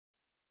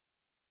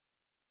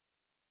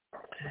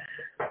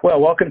Well,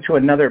 welcome to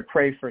another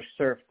Pray for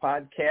Surf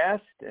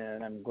podcast,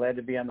 and I'm glad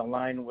to be on the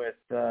line with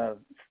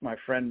my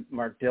friend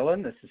Mark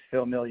Dillon. This is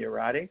Phil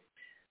Migliorati.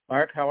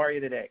 Mark, how are you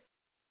today?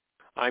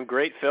 I'm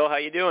great, Phil. How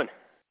you doing?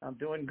 I'm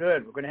doing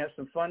good. We're going to have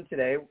some fun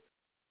today.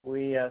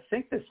 We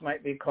think this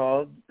might be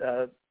called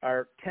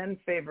our 10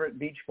 favorite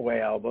Beach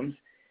Boy albums.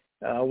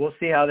 We'll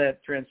see how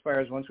that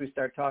transpires once we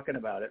start talking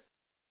about it.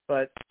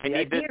 But I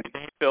need this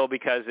today, Phil,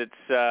 because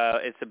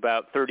it's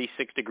about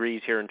 36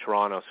 degrees here in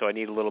Toronto, so I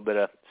need a little bit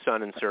of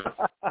sun and surf.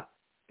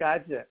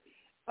 Gotcha.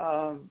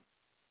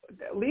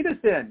 Lead us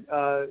in.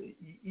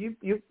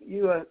 You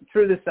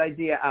threw this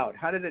idea out.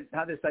 How did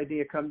this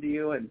idea come to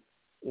you, and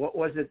what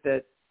was it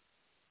that,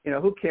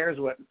 who cares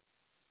what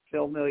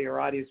Phil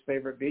Migliorati's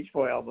favorite Beach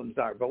Boy albums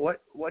are, but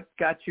what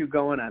got you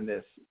going on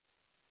this?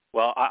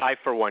 Well, I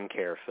for one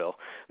care, Phil.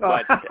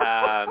 But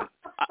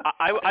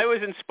I was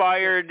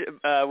inspired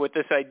with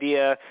this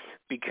idea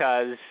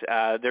because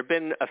there have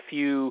been a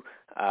few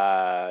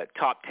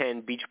top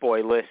 10 Beach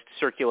Boy lists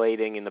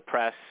circulating in the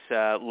press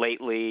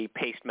lately.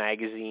 Paste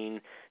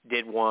Magazine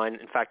did one.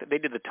 In fact, they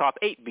did the top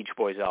 8 Beach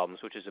Boys albums,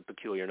 which is a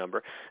peculiar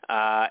number.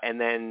 And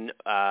then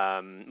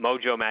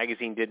Mojo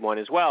Magazine did one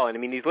as well. And,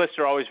 I mean, these lists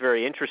are always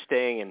very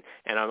interesting,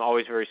 and I'm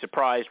always very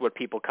surprised what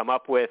people come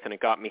up with. And it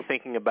got me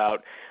thinking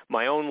about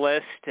my own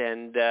list.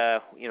 And,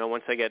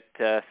 once I get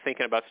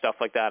thinking about stuff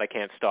like that, I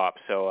can't stop.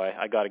 So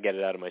I got to get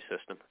it out of my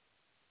system.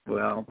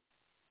 Well,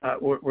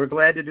 we're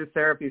glad to do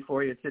therapy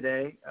for you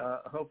today.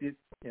 Hope you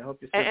survive.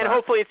 And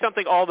hopefully it's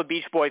something all the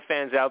Beach Boy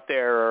fans out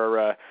there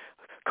are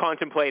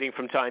contemplating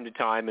from time to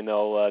time, and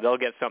they'll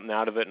get something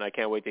out of it. And I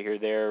can't wait to hear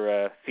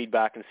their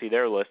feedback and see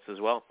their lists as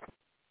well.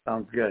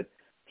 Sounds good.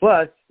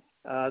 Plus,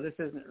 this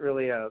isn't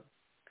really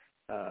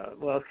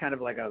it's kind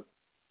of like a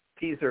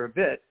teaser a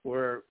bit.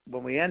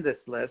 When we end this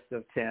list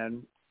of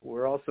 10,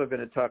 we're also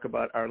going to talk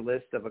about our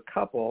list of a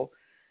couple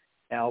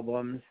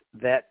albums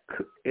that,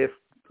 if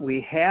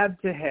we had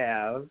to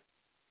have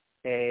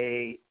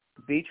a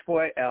Beach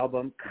Boy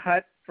album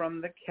cut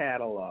from the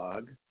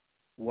catalog,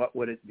 what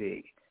would it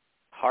be?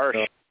 Harsh.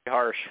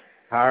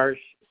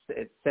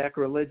 It's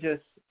sacrilegious.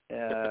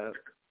 It's a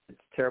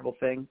terrible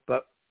thing,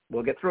 but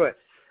we'll get through it.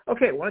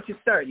 Okay, why don't you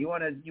start? You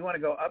want to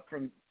go up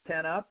from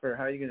 10 up, or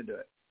how are you going to do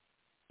it?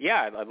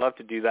 Yeah, I'd love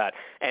to do that.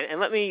 And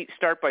let me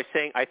start by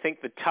saying I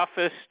think the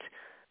toughest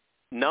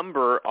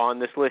number on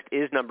this list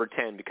is number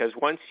 10, because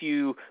once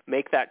you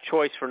make that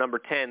choice for number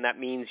 10, that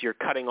means you're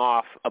cutting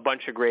off a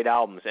bunch of great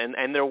albums.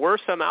 And there were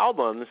some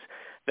albums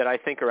that I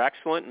think are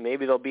excellent, and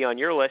maybe they'll be on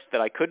your list,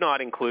 that I could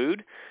not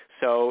include.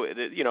 So,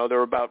 there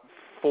were about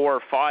 4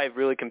 or 5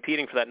 really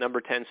competing for that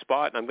number 10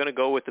 spot, and I'm going to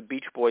go with the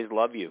Beach Boys'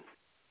 Love You.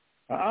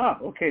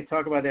 Okay.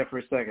 Talk about that for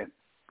a second.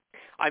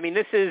 I mean,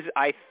 this is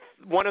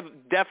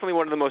definitely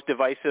one of the most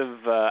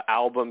divisive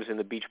albums in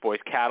the Beach Boys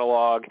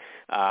catalog.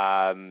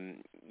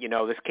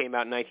 This came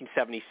out in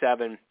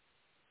 1977,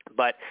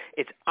 but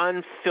it's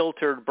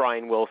unfiltered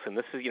Brian Wilson.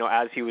 This is,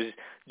 as he was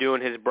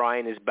doing his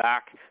Brian is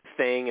Back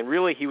thing, and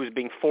really he was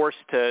being forced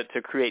to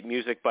create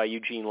music by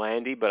Eugene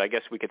Landy, but I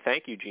guess we could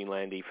thank Eugene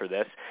Landy for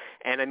this.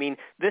 And I mean,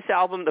 this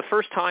album, the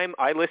first time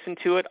I listened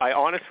to it, I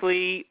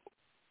honestly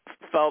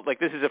felt like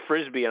this is a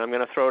Frisbee and I'm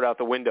going to throw it out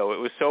the window. It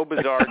was so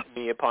bizarre to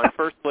me upon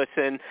first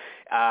listen.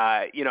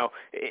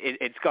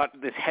 It's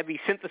got this heavy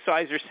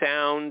synthesizer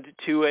sound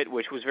to it,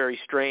 which was very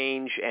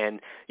strange,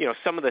 and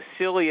some of the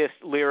silliest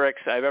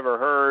lyrics I've ever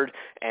heard,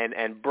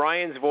 and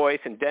Brian's voice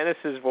and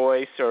Dennis's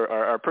voice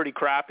are pretty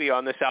crappy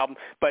on this album.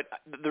 But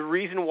the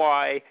reason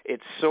why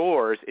it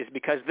soars is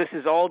because this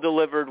is all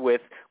delivered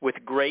with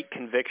great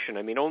conviction.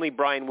 I mean, only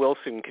Brian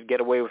Wilson could get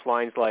away with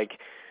lines like,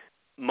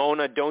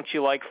 "Mona, don't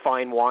you like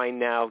fine wine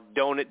now?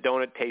 Don't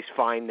it taste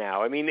fine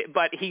now?" I mean,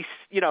 but he's,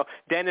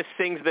 Dennis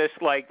sings this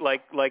like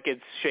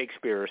it's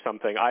Shakespeare or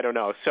something. I don't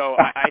know. So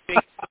I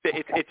think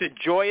it's a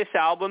joyous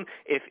album.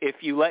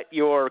 If you let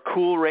your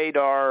cool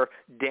radar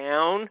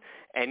down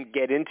and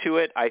get into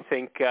it, I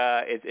think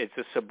it's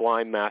a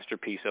sublime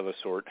masterpiece of a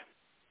sort.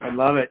 I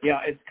love it. Yeah,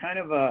 it's kind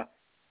of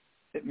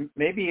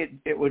maybe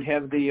it would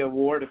have the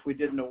award, if we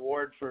did an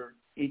award for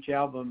each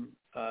album.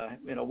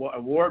 What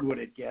award would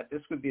it get?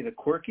 This would be the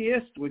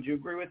quirkiest. Would you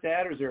agree with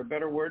that, or is there a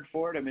better word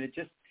for it? I mean,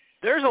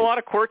 there's a lot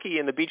of quirky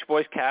in the Beach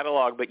Boys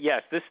catalog, but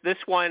yes, this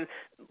one,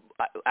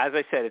 as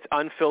I said, it's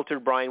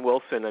unfiltered Brian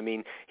Wilson. I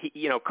mean,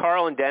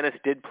 Carl and Dennis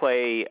did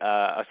play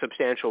a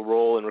substantial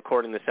role in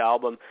recording this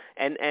album,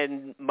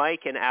 and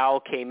Mike and Al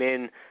came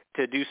in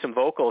to do some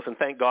vocals, and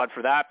thank God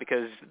for that,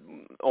 because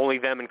only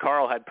them and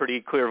Carl had pretty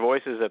clear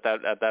voices at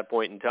that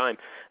point in time.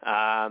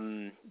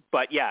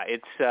 But yeah,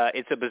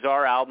 it's a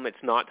bizarre album. It's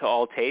not to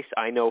all taste.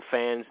 I know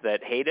fans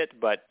that hate it,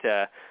 but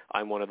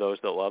I'm one of those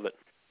that love it.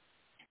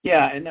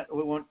 Yeah, and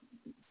we won't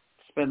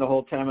spend the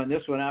whole time on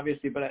this one,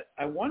 obviously, but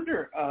I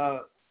wonder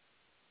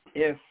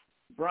if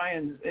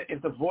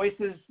the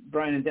voices,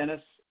 Brian and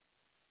Dennis,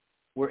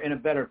 were in a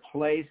better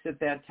place at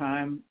that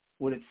time,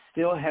 would it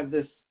still have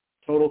this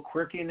total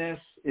quirkiness?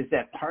 Is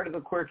that part of the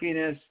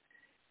quirkiness?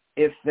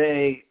 If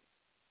they,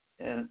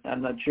 and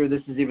I'm not sure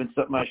this is even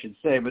something I should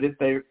say, but if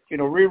they,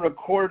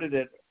 re-recorded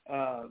it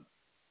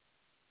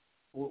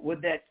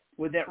would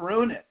that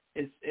ruin it?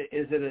 Is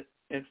it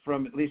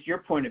from at least your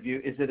point of view,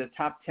 is it a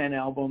top 10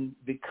 album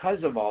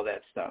because of all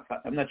that stuff?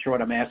 I'm not sure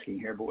what I'm asking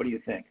here, but what do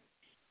you think?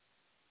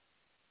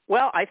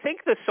 Well, I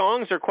think the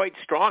songs are quite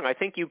strong. I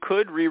think you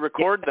could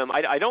re-record them.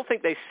 I don't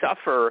think they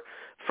suffer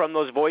from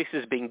those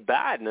voices being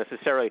bad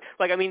necessarily.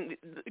 Like, I mean,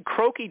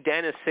 Croaky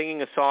Dennis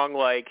singing a song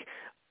like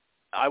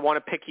I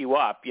Want to Pick You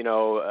Up, you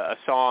know, a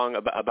song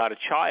about a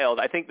child.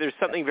 I think there's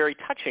something very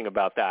touching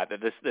about that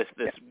this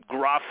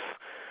gruff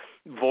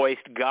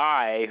voiced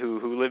guy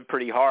who lived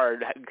pretty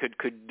hard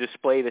could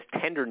display this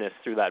tenderness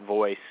through that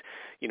voice,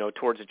 you know,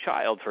 towards a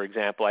child, for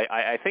example.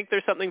 I think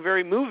there's something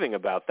very moving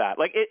about that.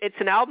 Like, it's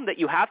an album that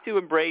you have to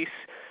embrace,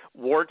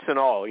 warts and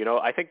all. You know,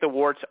 I think the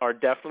warts are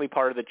definitely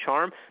part of the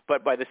charm,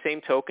 but by the same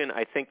token,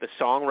 I think the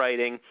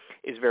songwriting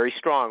is very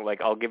strong.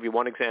 Like, I'll give you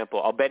one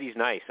example. I'll Bet He's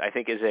Nice, I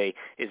think, is a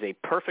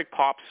perfect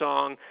pop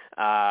song.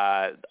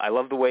 I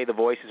love the way the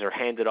voices are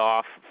handed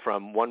off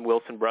from one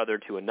Wilson brother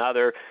to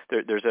another.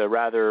 There's a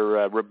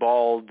rather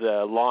ribald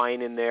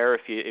line in there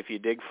if you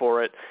dig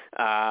for it.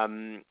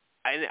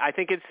 And I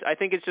think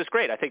it's just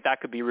great. I think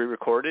that could be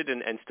re-recorded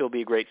and still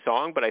be a great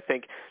song. But I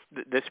think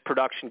this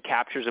production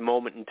captures a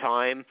moment in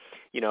time,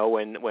 you know,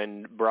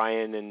 when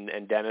Brian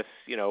and Dennis,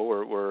 you know,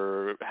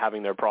 were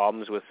having their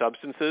problems with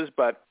substances.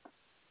 But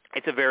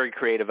it's a very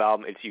creative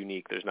album. It's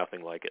unique. There's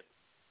nothing like it.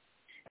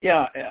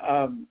 Yeah.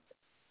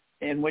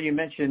 And when you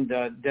mentioned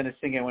Dennis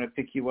singing "I Want to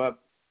Pick You Up,"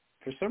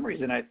 for some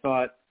reason I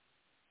thought,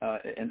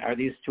 and are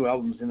these two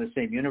albums in the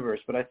same universe?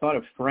 But I thought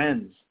of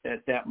Friends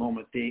at that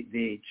moment.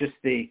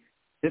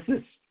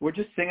 We're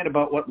just singing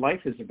about what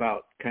life is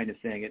about kind of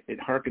thing. It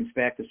harkens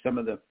back to some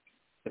of the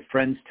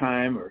Friends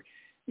time, or,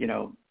 you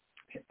know,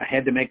 I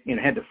had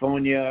to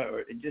phone you,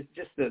 or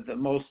just the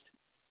most,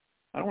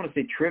 I don't want to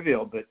say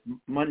trivial, but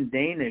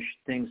mundane-ish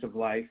things of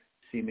life,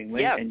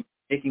 seemingly, yeah. And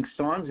making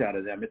songs out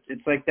of them.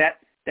 It's like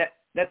that's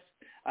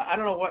I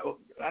don't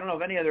know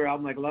of any other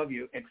album like Love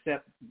You,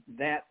 except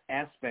that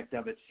aspect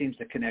of it seems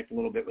to connect a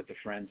little bit with the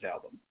Friends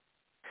album.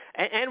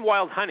 And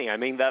Wild Honey. I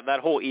mean, that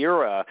whole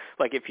era,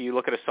 like if you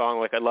look at a song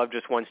like I Love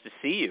Just Wants to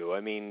See You,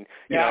 I mean,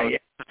 you know,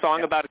 it's a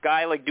song about a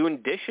guy like doing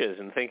dishes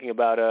and thinking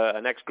about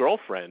an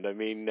ex-girlfriend. I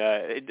mean,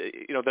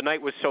 you know, The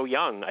Night Was So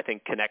Young, I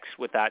think, connects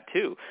with that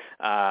too.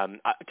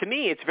 To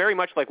me, it's very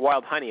much like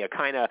Wild Honey, a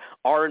kind of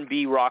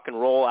R&B rock and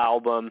roll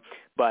album,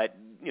 but,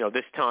 you know,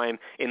 this time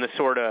in the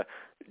sort of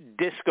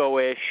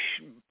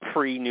disco-ish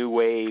pre-new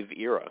wave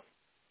era.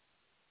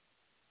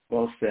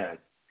 Well said.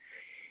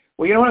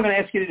 Well, you know what I'm going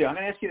to ask you to do? I'm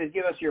going to ask you to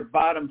give us your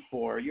bottom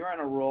four. You're on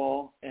a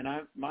roll, and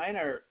mine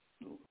are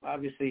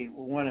obviously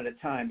one at a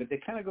time, but they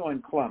kind of go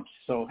in clumps.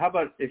 So how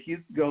about if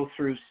you go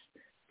through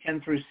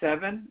 10 through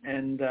 7,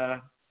 and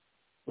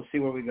we'll see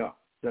where we go.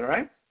 Is that all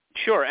right?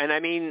 Sure, and I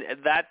mean,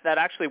 that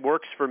actually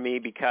works for me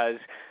because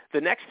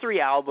the next three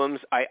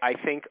albums I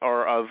think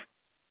are of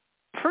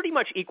pretty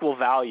much equal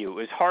value.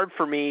 It's hard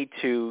for me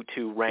to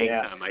rank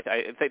them.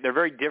 I think they're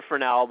very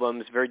different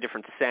albums, very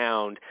different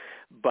sound.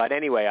 But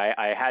anyway,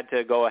 I had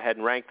to go ahead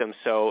and rank them.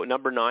 So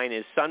number 9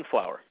 is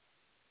Sunflower.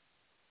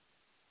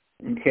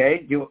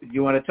 Okay. Do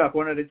you want to talk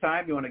one at a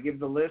time? Do you want to give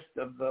the list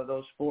of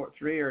those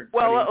three? Or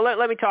well,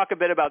 let me talk a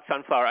bit about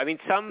Sunflower. I mean,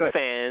 some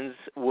fans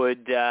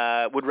would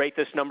rate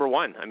this number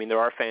 1. I mean, there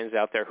are fans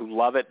out there who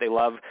love it. They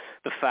love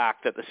the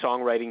fact that the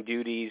songwriting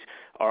duties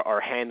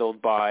are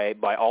handled by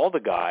all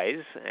the guys,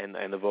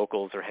 and the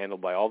vocals are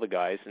handled by all the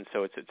guys, and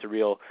so it's a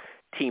real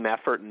team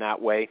effort in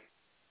that way.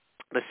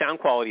 The sound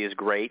quality is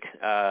great.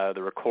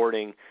 The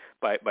recording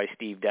by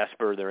Steve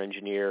Desper, their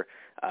engineer,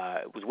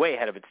 was way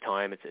ahead of its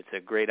time. It's a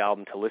great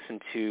album to listen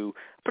to,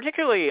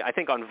 particularly I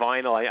think on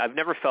vinyl. I've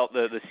never felt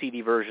the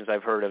CD versions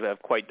I've heard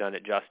have quite done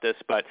it justice,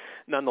 but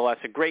nonetheless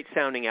a great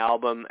sounding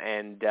album.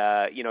 And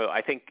you know,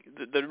 I think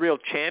the real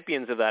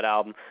champions of that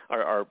album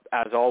are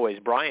as always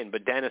Brian,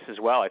 but Dennis as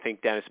well. I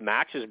think Dennis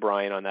matches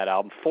Brian on that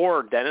album.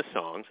 4 Dennis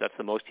songs. That's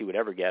the most he would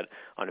ever get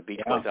on a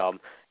Beach Boys album.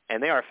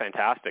 And they are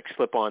fantastic.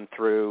 Slip On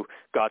Through,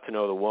 Got to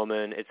Know the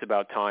Woman, It's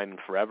About Time, and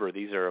Forever.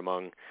 These are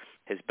among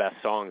his best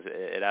songs.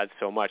 It adds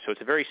so much. So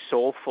it's a very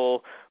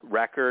soulful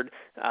record.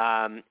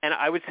 And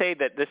I would say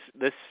that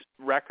this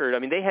record, I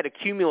mean, they had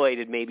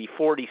accumulated maybe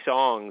 40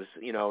 songs,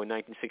 you know, in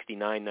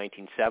 1969,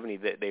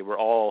 1970. They were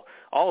all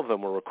of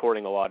them were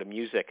recording a lot of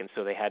music, and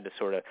so they had to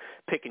sort of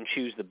pick and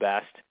choose the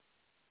best.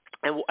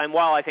 And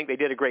while I think they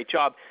did a great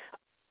job,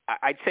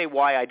 I'd say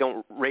why I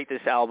don't rate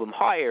this album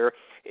higher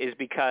is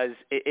because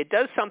it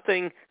does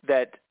something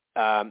that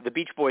the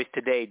Beach Boys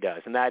today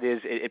does, and that is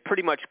it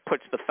pretty much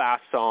puts the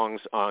fast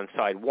songs on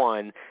side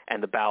 1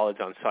 and the ballads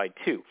on side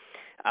 2.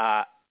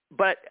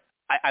 But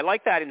I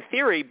like that in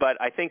theory,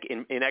 but I think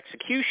in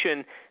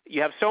execution,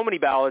 you have so many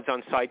ballads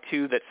on side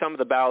 2 that some of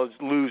the ballads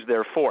lose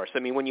their force. I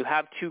mean, when you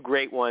have 2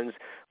 great ones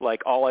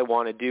like All I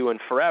Want to Do and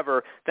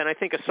Forever, then I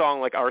think a song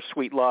like Our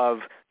Sweet Love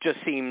just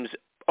seems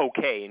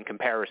okay in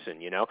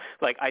comparison, you know?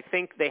 Like, I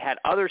think they had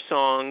other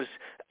songs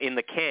in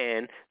the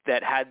can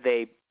that had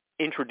they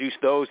introduced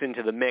those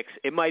into the mix,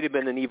 it might have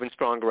been an even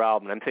stronger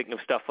album. I'm thinking of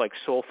stuff like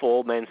Soulful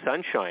Old Man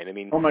Sunshine. I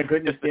mean, oh my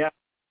goodness, yeah.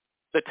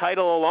 the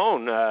title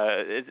alone,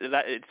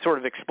 it sort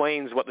of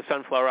explains what the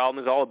Sunflower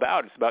album is all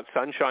about. It's about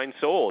Sunshine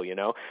Soul, you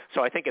know.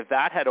 So I think if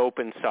that had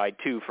opened side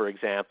 2, for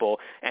example,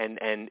 and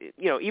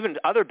you know, even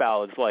other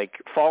ballads like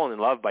Fallen in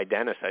Love by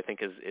Dennis, I think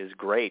is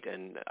great,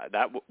 and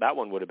that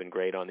one would have been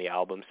great on the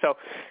album. So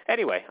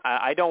anyway,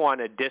 I don't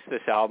want to diss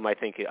this album. I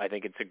think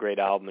it's a great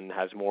album and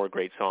has more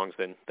great songs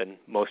than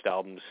most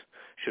albums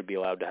should be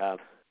allowed to have.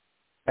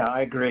 Yeah,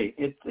 I agree.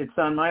 It's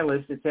on my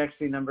list. It's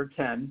actually number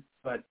 10,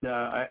 but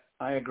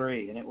I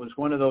agree. And it was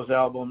one of those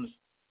albums,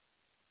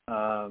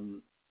 how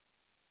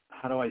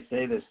do I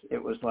say this?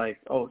 It was like,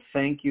 oh,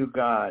 thank you,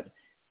 God.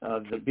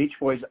 The Beach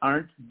Boys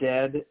aren't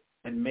dead,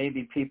 and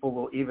maybe people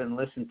will even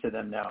listen to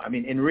them now. I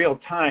mean, in real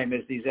time,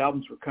 as these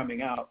albums were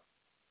coming out,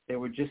 they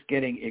were just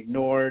getting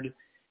ignored,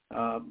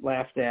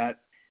 laughed at.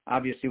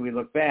 Obviously, we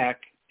look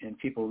back, and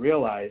people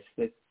realize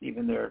that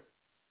even their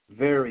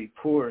very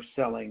poor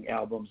selling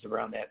albums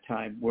around that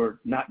time were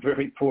not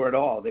very poor at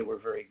all. They were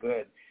very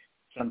good.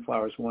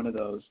 Sunflower's one of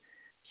those.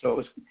 So it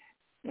was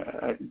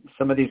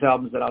some of these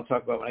albums that I'll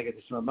talk about when I get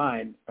to some of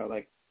mine are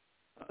like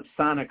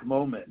sonic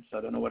moments.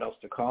 I don't know what else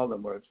to call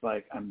them, where it's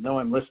like, I know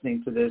I'm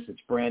listening to this.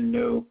 It's brand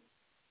new.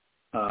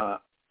 I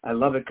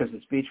love it because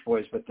it's Beach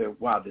Boys, but there's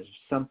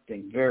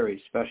something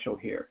very special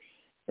here.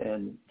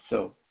 And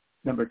so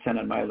number 10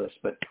 on my list.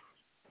 But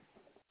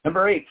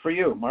number 8 for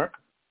you, Mark.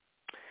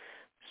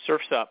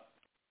 Surf's Up.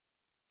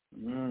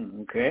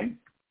 Okay.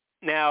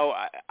 Now,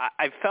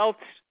 I felt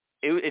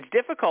it's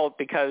difficult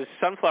because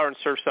Sunflower and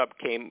Surf's Up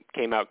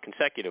came out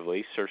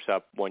consecutively. Surf's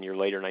Up 1 year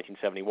later,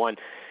 1971.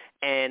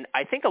 And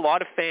I think a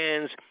lot of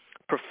fans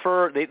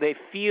prefer, they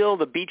feel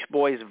the Beach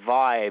Boys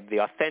vibe,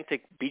 the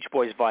authentic Beach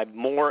Boys vibe,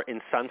 more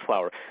in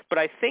Sunflower. But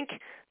I think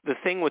the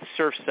thing with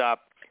Surf's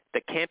Up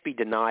that can't be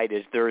denied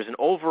is there is an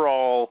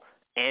overall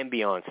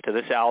ambiance to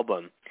this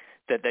album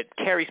that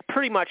carries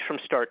pretty much from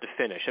start to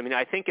finish. I mean,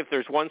 I think if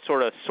there's one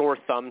sort of sore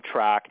thumb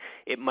track,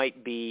 it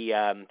might be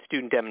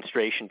Student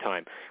Demonstration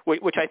Time,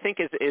 which I think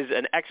is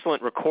an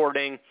excellent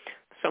recording.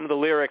 Some of the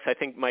lyrics, I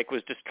think Mike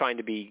was just trying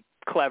to be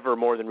clever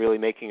more than really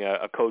making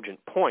a cogent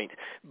point.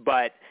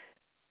 But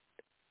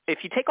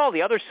if you take all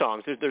the other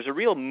songs, there's a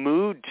real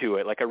mood to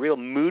it, like a real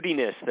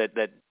moodiness that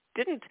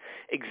didn't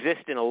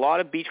exist in a lot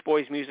of Beach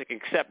Boys music,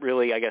 except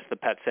really, I guess, the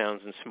Pet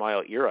Sounds and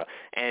Smile era.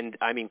 And,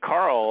 I mean,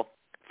 Carl,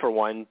 for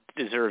one,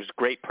 deserves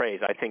great praise.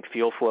 I think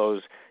Feel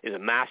Flows is a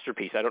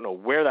masterpiece. I don't know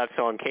where that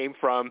song came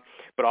from,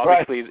 but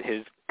obviously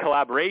his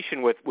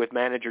collaboration with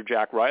manager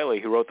Jack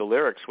Riley, who wrote the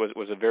lyrics,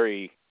 was a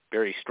very,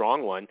 very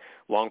strong one.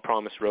 Long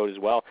Promise Road as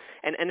well.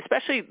 And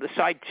especially the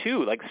side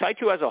 2, like side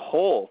 2 as a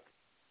whole.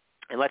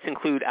 And let's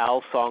include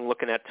Al's song,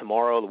 Looking at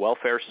Tomorrow, the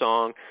Welfare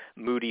song,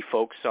 moody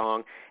folk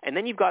song. And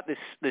then you've got this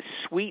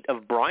suite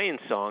of Brian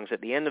songs at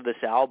the end of this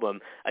album,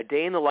 A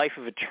Day in the Life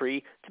of a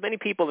Tree. To many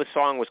people, this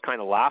song was kind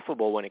of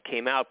laughable when it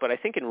came out, but I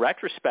think in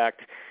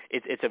retrospect,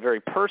 it's a very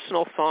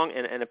personal song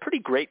and a pretty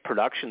great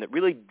production that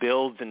really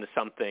builds into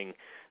something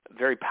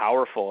very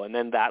powerful. And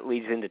then that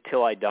leads into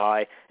Till I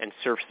Die and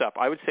Surf's Up.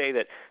 I would say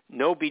that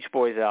no Beach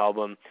Boys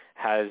album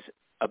has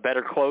a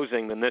better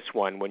closing than this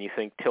one when you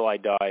think Till I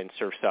Die and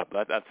Surf's Up.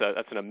 That's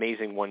an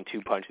amazing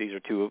 1-2 punch. These are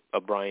two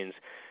of Brian's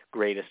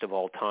greatest of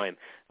all time.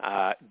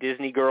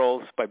 Disney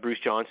Girls by Bruce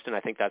Johnston,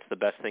 I think that's the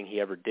best thing he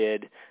ever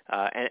did.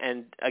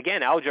 And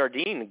again, Al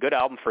Jardine, good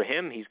album for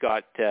him. He's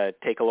got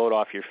Take a Load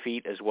Off Your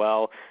Feet as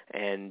well,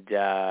 and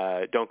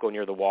Don't Go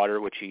Near the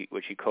Water, which he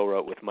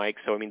co-wrote with Mike.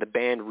 So, I mean, the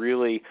band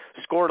really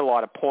scored a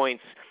lot of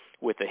points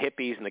with the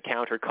hippies and the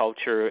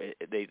counterculture.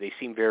 They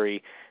seem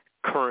very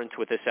current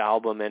with this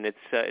album, and it's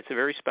a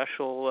very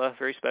special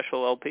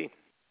LP.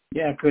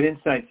 Yeah, good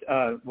insights.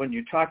 When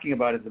you're talking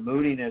about it, the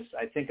moodiness,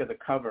 I think of the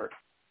cover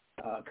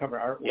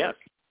artwork. Yeah,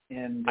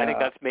 and I think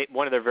that's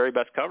one of their very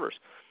best covers.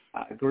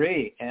 I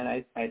agree, and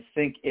I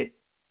think it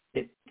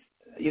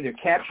either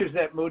captures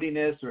that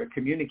moodiness or it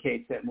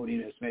communicates that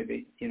moodiness.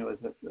 Maybe is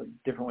a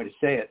different way to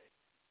say it.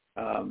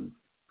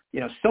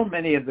 So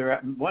many of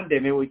their, one day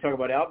maybe we talk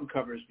about album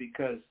covers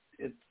because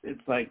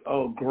it's like,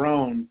 oh,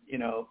 grown,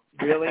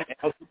 really?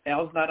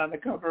 Al's not on the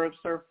cover of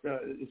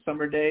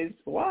Summer Days?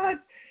 What?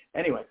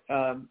 Anyway,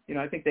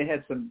 I think they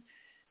had some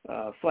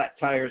flat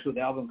tires with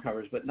album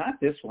covers, but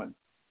not this one.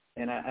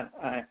 And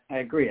I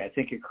agree. I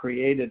think it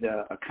created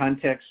a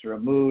context or a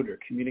mood or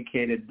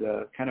communicated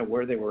kind of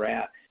where they were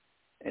at.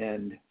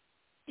 And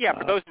yeah,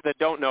 for those that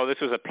don't know,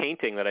 this was a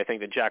painting that I think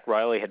that Jack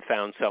Riley had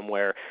found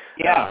somewhere.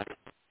 Yeah.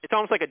 It's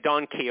almost like a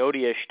Don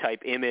Quixote-ish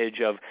type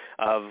image of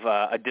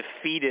a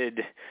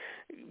defeated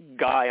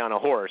guy on a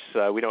horse.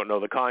 We don't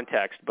know the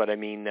context, but I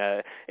mean,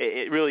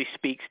 it really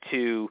speaks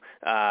to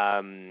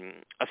a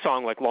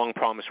song like Long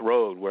Promise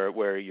Road,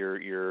 where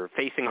you're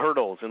facing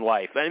hurdles in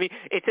life. I mean,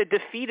 it's a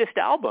defeatist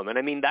album, and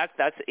I mean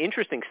that's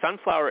interesting.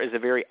 Sunflower is a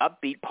very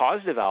upbeat,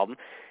 positive album,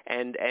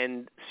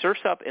 and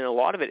Surf's Up in a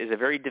lot of it is a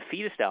very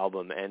defeatist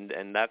album,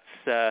 and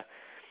that's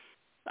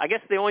I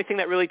guess the only thing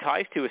that really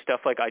ties to is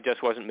stuff like "I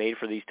Just Wasn't Made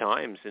for These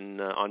Times" and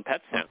on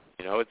Pet Sound.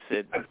 You know,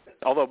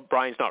 although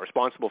Brian's not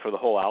responsible for the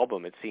whole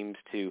album, it seems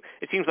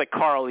like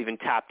Carl even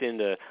tapped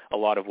into a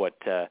lot of what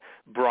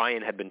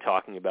Brian had been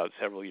talking about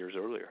several years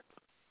earlier.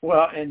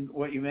 Well, and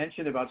what you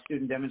mentioned about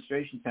student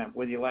demonstration time,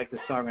 whether you like the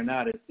song or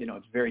not,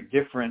 it's very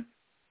different.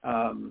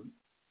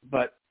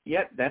 But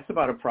yet, that's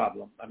about a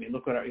problem. I mean,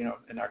 look what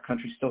and our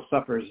country still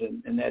suffers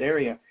in that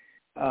area.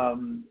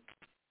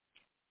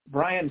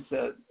 Brian's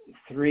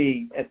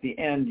 3 at the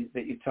end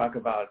that you talk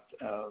about,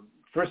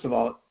 first of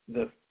all,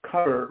 the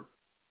cover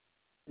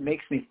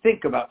makes me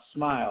think about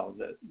Smile.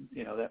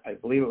 That I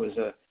believe it was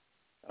a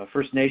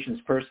First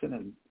Nations person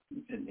and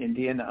an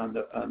Indian on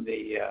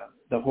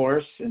the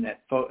horse in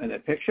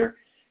that picture,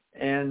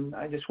 and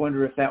I just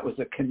wonder if that was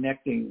a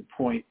connecting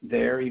point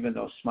there, even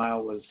though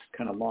Smile was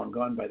kind of long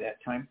gone by that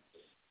time.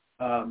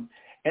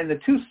 And the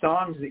 2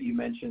 songs that you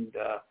mentioned,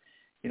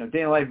 Day in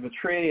the Life of a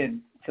Tree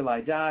and Till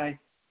I Die.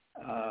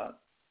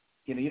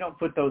 You don't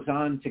put those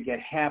on to get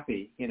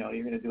happy. You're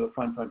going to do a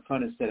fun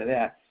instead of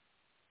that.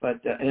 But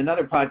in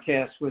another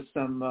podcast with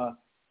some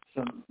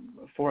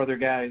 4 other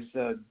guys,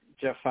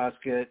 Jeff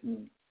Foskett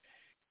and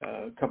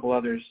a couple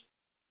others,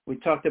 we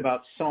talked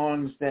about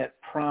songs that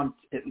prompt,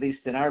 at least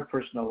in our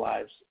personal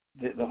lives,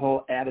 the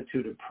whole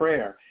attitude of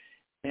prayer.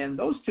 And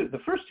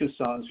the first 2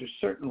 songs are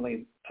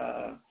certainly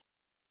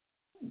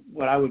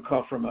what I would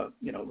call, from a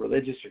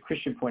religious or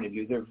Christian point of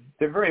view,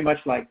 they're very much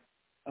like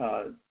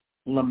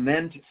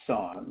lament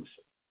songs,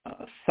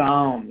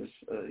 psalms.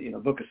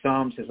 Book of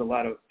Psalms has a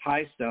lot of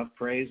high stuff,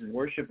 praise and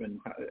worship,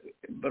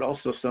 but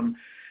also some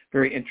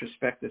very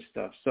introspective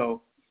stuff.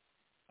 So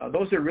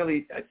those are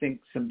really, I think,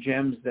 some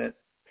gems that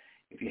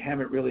if you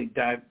haven't really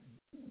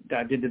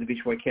dived into the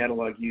Beach Boy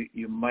catalog,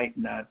 you might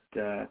not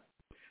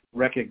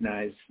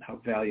recognize how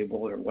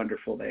valuable or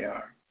wonderful they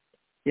are.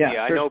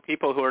 Yeah, I know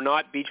people who are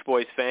not Beach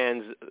Boys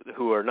fans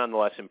who are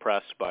nonetheless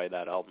impressed by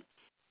that album.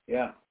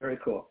 Yeah, very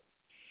cool.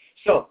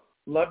 So,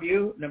 Love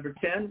You, number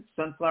 10,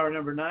 Sunflower,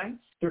 number 9,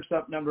 Surf's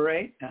Up, number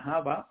 8, and how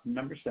about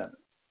number 7?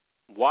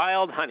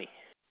 Wild Honey.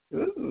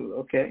 Ooh,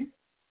 okay.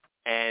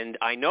 And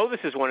I know this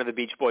is one of the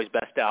Beach Boys'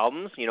 best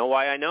albums. You know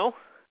why I know?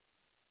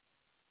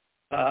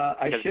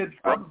 I should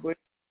probably.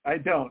 I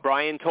don't.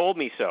 Brian told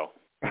me so.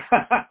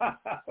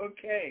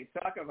 Okay,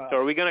 talk about it. So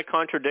are we going to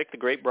contradict the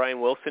great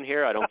Brian Wilson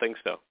here? I don't think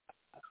so.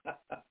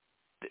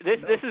 This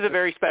is a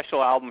very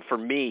special album for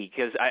me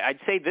because I'd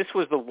say this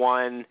was the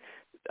one.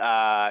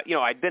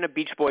 I'd been a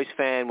Beach Boys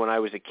fan when I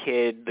was a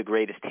kid, the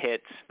greatest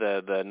hits,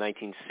 the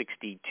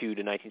 1962 to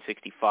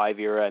 1965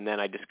 era, and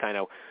then I just kind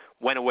of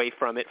went away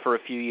from it for a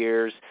few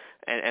years.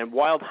 And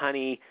Wild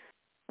Honey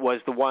was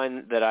the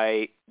one that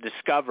I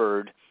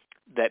discovered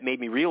that made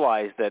me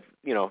realize that,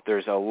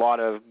 there's a lot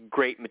of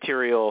great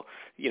material,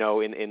 in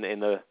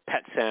the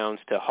Pet Sounds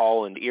to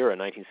Holland era,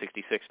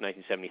 1966,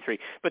 1973.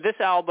 But this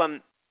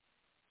album,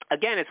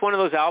 again, it's one of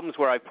those albums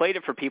where I played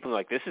it for people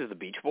like, this is the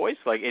Beach Boys?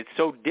 Like, it's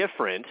so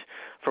different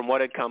from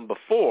what had come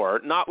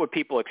before, not what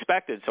people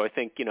expected. So I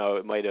think,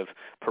 it might have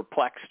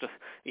perplexed,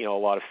 a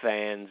lot of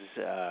fans,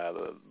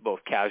 both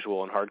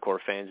casual and hardcore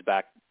fans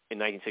back in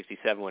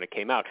 1967 when it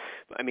came out.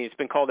 I mean, it's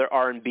been called their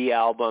R&B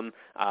album.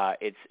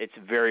 It's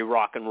very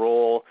rock and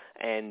roll.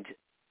 And,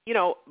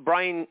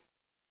 Brian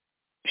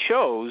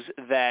shows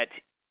that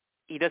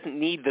he doesn't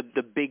need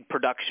the big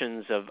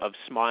productions of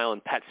Smile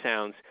and Pet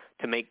Sounds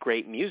to make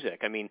great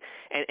music. I mean,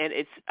 and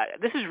it's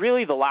this is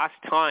really the last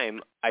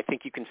time I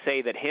think you can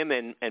say that him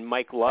and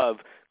Mike Love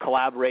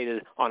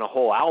collaborated on a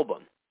whole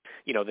album.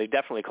 They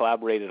definitely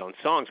collaborated on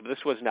songs, but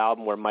this was an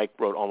album where Mike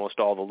wrote almost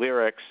all the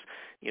lyrics,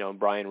 and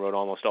Brian wrote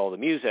almost all the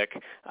music.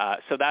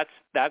 So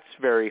that's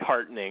very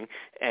heartening.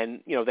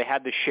 And, they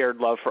had this shared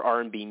love for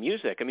R&B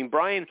music. I mean,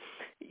 Brian,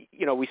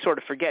 we sort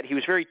of forget, he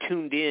was very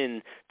tuned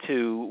in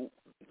to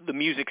the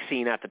music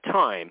scene at the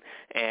time,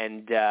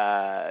 and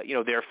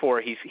therefore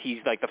he's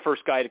like the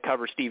first guy to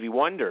cover Stevie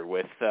Wonder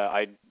with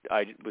I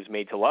Was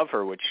Made to Love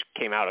Her, which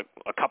came out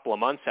a couple of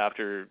months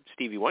after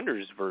Stevie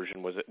Wonder's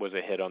version was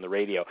a hit on the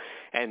radio.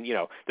 And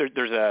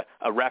there's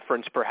a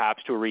reference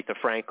perhaps to Aretha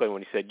Franklin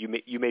when he said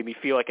you made me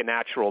feel like a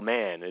natural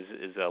man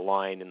is a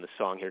line in the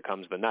song Here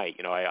Comes the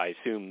Night. I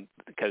assume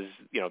because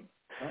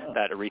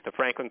that Aretha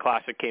Franklin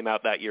classic came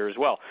out that year as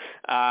well.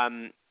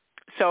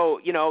 So,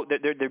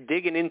 they're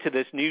digging into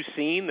this new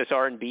scene, this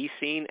R&B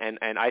scene,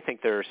 and I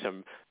think there are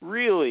some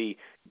really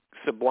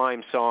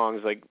sublime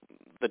songs, like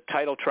the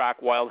title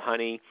track, Wild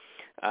Honey,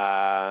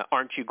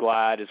 Aren't You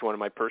Glad is one of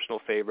my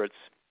personal favorites,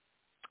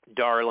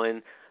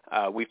 Darlin',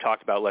 we've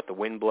talked about Let the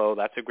Wind Blow,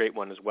 that's a great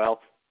one as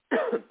well.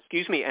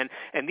 Excuse me, and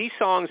these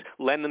songs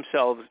lend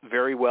themselves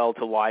very well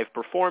to live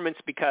performance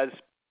because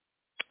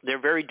they're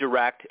very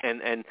direct,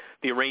 and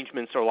the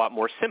arrangements are a lot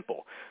more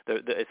simple.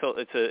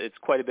 It's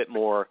quite a bit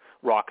more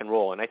rock and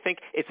roll. And I think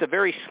it's a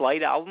very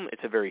slight album.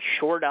 It's a very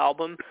short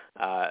album.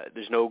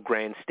 There's no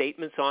grand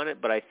statements on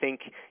it, but I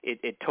think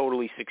it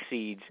totally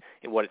succeeds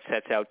in what it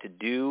sets out to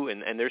do.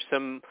 And there's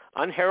some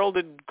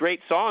unheralded great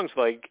songs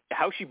like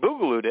How She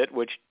Boogalooed It,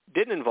 which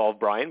didn't involve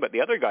Brian, but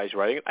the other guys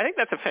writing it. I think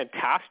that's a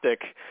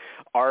fantastic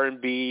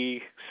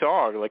R&B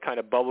song, like kind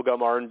of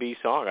bubblegum R&B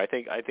song. I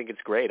think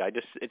it's great.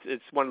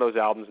 It's one of those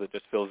albums that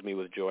just fills me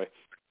with joy.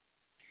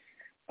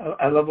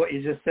 I love what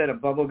you just said, a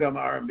bubblegum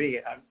R&B.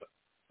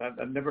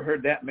 I've never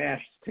heard that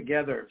mashed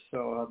together.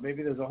 So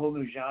maybe there's a whole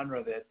new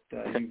genre that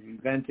you've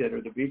invented,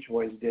 or the Beach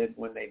Boys did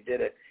when they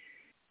did it.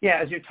 Yeah,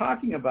 as you're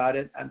talking about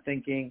it, I'm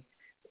thinking,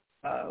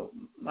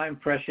 my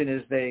impression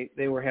is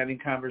they were having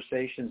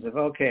conversations of,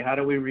 okay, how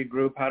do we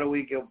regroup? How do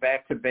we go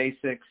back to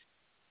basics?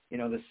 You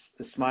know, the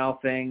Smile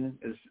thing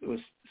was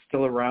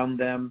still around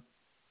them.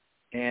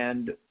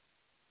 And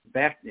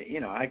back, you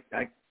know,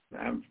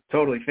 I'm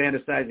totally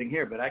fantasizing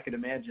here, but I could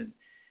imagine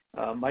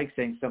Mike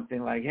saying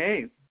something like,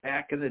 hey,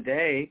 back in the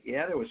day,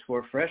 yeah, there was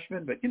Four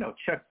Freshmen, but, you know,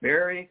 Chuck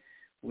Berry,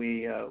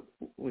 we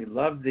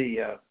loved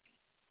the,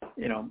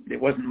 you know,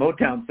 it wasn't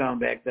Motown sound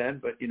back then,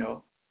 but, you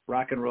know,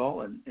 rock and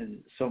roll, and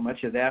so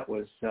much of that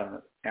was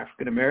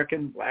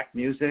African-American, black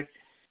music.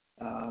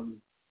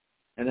 And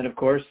then, of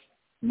course,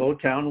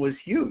 Motown was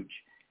huge.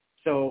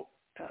 So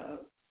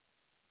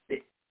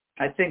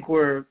I think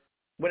when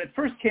it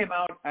first came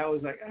out, I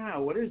was like,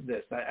 what is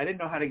this? I didn't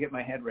know how to get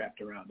my head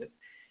wrapped around it.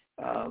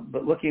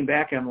 But looking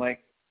back, I'm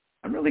like,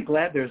 I'm really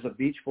glad there's a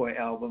Beach Boy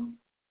album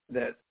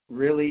that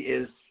really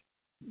is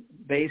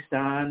based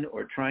on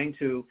or trying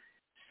to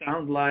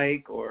sound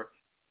like or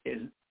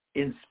is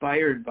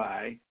inspired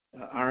by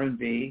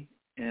R&B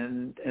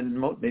and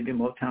maybe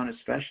Motown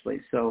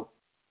especially. So,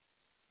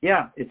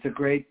 yeah, it's a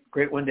great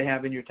one to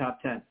have in your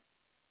top 10.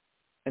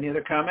 Any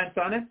other comments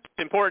on it?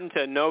 It's important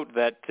to note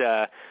that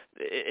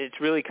it's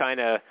really kind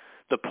of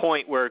the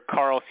point where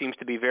Carl seems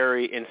to be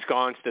very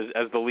ensconced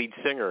as the lead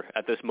singer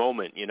at this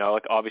moment. You know,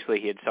 like obviously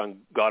he had sung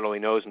God Only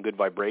Knows and Good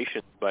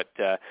Vibrations, but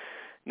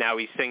now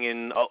he's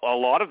singing a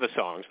lot of the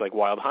songs like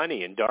Wild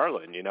Honey and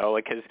Darlin', you know,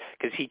 like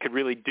because he could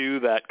really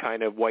do that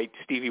kind of white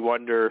Stevie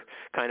Wonder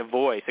kind of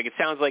voice. Like it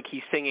sounds like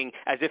he's singing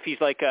as if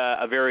he's like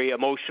a very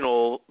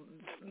emotional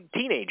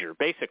teenager,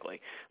 basically.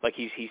 Like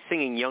he's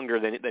singing younger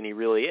than he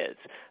really is,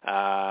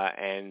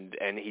 and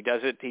he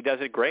does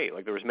it great.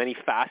 Like there was many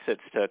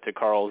facets to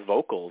Carl's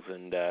vocals,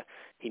 and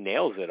he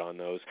nails it on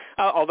those.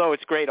 Although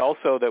it's great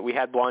also that we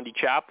had Blondie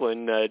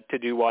Chaplin to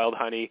do Wild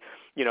Honey,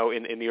 you know,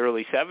 in the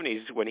early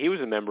 70s when he was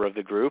a member of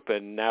the group,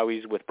 and now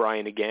he's with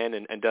Brian again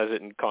and does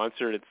it in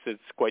concert.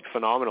 It's quite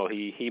phenomenal.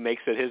 He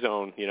makes it his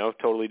own, you know,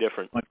 totally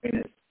different.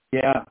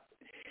 Yeah.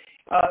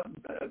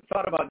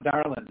 Thought about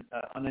Darlin',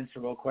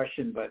 unanswerable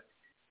question, but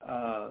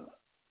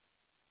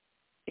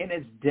in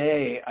its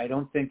day, I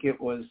don't think it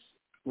was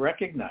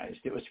recognized.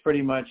 It was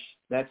pretty much,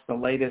 that's the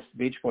latest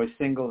Beach Boys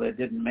single that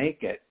didn't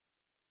make it.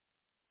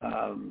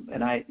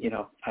 And I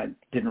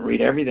didn't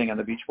read everything on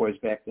the Beach Boys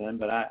back then,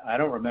 but I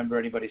don't remember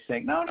anybody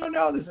saying, no,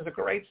 this is a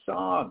great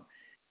song.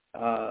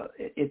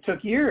 It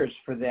took years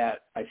for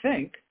that, I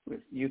think,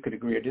 you could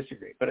agree or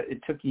disagree, but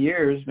it took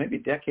years, maybe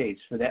decades,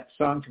 for that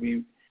song to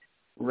be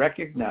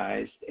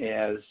recognized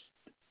as,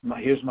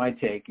 here's my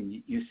take,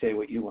 and you say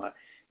what you want.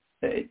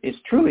 It's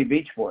truly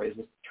Beach Boys.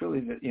 It's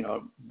truly, you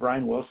know,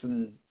 Brian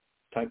Wilson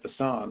type of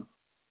song,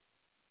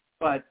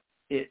 but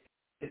it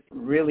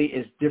really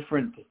is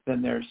different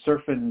than their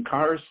surfing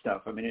cars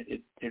stuff. I mean,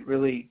 it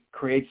really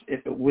creates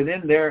it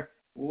within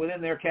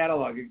their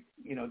catalog.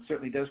 You know, it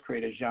certainly does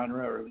create a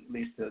genre, or at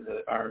least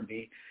the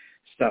R&B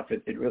stuff.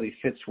 It really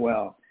fits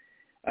well.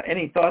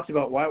 Any thoughts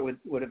about why it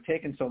would have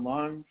taken so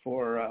long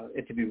for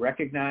it to be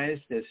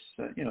recognized as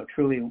you know,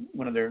 truly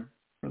one of their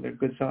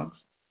good songs?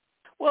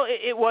 Well,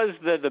 it was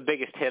the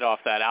biggest hit off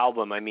that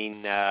album. I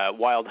mean,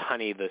 Wild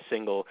Honey, the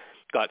single,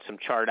 got some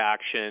chart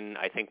action.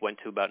 I think went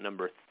to about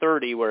number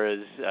 30,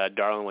 whereas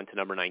Darlin' went to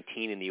number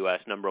 19 in the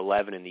U.S., number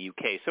 11 in the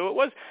U.K. So it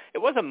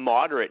was a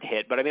moderate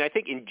hit, but I mean, I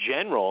think in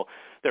general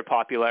their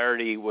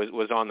popularity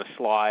was on the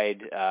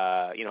slide.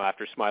 You know,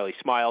 after Smiley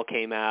Smile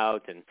came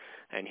out,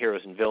 and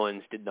Heroes and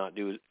Villains did not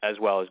do as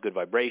well as Good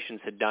Vibrations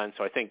had done.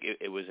 So I think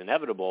it was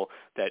inevitable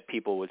that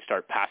people would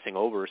start passing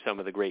over some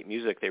of the great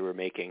music they were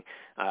making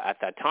at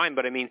that time.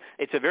 But I mean,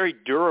 it's a very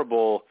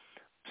durable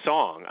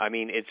song. I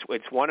mean,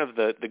 it's one of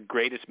the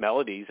greatest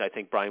melodies I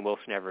think Brian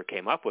Wilson ever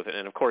came up with.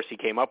 And of course, he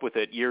came up with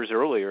it years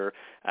earlier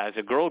as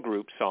a girl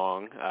group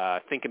song,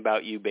 Thinking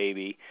About You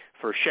Baby,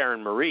 for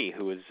Sharon Marie,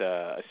 who was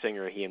a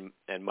singer he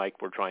and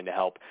Mike were trying to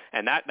help.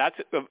 And that's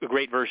a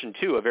great version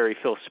too, a very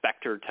Phil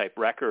Spector type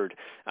record.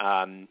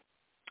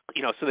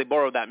 You know, so they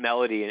borrowed that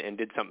melody and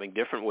did something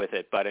different with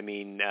it. But I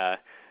mean,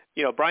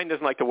 you know, Brian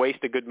doesn't like to waste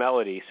a good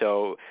melody,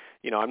 so,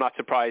 you know, I'm not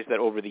surprised that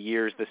over the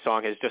years the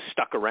song has just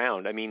stuck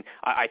around. I mean,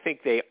 I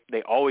think they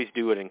always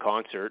do it in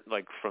concert,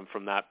 like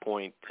from that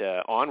point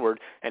onward.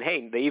 And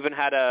hey, they even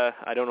had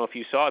I don't know if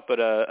you saw it, but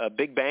a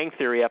Big Bang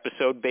Theory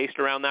episode based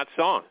around that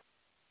song.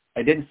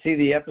 I didn't see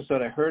the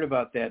episode. I heard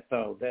about that,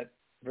 though. That's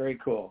very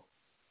cool.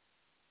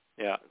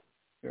 Yeah.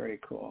 Very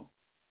cool.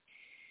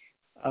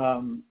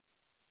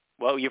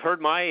 Well, you've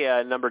heard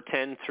my number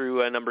 10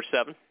 through number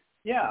 7.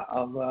 Yeah,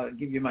 I'll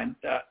give you mine.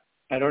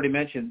 I'd already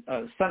mentioned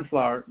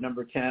Sunflower,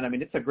 number 10. I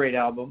mean, it's a great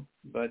album,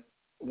 but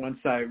once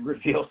I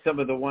reveal some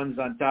of the ones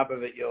on top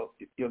of it,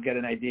 you'll get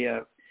an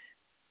idea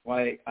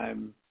why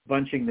I'm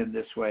bunching them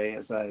this way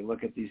as I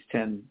look at these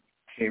 10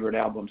 favorite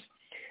albums.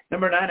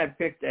 Number 9 I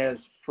picked as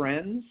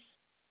Friends.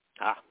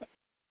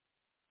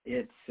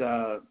 It's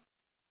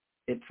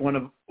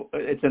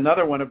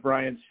another one of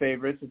Brian's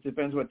favorites. It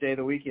depends what day of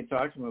the week you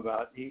talk to him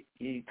about. He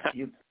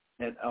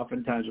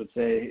oftentimes would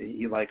say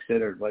he likes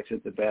it or likes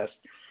it the best.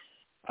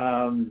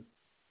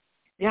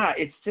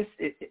 It's just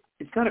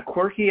it's not a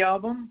quirky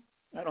album,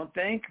 I don't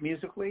think,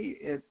 musically.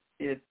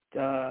 It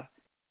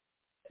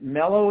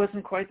mellow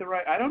isn't quite the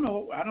right. I don't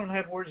know. I don't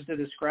have words to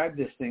describe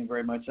this thing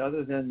very much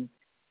other than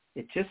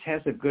it just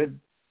has a good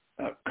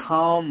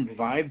calm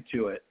vibe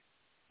to it.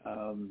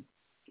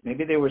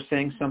 Maybe they were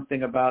saying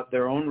something about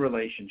their own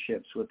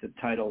relationships with the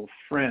title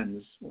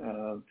Friends.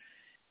 So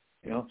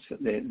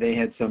they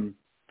had some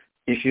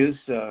issues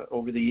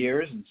over the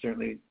years, and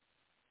certainly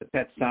the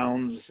Pet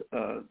Sounds,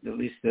 at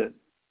least the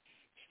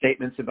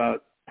statements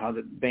about how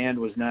the band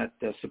was not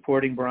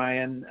supporting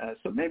Brian.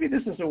 So maybe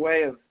this is a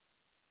way of,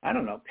 I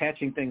don't know,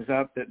 patching things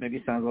up that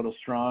maybe sounds a little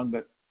strong,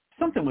 but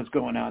something was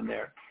going on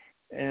there.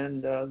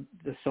 And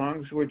the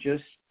songs were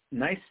just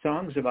nice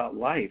songs about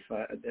life.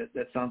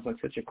 That sounds like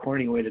such a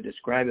corny way to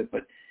describe it,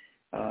 but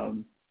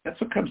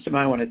that's what comes to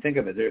mind when I think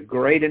of it. There's a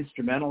great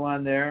instrumental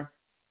on there,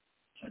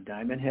 a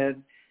Diamond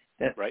Head.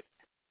 Right.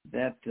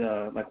 That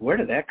like, where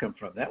did that come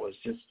from? That was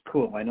just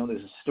cool. I know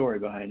there's a story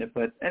behind it,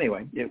 but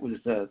anyway, it was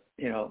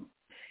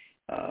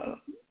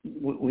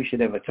we should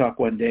have a talk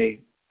one day,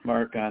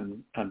 Mark,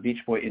 on Beach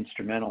Boy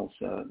instrumentals.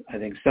 I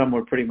think some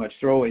were pretty much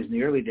throwaways in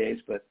the early days,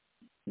 but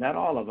not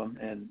all of them,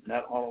 and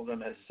not all of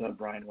them as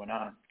Brian went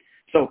on.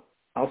 So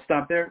I'll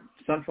stop there.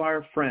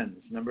 Sunflower, Friends,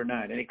 number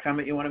 9. Any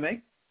comment you want to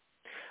make?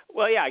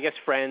 Well, yeah, I guess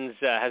Friends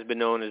has been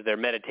known as their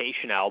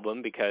meditation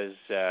album because,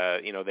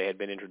 they had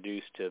been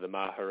introduced to the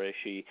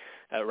Maharishi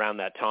around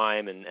that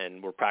time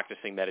and were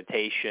practicing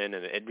meditation.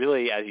 And it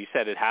really, as you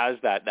said, it has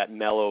that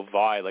mellow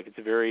vibe. Like, it's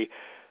a very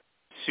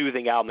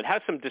soothing album. It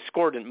has some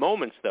discordant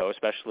moments, though,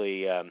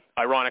 especially,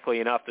 ironically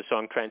enough, the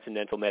song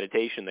Transcendental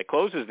Meditation that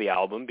closes the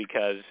album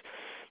because,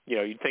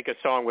 you'd think a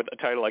song with a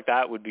title like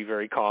that would be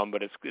very calm,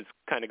 but it's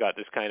kind of got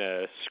this kind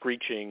of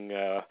screeching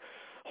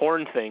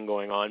horn thing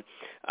going on.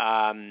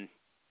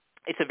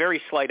 It's a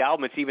very slight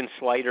album. It's even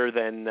slighter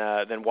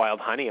than Wild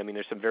Honey. I mean,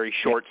 there's some very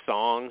short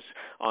songs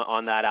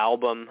on that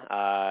album.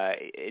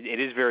 It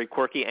is very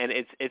quirky, and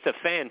it's a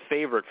fan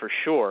favorite for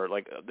sure.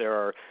 Like,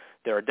 there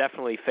are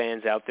definitely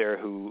fans out there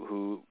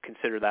who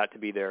consider that to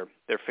be their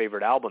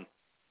favorite album.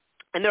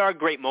 And there are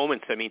great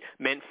moments. I mean,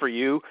 Meant for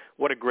You,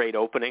 what a great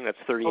opening. That's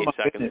 38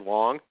 seconds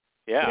long.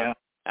 Yeah.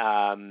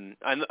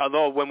 And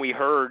although when we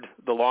heard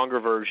the longer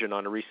version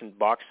on a recent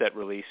box set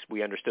release,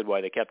 we understood why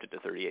they kept it to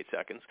 38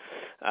 seconds.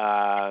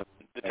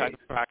 The title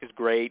track is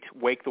great.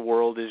 Wake the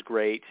World is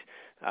great.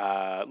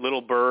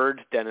 Little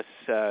Bird, Dennis,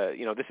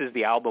 this is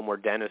the album where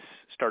Dennis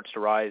starts to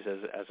rise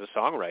as a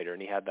songwriter,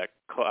 and he had that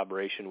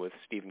collaboration with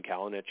Stephen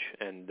Kalinich.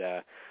 And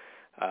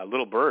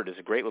Little Bird is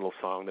a great little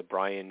song that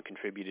Brian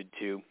contributed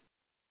to,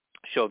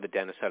 showed that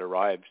Dennis had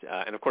arrived.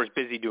 And of course,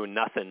 Busy Doing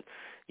Nothing,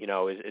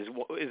 is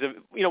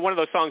one of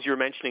those songs you were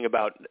mentioning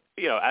about,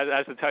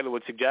 as the title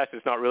would suggest,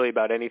 it's not really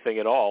about anything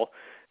at all.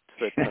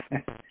 It's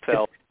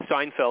the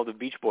Seinfeld of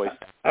Beach Boys.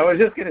 I was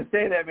just going to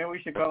say that. Maybe we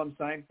should call them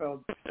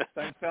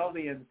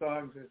Seinfeldian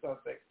songs or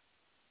something.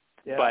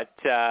 Yeah.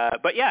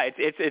 But yeah,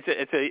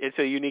 it's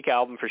a unique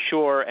album for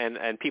sure,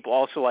 and people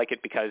also like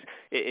it because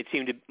it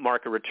seemed to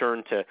mark a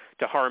return to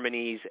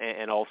harmonies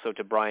and also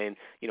to Brian,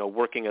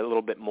 working a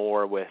little bit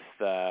more with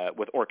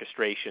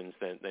orchestrations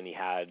than he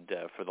had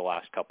for the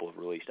last couple of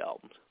released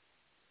albums.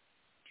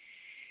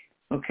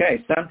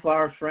 Okay,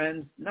 Sunflower,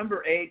 Friends,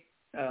 number 8.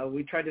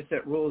 We tried to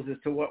set rules as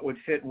to what would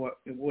fit and what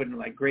wouldn't,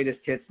 like greatest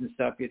hits and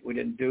stuff we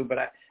didn't do, but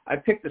I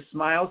picked the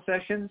Smile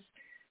Sessions.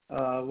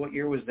 What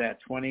year was that?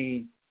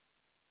 20.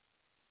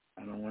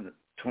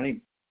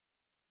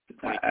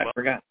 I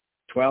forgot,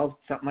 12,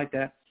 something like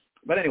that.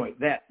 But anyway,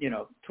 that,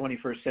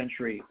 21st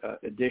century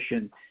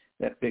edition,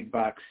 that big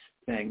box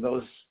thing,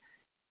 those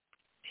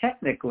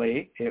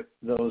technically,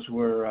 those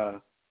were, I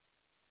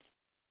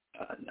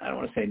don't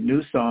want to say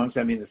new songs.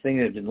 I mean, the thing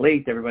that had been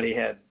leaked, everybody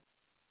had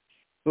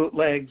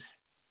bootlegs,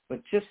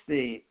 but just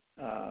the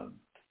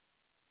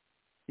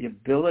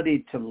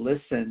ability to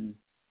listen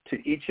to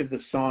each of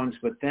the songs,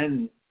 but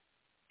then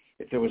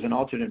if there was an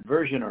alternate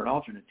version or an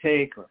alternate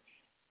take or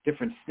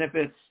different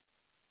snippets,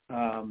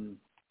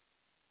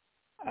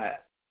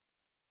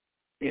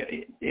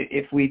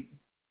 if we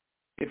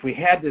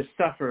had to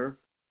suffer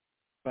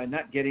by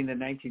not getting the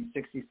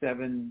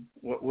 1967,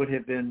 what would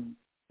have been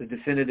the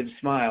definitive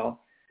Smile,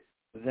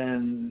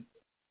 then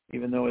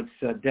even though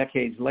it's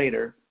decades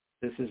later,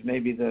 this is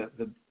maybe the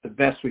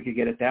best we could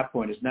get at that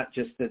point. It's not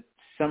just that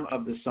some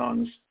of the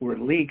songs were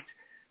leaked,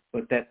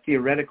 but that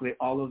theoretically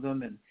all of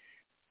them and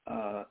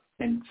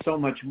so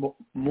much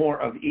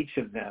more of each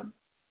of them,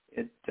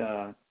 it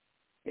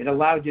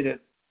allowed you to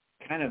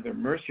kind of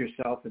immerse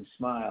yourself and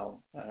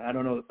smile. I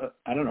don't know.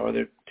 Are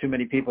there too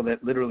many people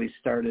that literally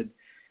started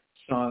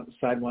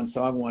side one,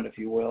 song one, if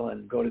you will,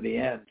 and go to the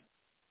end?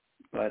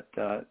 But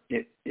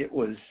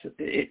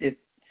it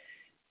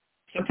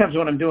sometimes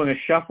when I'm doing a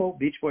shuffle,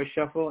 Beach Boys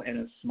shuffle, and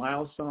a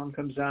Smile song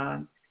comes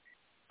on,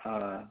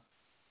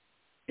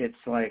 it's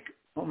like,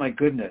 oh my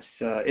goodness.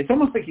 It's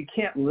almost like you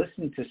can't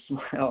listen to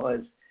Smile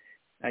as,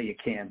 you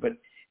can, but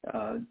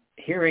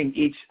hearing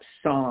each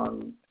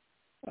song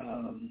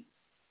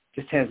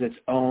just has its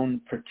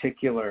own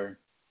particular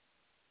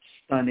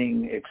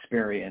stunning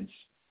experience.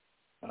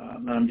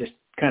 I'm just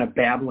kind of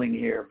babbling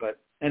here, but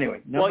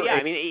anyway. Well, yeah,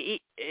 I mean,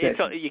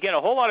 you get a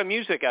whole lot of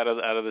music out of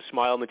the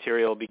Smile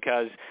material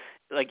because,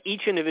 like,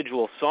 each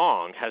individual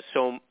song has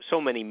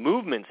so many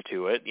movements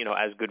to it, you know,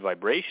 as Good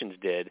Vibrations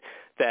did,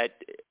 that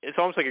it's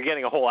almost like you're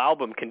getting a whole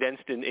album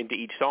condensed into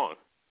each song.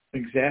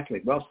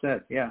 Exactly. Well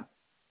said. Yeah.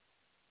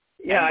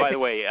 Yeah. And by the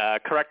way,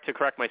 to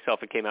correct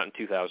myself, it came out in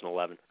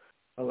 2011.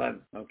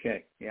 11.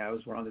 Okay. Yeah, I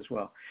was wrong as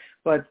well.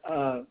 But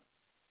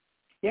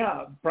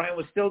yeah, Brian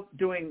was still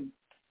doing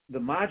the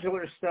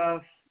modular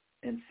stuff,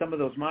 and some of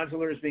those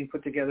modulars being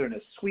put together in a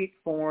suite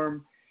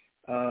form.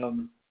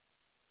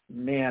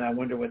 Man, I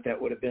wonder what that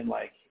would have been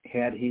like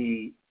had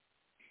he,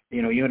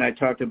 you know, you and I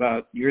talked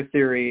about your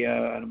theory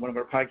on one of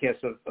our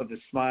podcasts of the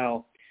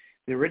Smile,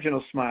 the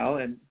original Smile,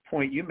 and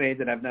point you made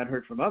that I've not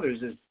heard from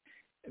others is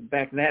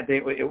back in that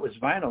day it was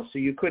vinyl, so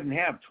you couldn't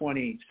have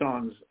 20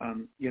 songs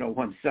on, you know,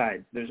 one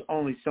side. There's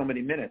only so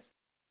many minutes.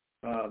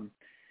 So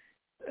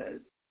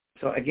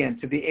again,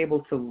 to be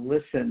able to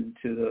listen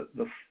to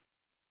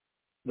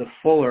the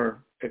fuller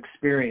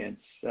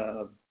experience,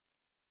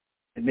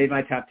 it made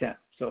my top 10.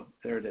 So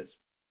there it is.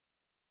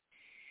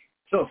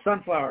 So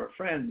Sunflower,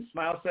 Friends,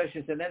 Smile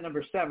Sessions, and then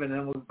number 7, and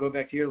then we'll go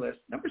back to your list.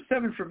 Number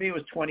 7 for me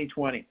was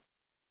 2020.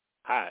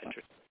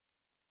 Interesting.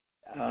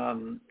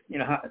 You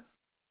know,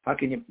 how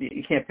can you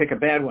can't pick a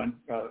bad one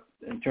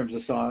in terms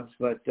of songs,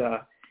 but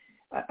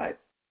I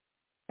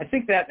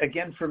think that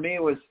again for me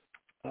was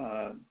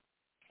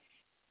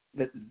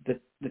the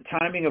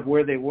timing of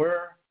where they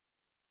were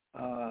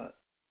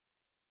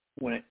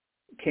when it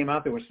came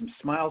out. There were some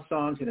Smile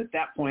songs, and at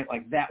that point,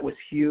 like, that was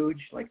huge.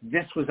 Like,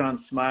 this was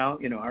on Smile,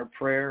 you know, Our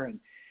Prayer, and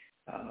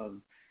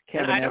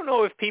And I don't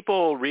know if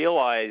people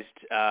realized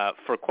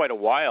for quite a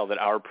while that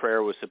Our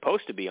Prayer was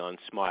supposed to be on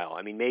Smile.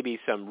 I mean, maybe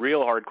some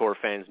real hardcore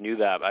fans knew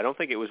that, but I don't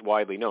think it was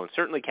widely known.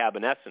 Certainly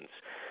Cabanescence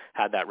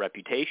had that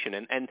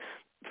reputation. And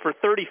for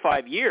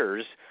 35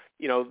 years,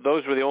 you know,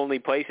 those were the only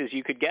places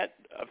you could get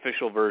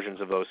official versions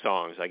of those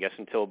songs, I guess,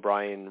 until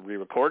Brian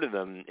re-recorded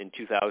them in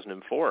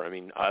 2004. I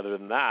mean, other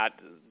than that,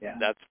 yeah.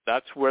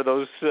 that's where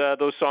those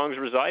songs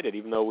resided,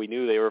 even though we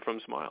knew they were from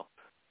Smile.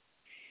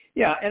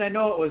 Yeah, and I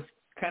know it was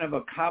kind of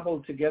a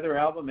cobbled together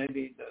album,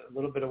 maybe a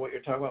little bit of what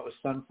you're talking about with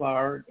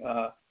Sunflower,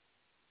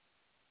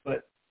 but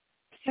it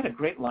had a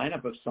great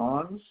lineup of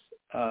songs.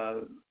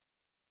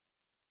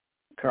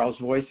 Carl's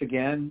voice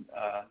again.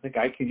 I think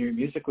I Can Hear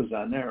Music was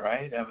on there,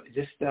 right?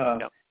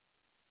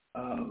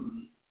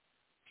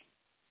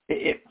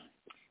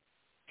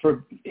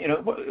 For, you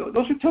know,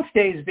 those are tough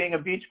days being a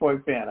Beach Boy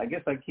fan. I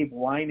guess I keep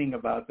whining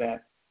about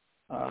that.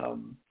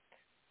 And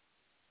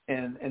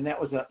that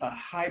was a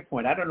high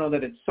point. I don't know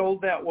that it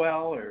sold that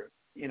well, or,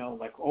 you know,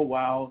 like, oh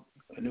wow,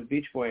 a new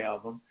Beach Boy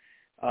album.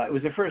 It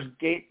was the first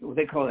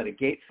they call it a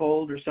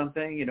gatefold or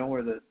something, you know,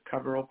 where the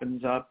cover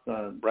opens up,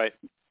 right,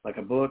 like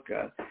a book.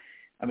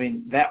 I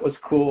mean, that was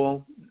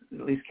cool.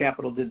 At least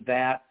Capitol did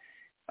that.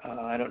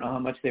 I don't know how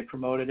much they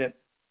promoted it,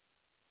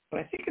 but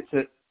I think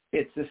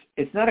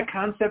it's not a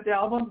concept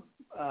album.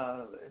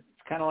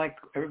 It's kind of like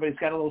everybody's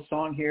got a little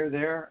song here or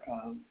there.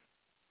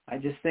 I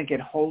just think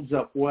it holds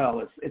up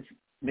well. It's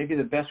maybe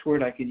the best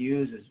word I could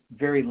use is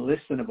very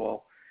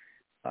listenable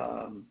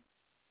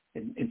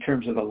in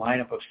terms of the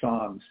lineup of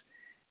songs.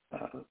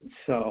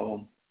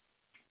 So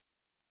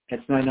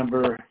it's my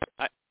number.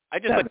 I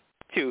just like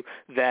too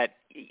that,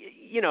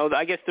 you know,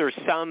 I guess there's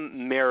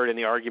some merit in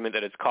the argument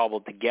that it's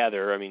cobbled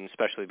together. I mean,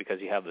 especially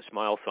because you have the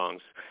Smile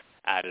songs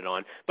added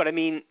on. But I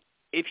mean,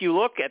 if you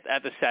look at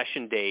the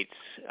session dates,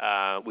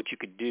 which you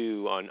could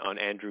do on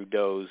Andrew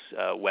Doe's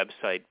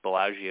website,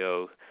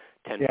 Bellagio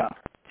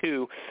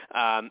 10.2,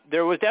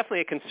 there was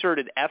definitely a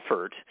concerted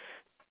effort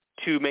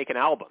to make an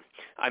album.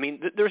 I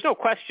mean, there's no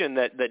question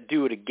that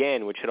Do It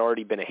Again, which had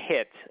already been a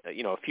hit,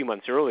 you know, a few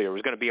months earlier,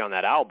 was going to be on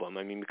that album.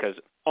 I mean, because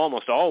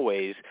almost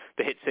always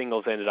the hit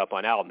singles ended up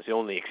on albums. The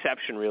only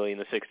exception really in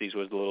the 60s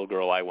was The Little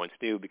Girl I Once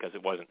Knew, because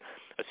it wasn't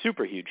a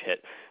super huge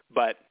hit.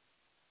 But,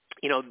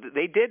 you know,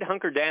 they did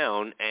hunker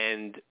down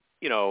and,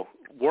 you know,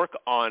 work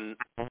on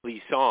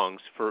these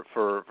songs for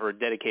a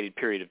dedicated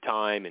period of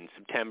time in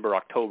September,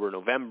 October,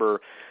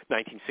 November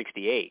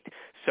 1968.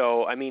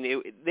 So, I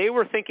mean, they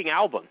were thinking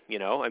album, you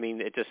know. I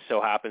mean, it just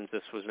so happens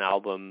this was an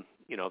album,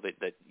 you know,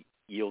 that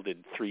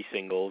yielded 3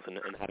 singles and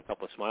had a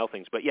couple of Smile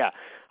things. But, yeah,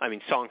 I mean,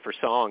 song for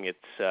song,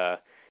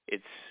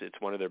 it's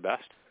one of their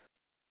best.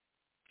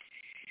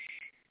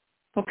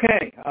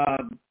 Okay.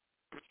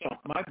 So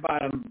my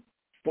bottom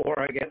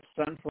 4, I guess,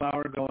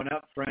 Sunflower going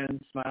up,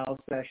 Friends, Smile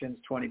Sessions,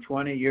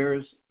 2020.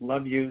 Yours,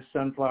 Love You,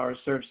 Sunflower,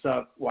 Surf's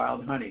Up,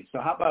 Wild Honey. So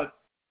how about,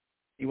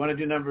 you want to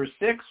do number 6,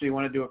 or you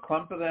want to do a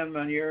clump of them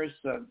on yours?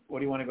 What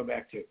do you want to go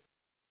back to?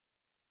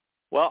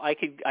 Well, I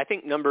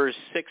think numbers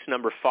 6,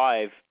 number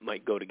 5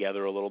 might go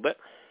together a little bit.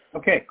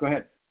 Okay, go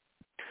ahead.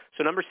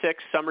 So number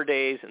 6, Summer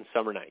Days and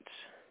Summer Nights.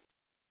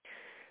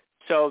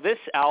 So this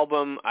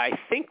album, I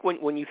think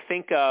when you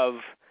think of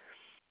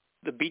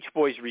the Beach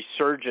Boys'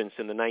 resurgence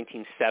in the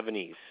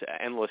 1970s,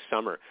 Endless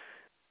Summer,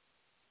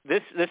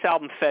 this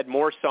album fed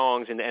more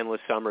songs into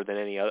Endless Summer than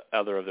any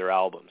other of their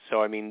albums.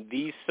 So, I mean,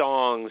 these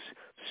songs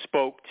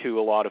spoke to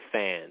a lot of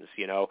fans.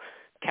 You know,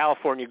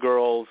 California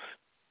Girls,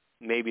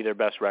 maybe their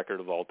best record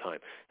of all time.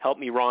 Help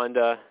Me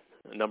Rhonda,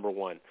 number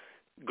 1.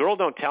 Girl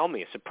Don't Tell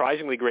Me, a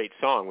surprisingly great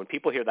song. When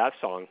people hear that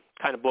song, it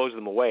kind of blows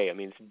them away. I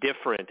mean, it's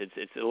different.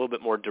 It's a little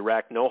bit more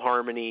direct. No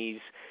harmonies,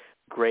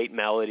 great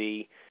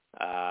melody.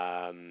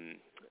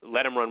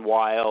 Let 'Em Run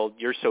Wild,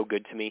 You're So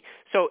Good to Me.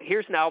 So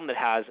here's an album that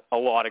has a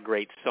lot of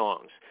great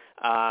songs.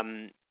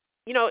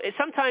 You know,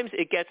 sometimes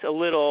it gets a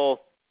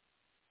little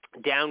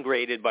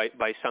downgraded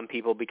by some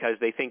people because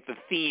they think the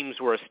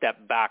themes were a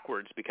step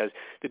backwards, because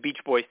the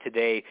Beach Boys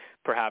today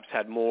perhaps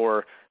had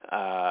more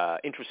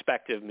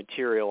introspective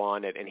material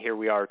on it, and here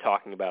we are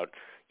talking about,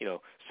 you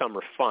know,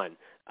 summer fun.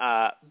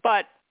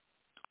 But,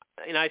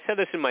 and I said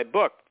this in my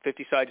book,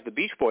 50 Sides of the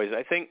Beach Boys,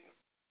 I think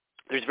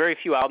there's very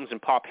few albums in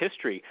pop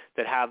history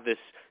that have this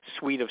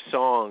suite of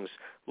songs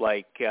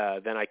like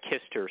Then I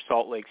Kissed Her,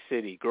 Salt Lake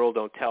City, Girl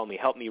Don't Tell Me,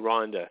 Help Me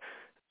Rhonda,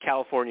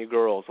 California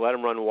Girls, Let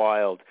 'Em Run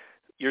Wild,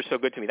 You're So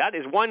Good to Me. That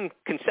is one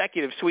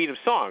consecutive suite of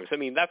songs. I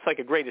mean, that's like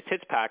a greatest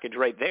hits package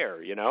right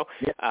there, you know.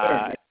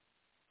 Yeah,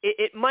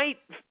 It might,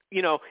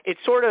 you know, it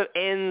sort of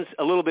ends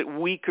a little bit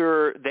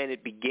weaker than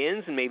it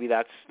begins, and maybe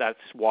that's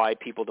why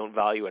people don't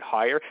value it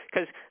higher.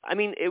 Because, I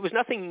mean, it was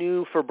nothing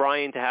new for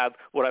Brian to have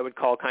what I would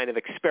call kind of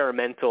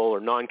experimental or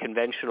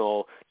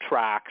non-conventional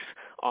tracks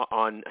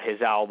on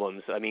his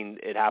albums. I mean,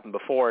 it happened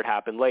before, it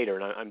happened later,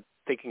 and I'm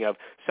thinking of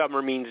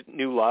Summer Means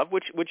New Love,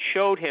 which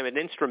showed him an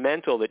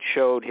instrumental that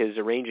showed his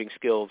arranging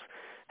skills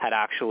had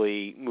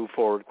actually moved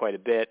forward quite a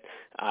bit.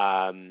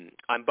 I'm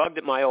Bugged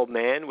at My Old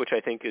Man, which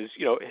I think is,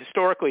 you know,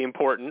 historically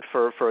important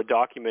for a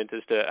document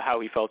as to how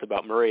he felt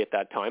about Murray at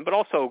that time, but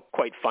also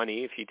quite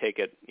funny if you take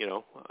it, you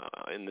know,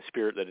 in the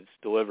spirit that it's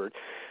delivered.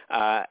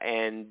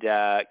 And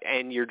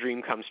Your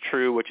Dream Comes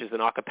True, which is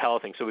an a cappella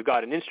thing. So we've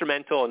got an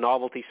instrumental, a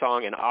novelty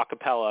song, and a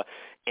cappella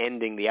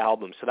ending the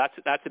album. So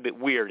that's a bit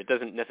weird. It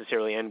doesn't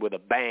necessarily end with a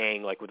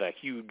bang, like with a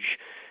huge,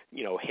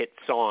 you know, hit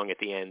song at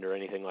the end or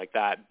anything like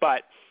that.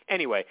 But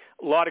anyway,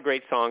 a lot of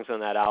great songs on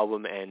that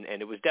album, and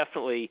it was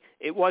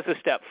a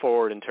step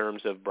forward in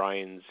terms of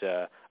Brian's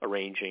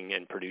arranging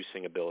and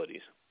producing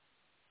abilities.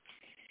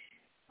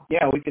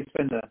 Yeah, we could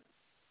spend a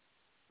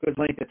good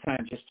length of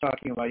time just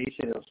talking about each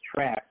of those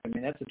tracks. I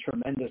mean, that's a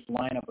tremendous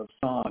lineup of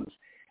songs.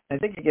 I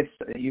think it gets,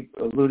 you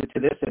alluded to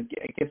this,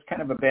 it gets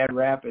kind of a bad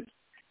rap. It's,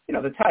 you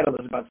know, the title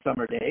is about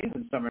summer days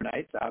and summer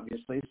nights,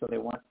 obviously, so they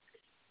want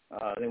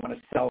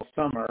to sell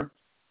summer.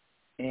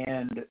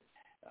 And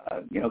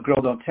you know,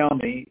 Girl Don't Tell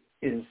Me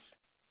has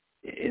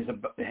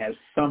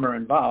summer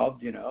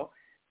involved, you know,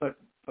 but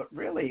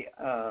really,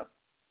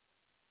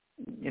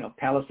 you know,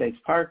 Palisades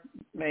Park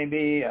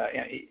maybe.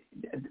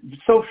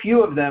 So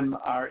few of them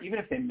are, even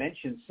if they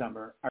mention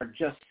summer, are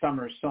just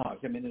summer songs.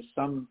 I mean, there's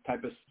some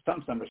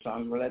summer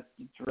songs where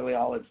that's really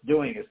all it's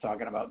doing is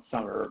talking about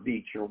summer or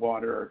beach or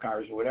water or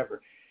cars or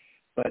whatever.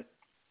 But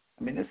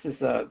I mean, this is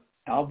a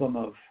album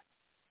of,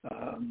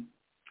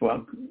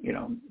 well, you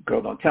know,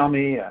 Girl Don't Tell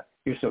Me,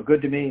 You're So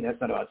Good to Me, that's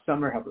not about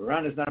summer. Help Me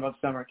Run is not about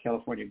summer.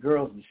 California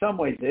Girls in some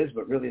ways is,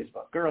 but really is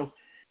about girls.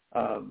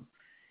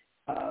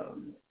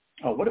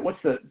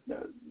 What's the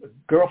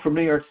Girl from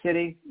New York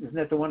City? Isn't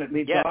that the one that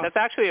leads off? Yeah, that's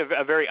actually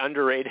a very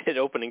underrated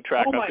opening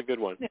track. That's a good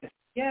one. Goodness.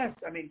 Yes,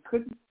 I mean,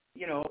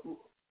 you know,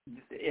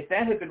 if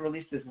that had been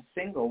released as a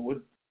single,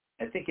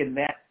 I think in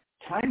that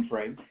time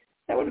frame,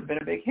 that would have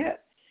been a big hit.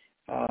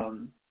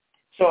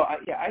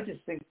 I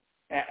just think,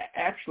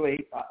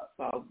 actually,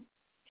 I'll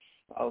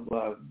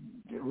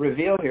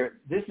reveal here,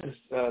 this is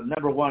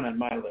number 1 on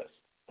my list.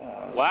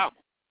 Wow.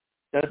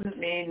 Doesn't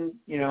mean,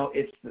 you know,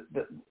 it's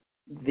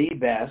the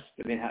best.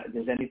 I mean,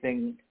 does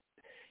anything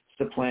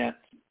supplant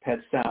Pet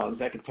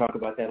Sounds? I can talk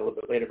about that a little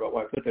bit later about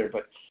why I put there,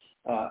 but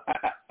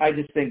I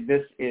just think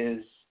this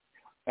is,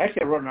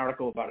 actually I wrote an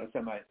article about it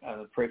on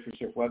the Pray for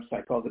Surf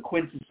website called The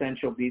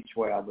Quintessential Beach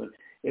Boy Album.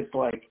 It's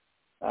like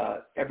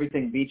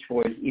everything Beach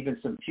Boys, even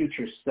some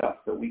future stuff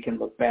that we can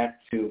look back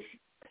to,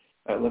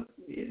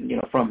 you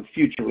know, from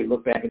future, we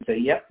look back and say,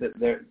 yep,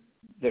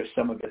 there's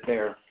some of it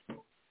there.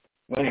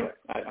 Well, anyway,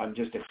 I'm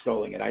just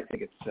extolling it. I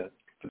think it's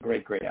a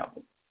great, great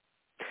album.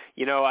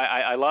 You know,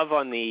 I love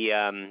on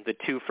the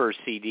 2 first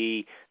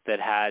CD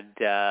that had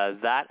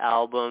that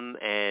album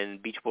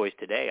and Beach Boys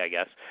Today, I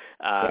guess.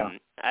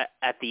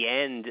 At the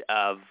end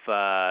of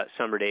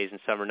Summer Days and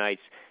Summer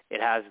Nights,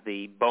 it has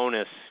the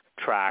bonus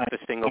track, the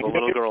single "The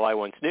Little Girl I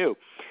Once Knew,"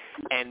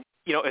 and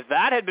you know, if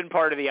that had been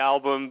part of the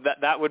album,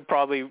 that would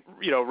probably,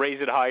 you know,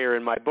 raise it higher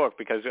in my book,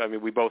 because I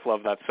mean we both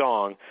love that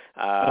song,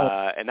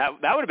 and that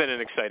would have been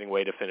an exciting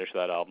way to finish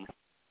that album.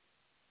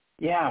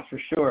 Yeah, for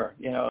sure.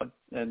 You know,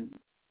 and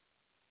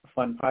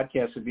fun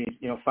podcast would be,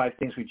 5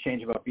 things we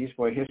change about Beach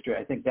Boy history.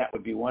 I think that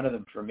would be one of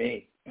them for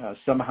me.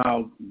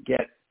 Somehow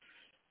get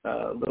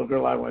Little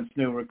Girl I Once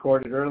Knew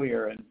recorded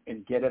earlier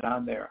and get it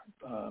on there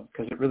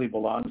because it really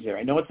belongs there.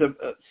 I know it's a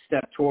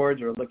step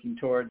towards or looking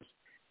towards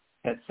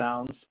Pet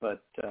Sounds,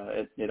 but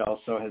it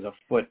also has a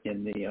foot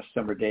in the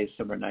Summer Days,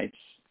 Summer Nights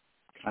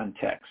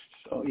context.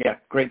 So, yeah,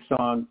 great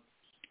song.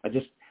 I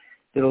just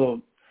did a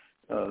little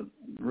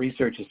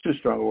research, is too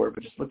strong a word,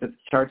 but just looked at the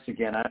charts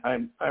again.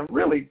 I'm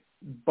really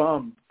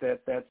bummed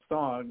that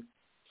song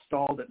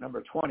stalled at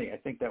number 20. I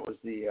think that was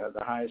the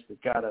highest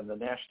it got on the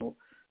national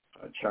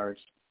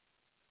charts.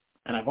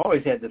 And I've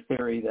always had the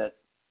theory that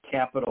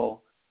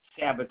Capitol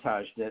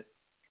sabotaged it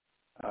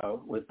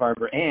with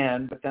Barbara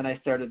Ann, but then I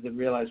started to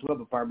realize,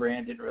 but Barbara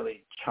Ann didn't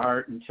really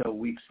chart until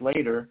weeks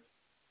later.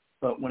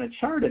 But when it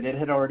charted, it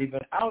had already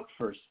been out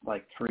for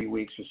like 3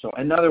 weeks or so.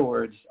 In other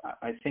words,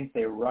 I think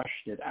they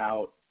rushed it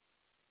out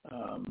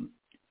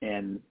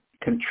and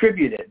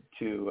contributed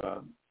to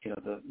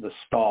the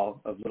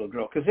stall of Little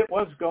Girl because it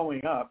was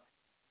going up.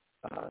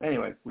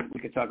 Anyway, we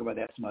could talk about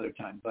that some other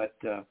time. But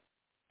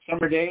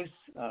Summer Days,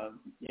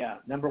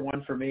 number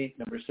 1 for me,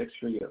 number 6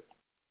 for you.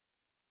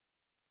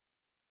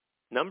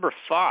 Number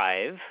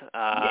 5,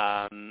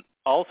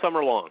 All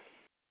Summer Long.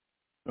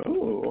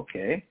 Oh,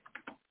 okay.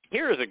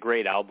 Here is a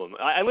great album.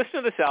 I listened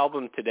to this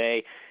album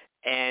today,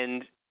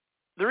 and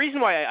the reason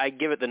why I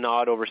give it the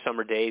nod over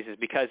Summer Days is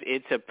because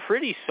it's a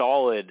pretty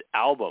solid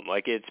album.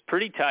 Like, it's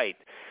pretty tight.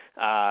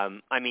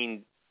 I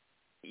mean,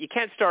 you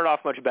can't start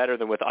off much better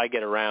than with I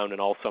Get Around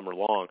and All Summer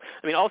Long.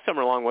 I mean, All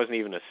Summer Long wasn't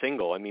even a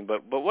single. I mean,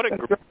 but what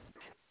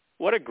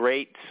a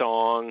great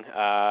song,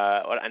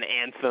 an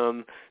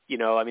anthem.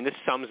 I mean, this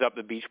sums up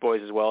the Beach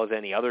Boys as well as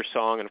any other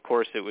song. And, of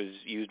course, it was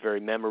used very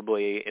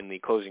memorably in the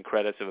closing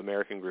credits of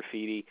American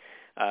Graffiti.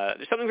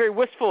 There's something very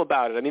wistful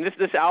about it. I mean,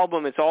 this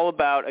album, it's all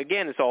about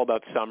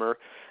summer.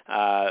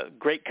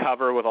 Great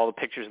cover with all the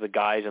pictures of the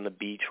guys on the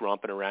beach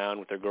romping around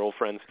with their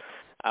girlfriends.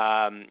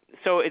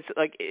 So it's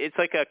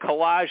like a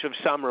collage of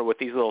summer with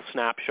these little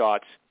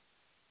snapshots.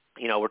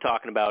 We're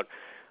talking about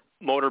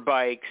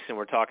motorbikes and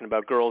we're talking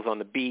about girls on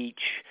the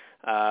beach.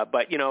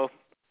 But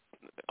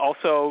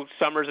also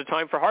summer's a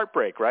time for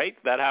heartbreak, right?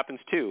 That happens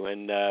too.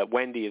 And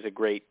Wendy is a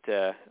great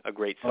song.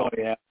 Oh,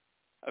 yeah.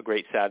 A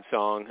great sad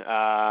song.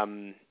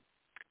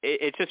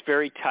 It's just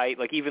very tight.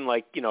 Like even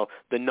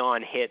the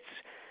non-hits,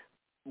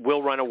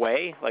 Will Run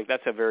Away. Like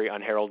that's a very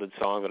unheralded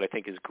song that I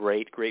think is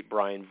great. Great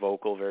Brian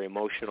vocal, very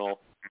emotional.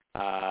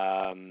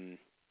 And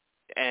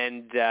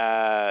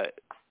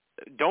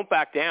Don't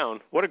Back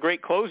Down. What a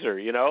great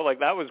closer, Like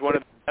that was one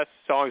of the best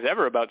songs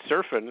ever about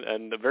surfing,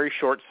 and a very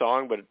short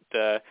song, but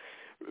it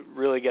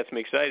really gets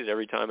me excited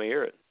every time I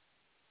hear it.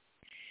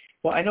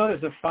 Well, I know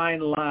there's a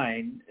fine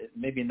line,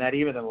 maybe not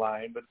even a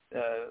line, but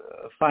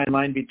a fine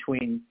line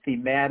between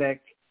thematic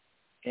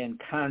and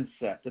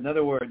concept. In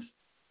other words,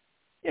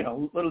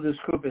 Little Deuce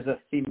Coupe is a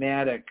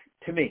thematic,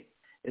 to me,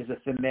 is a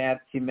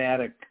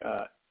thematic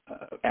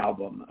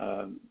album.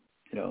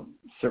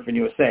 Surfing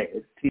USA,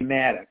 it's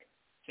thematic,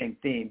 same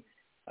theme.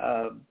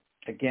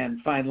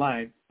 Again, fine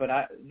line, but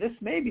this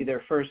may be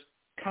their first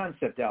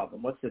concept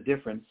album. What's the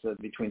difference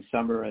between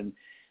Summer and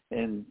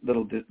and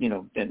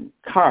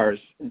Cars?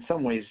 In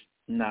some ways,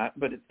 not,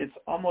 but it's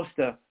almost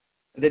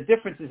the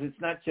difference is it's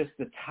not just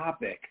the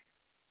topic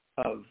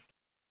of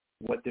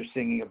what they're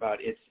singing about.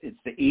 It's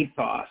the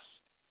ethos.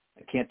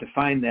 I can't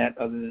define that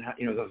other than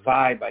the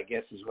vibe, I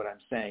guess, is what I'm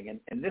saying.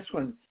 And this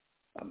one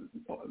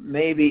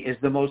maybe is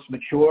the most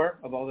mature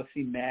of all the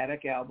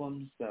thematic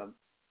albums,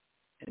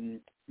 and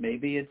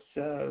maybe it's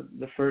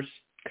the first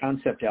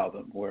concept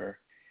album where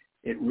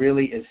it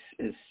really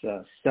is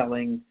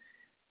selling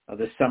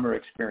the summer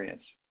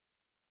experience.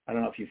 I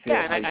don't know if you feel.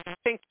 Yeah, and I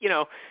think,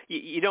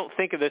 you don't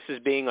think of this as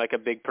being like a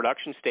big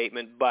production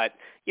statement, but,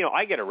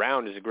 I Get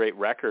Around is a great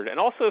record. And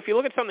also, if you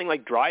look at something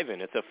like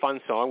Drive-In, it's a fun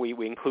song. We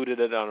included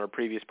it on our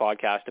previous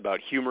podcast about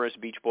humorous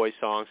Beach Boys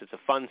songs. It's a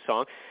fun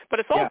song, but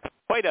it's also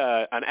quite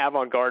an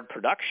avant-garde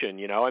production,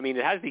 I mean,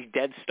 it has these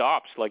dead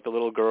stops like The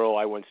Little Girl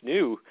I Once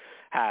Knew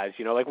has,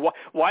 like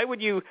why would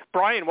you,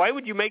 Brian, why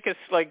would you make us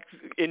like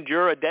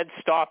endure a dead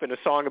stop in a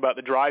song about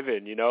the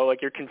drive-in,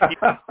 like you're confusing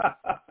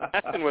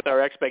with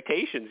our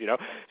expectations,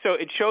 so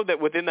it showed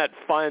that within that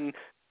fun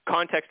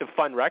context of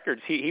fun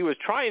records, he was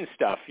trying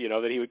stuff,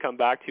 that he would come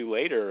back to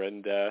later,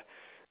 and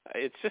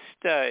it's just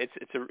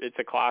it's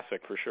a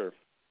classic for sure.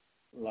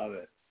 Love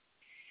it.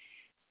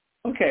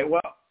 Okay,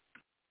 well,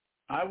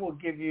 I will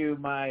give you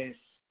my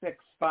 6,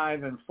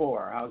 5, and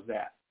 4. How's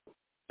that?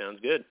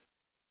 Sounds good.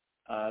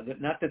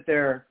 Not that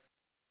they're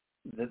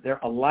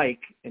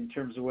alike in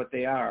terms of what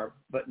they are,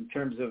 but in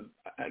terms of,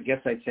 I guess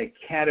I'd say,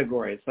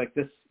 category. It's like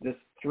this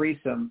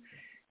threesome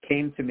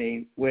came to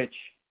me, which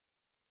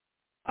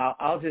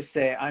I'll just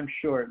say I'm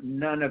sure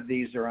none of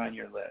these are on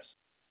your list.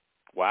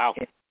 Wow.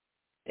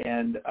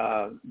 And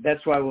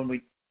that's why when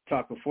we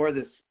talked before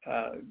this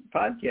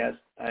podcast,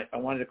 I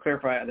wanted to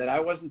clarify that I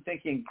wasn't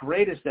thinking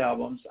greatest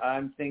albums.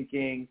 I'm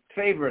thinking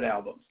favorite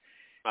albums.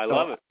 I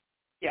love it.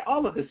 Yeah,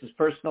 all of this is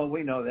personal.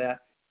 We know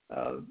that.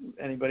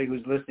 Anybody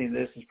who's listening to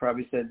this has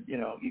probably said, you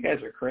know, you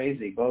guys are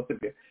crazy, both of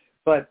you.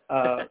 But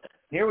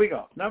here we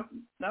go.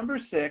 Number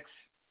 6,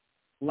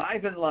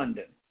 Live in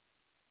London.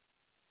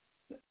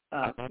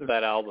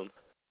 That album.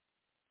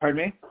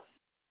 Pardon me?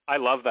 I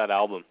love that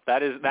album.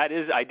 That is.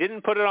 I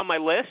didn't put it on my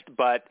list,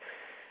 but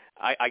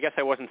I guess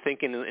I wasn't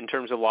thinking in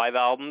terms of live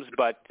albums.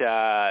 But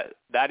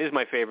that is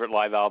my favorite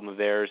live album of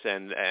theirs,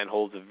 and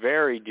holds a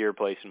very dear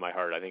place in my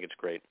heart. I think it's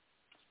great.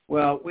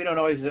 Well, we don't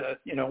always,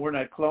 you know, we're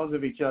not clones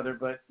of each other,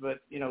 but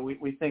you know,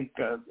 we think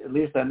at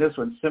least on this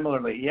one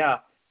similarly. Yeah.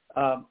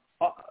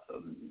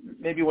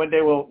 Maybe one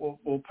day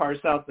we'll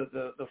parse out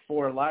the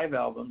 4 live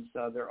albums.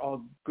 They're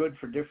all good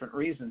for different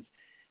reasons.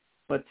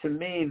 But to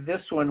me,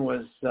 this one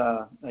was,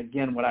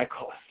 again, what I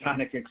call a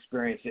sonic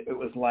experience. It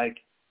was like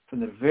from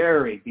the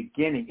very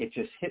beginning, it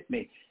just hit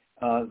me.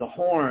 The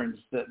horns,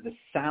 the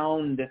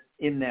sound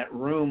in that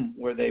room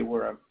where they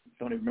were, I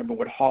don't even remember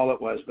what hall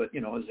it was, but,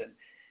 you know, it was in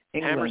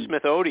England.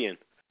 Hammersmith Odeon.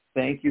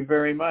 Thank you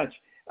very much.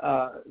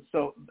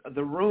 So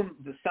the room,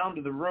 the sound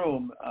of the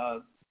room,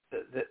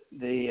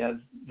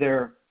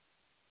 their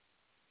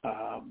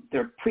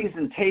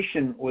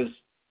presentation was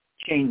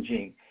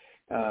changing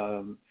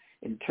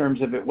in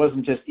terms of, it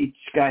wasn't just each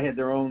guy had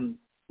their own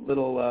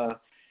little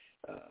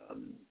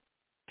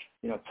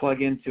you know,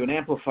 plug into an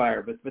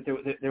amplifier, but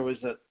there was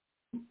a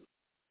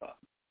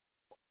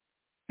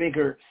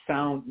bigger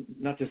sound,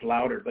 not just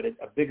louder, but a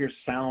bigger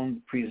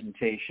sound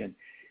presentation.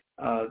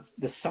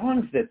 The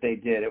songs that they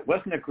did, it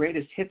wasn't a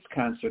greatest hits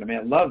concert. I mean,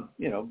 I love,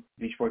 you know,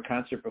 Beach Boy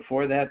concert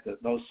before that,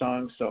 those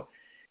songs. So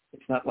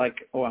it's not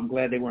like, oh, I'm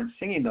glad they weren't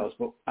singing those,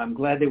 but I'm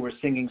glad they were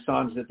singing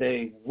songs that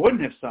they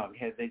wouldn't have sung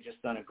had they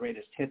just done a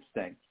greatest hits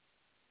thing.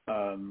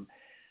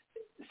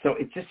 So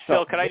it just felt...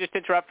 Phil, could I just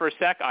interrupt for a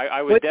sec?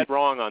 I was dead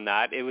wrong on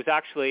that. It was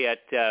actually at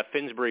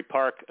Finsbury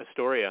Park,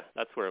 Astoria.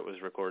 That's where it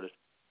was recorded.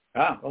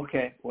 Ah,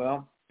 okay.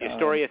 Well... The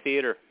Astoria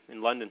Theatre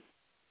in London.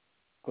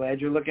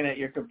 Glad you're looking at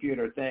your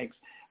computer. Thanks.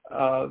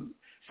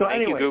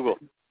 Thank you, Google.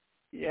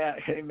 Yeah,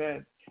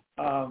 amen.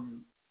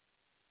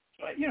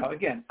 You know,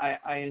 again,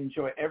 I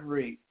enjoy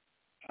every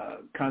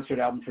concert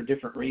album for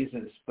different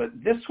reasons, but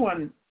this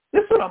one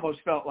almost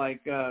felt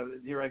like,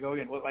 here I go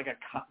again, like a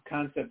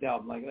concept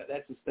album. Like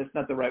that's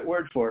not the right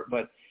word for it,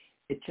 but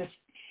it just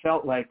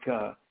felt like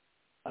a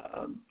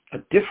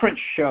different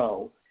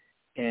show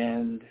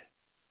and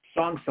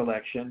song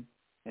selection.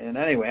 And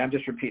anyway, I'm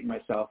just repeating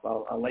myself.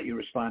 I'll let you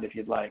respond if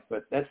you'd like,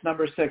 but that's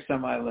number 6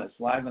 on my list,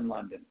 Live in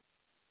London.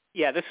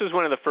 Yeah, this was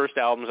one of the first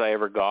albums I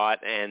ever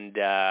got, and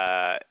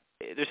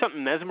there's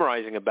something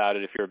mesmerizing about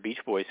it if you're a Beach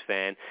Boys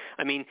fan.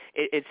 I mean,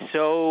 it's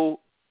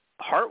so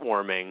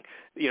heartwarming,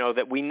 you know,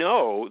 that we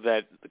know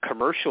that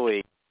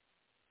commercially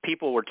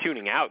people were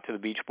tuning out to the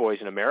Beach Boys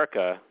in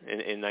America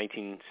in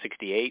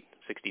 1968,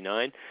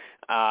 69.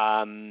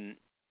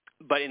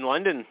 But in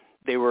London,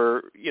 they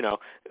were, you know,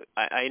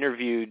 I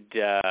interviewed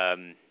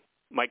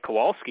Mike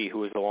Kowalski, who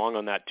was along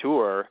on that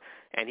tour,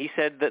 and he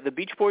said that the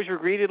Beach Boys were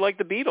greeted like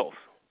the Beatles.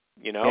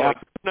 You know, I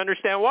couldn't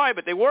understand why,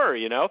 but they were,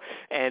 you know,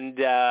 and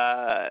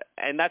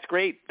that's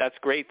great. That's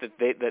great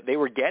that they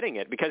were getting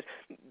it, because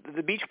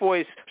the Beach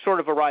Boys sort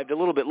of arrived a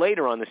little bit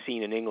later on the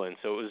scene in England,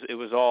 so it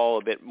was all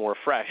a bit more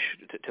fresh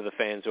to the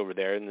fans over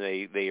there, and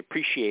they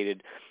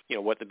appreciated, you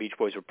know, what the Beach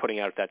Boys were putting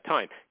out at that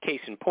time.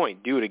 Case in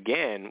point, "Do It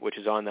Again," which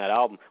is on that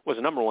album, was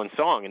a number 1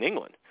 song in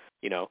England.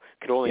 You know,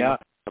 could only be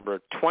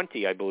number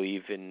 20, I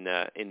believe, in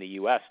the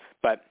U.S.,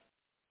 but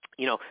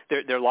you know,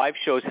 their live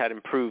shows had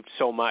improved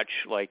so much,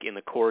 like in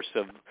the course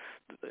of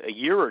a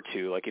year or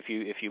two. Like if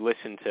you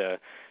listen to,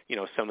 you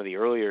know, some of the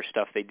earlier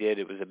stuff they did,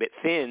 it was a bit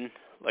thin,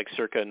 like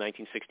circa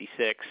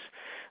 1966.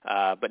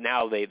 But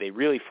now they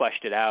really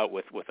fleshed it out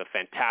with a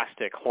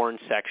fantastic horn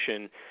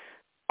section.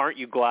 "Aren't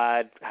You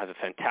Glad" has a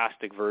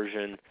fantastic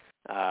version.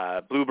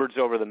 "Bluebirds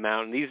Over the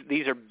Mountain."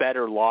 These are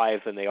better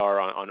live than they are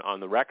on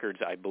the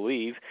records, I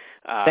believe.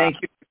 Thank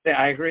you.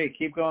 I agree.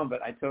 Keep going,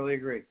 but I totally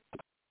agree.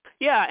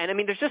 Yeah, and I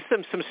mean, there's just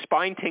some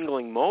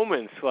spine-tingling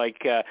moments,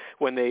 like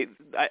when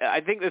I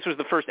think this was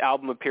the first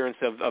album appearance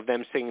of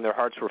them singing "Their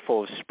Hearts Were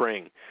Full of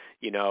Spring,"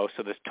 you know,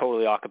 so this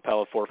totally a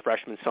cappella 4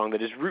 Freshmen song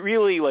that is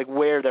really like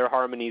where their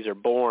harmonies are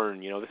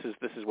born. You know,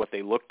 this is what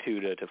they look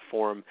to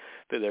form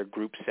their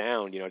group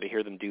sound. You know, to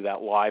hear them do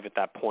that live at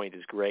that point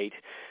is great.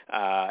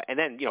 And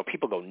then, you know,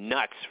 people go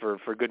nuts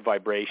for "Good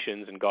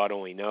Vibrations" and "God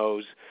Only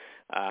Knows."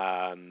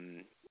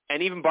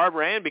 And even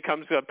Barbara Ann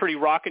becomes a pretty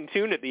rockin'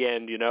 tune at the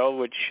end, you know,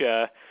 which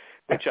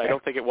I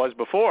don't think it was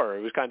before.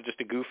 It was kind of just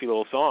a goofy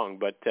little song,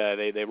 but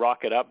they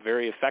rock it up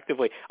very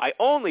effectively. I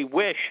only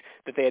wish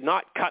that they had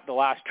not cut the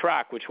last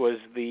track, which was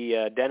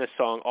the Dennis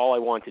song, "All I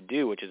Want to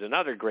Do," which is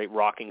another great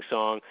rocking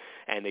song,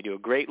 and they do a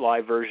great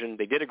live version.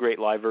 They did a great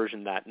live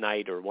version that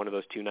night, or one of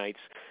those 2 nights,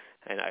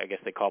 and I guess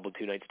they cobbled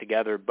 2 nights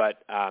together,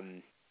 but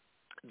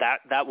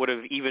that would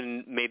have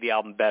even made the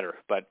album better.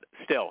 But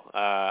still,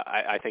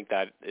 I think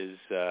that is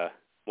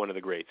one of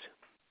the greats.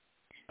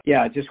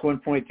 Yeah, just one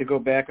point to go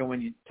back on when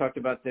you talked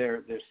about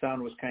their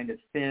sound was kind of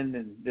thin,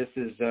 and this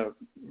is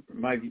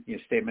my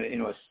statement, you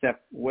know, a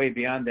step way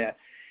beyond that.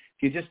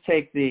 If you just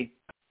take the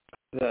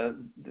the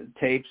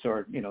tapes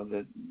or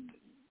the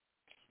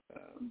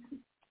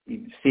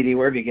CD,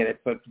 wherever you get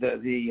it, but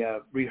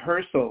the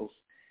rehearsals,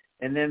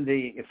 and then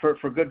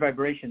for Good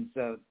Vibrations,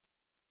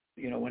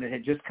 when it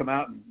had just come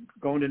out and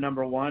going to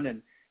number one, and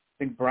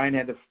I think Brian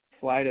had to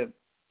fly to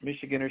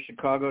Michigan or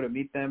Chicago to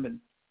meet them and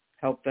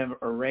help them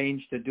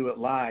arrange to do it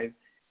live.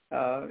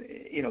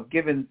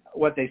 Given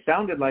what they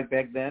sounded like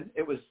back then,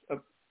 it was a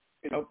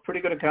pretty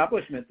good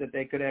accomplishment that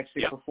they could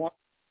actually perform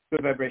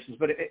Good Vibrations.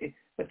 But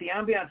but the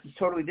ambiance is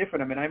totally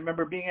different. I mean, I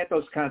remember being at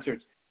those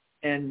concerts,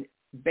 and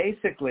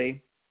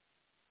basically,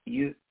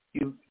 you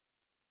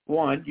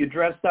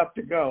dressed up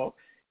to go.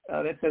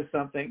 That says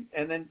something.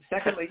 And then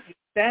secondly, you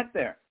sat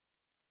there.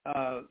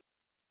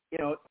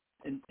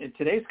 In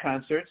today's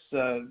concerts,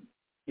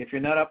 if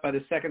you're not up by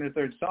the second or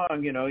third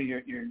song,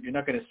 you're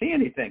not going to see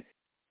anything.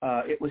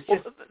 It was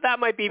just that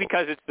might be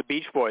because it's the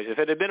Beach Boys. If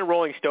it had been a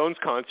Rolling Stones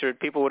concert,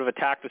 people would have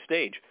attacked the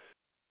stage.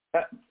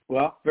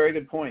 Well, very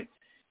good point.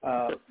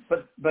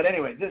 But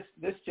anyway,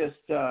 this just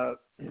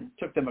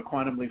took them a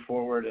quantum leap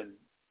forward, and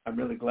I'm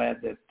really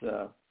glad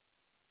that.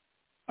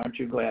 Aren't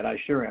you glad? I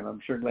sure am. I'm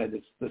sure glad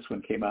this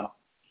one came out.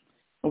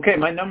 Okay,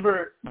 my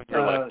number.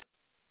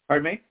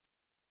 Pardon me?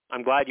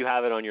 I'm glad you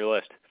have it on your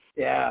list.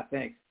 Yeah,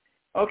 thanks.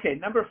 Okay,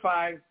 number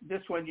 5.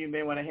 This one you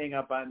may want to hang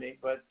up on me,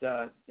 but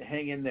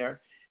hang in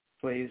there,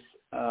 please.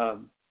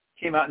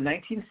 Came out in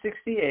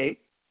 1968.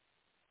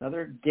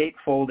 Another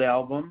gatefold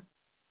album.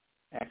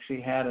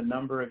 Actually had a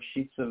number of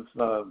sheets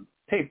of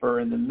paper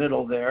in the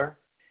middle there.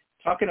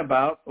 Talking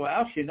about, well,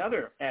 actually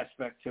another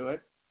aspect to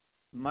it.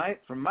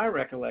 From my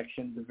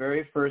recollection, the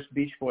very first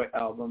Beach Boy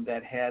album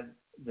that had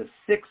the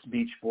 6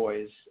 Beach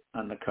Boys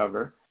on the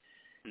cover,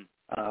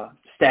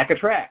 Stack of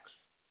Tracks.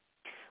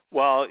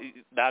 Well,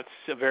 that's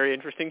a very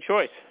interesting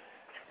choice.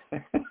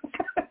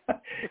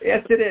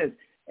 Yes, it is.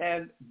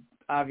 And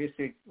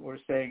obviously, we're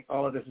saying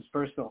all of this is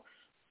personal,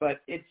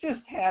 but it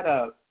just had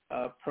a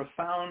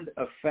profound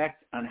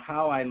effect on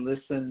how I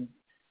listened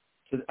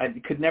to. I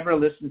could never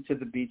listen to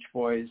the Beach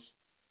Boys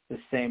the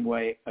same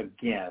way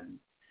again,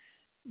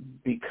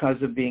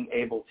 because of being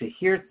able to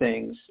hear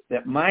things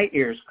that my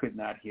ears could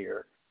not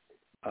hear.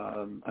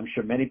 I'm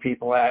sure many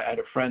people. I had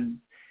a friend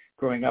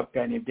growing up, a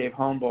guy named Dave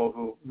Holmbo,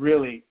 who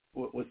really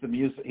was the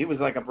music. He was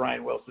like a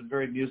Brian Wilson,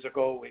 very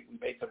musical. We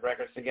made some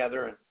records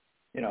together,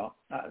 and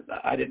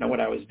I didn't know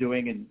what I was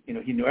doing, and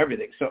he knew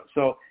everything.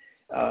 So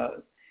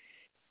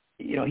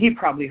he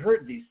probably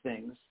heard these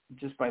things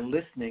just by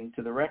listening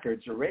to the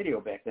records or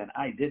radio back then.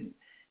 I didn't.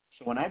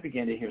 So when I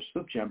began to hear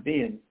Sloop John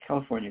B and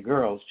California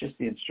Girls, just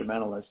the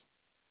instrumentalist,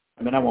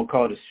 I mean, I won't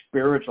call it a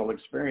spiritual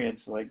experience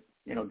like,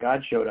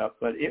 God showed up,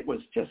 but it was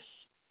just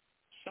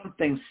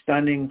something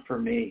stunning for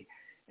me.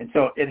 And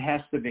so it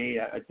has to be,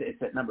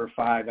 it's at number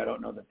 5. I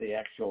don't know that the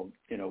actual,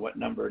 what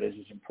number it is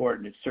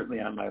important. It's certainly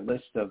on my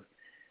list of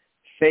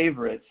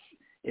favorites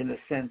in the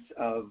sense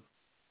of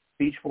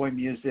Beach Boy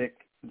music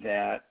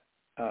that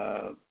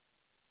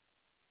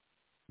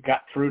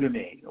got through to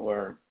me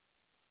or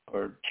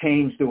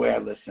changed the way I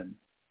listen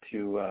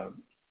to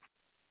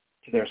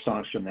their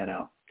songs from then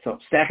out. So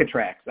Stack of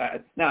Tracks.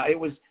 Now, it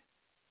was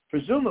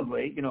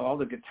presumably, all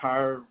the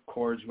guitar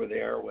chords were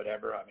there or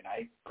whatever. I mean,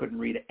 I couldn't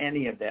read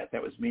any of that.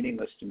 That was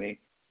meaningless to me.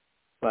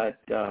 But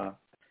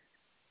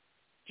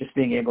just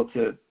being able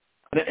to,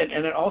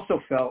 and it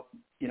also felt,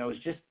 it was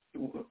just,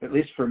 at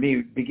least for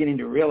me, beginning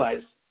to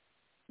realize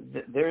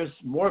that there's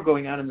more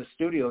going on in the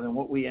studio than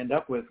what we end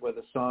up with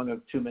a song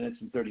of 2 minutes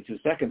and 32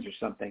 seconds or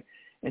something.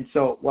 And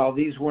so while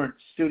these weren't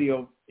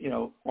studio,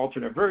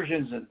 alternate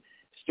versions and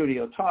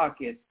studio talk,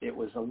 it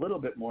was a little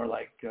bit more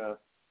like,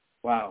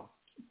 wow,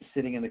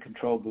 sitting in the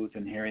control booth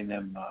and hearing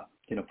them,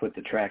 put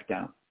the track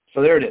down.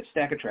 So there it is,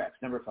 Stack of Tracks,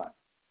 number 5.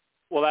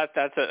 Well,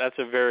 that's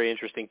a very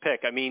interesting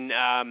pick. I mean,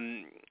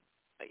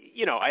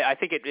 I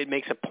think it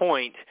makes a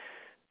point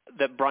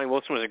that Brian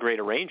Wilson was a great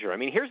arranger. I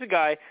mean, here's a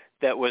guy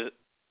that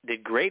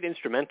did great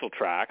instrumental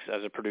tracks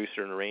as a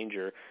producer and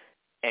arranger,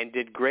 and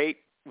did great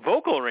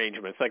vocal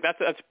arrangements. Like that's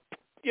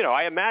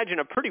I imagine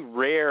a pretty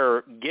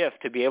rare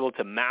gift to be able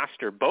to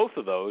master both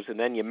of those, and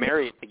then you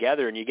marry it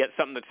together and you get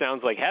something that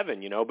sounds like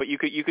heaven, But you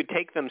could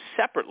take them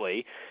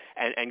separately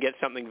and get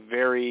something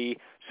very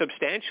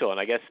substantial. And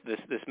I guess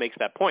this makes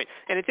that point.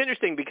 And it's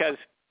interesting because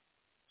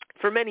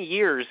for many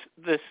years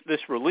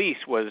this release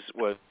was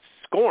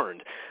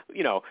scorned.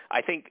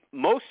 I think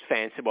most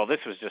fans said, well, this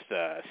was just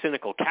a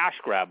cynical cash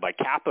grab by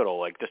Capitol,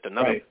 like just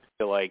another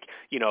right.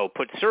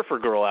 Put Surfer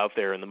Girl out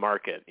there in the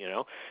market,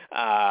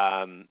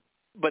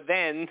 But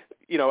then,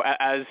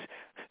 as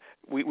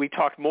we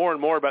talked more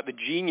and more about the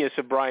genius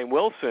of Brian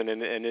Wilson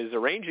and his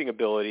arranging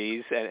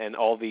abilities, and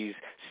all these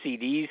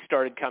CDs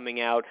started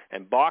coming out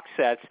and box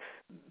sets,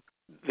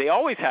 they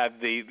always have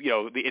the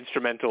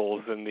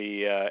instrumentals and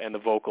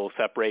the vocals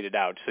separated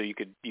out, so you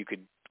could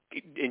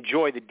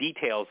enjoy the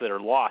details that are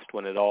lost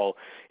when it all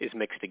is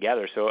mixed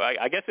together. So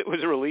I guess it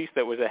was a release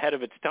that was ahead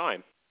of its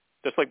time,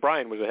 just like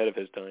Brian was ahead of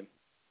his time.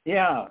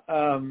 Yeah,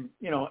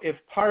 if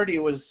Party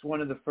was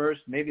one of the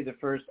first, maybe the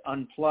first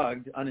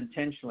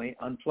unintentionally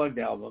unplugged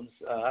albums,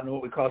 I don't know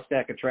what we call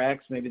Stack of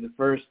Tracks, maybe the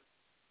first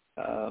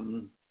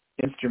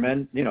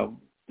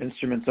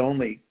instruments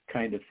only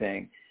kind of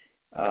thing.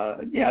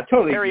 Yeah,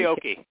 totally.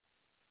 Karaoke.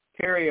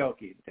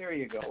 Karaoke. There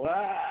you go.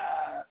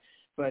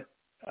 But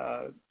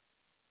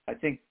I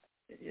think,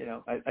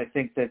 I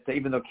think that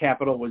even though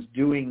Capitol was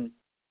doing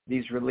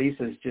these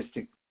releases just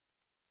to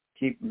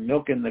keep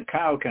milking the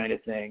cow kind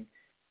of thing,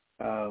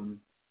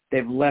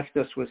 they've left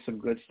us with some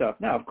good stuff.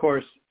 Now, of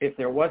course, if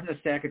there wasn't a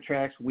stack of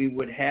tracks, we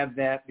would have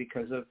that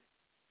because of,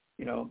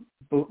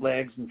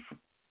 bootlegs and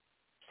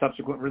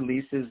subsequent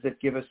releases that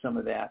give us some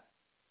of that.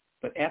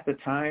 But at the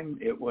time,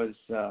 it was,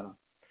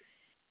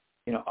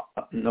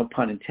 no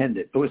pun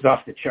intended, it was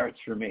off the charts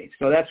for me.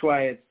 So that's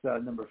why it's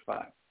number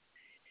 5.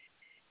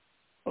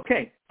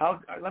 Okay,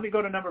 let me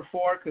go to number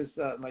 4 because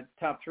my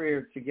top 3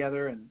 are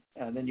together, and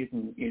then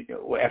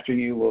after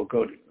this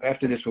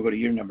we'll go to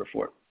your number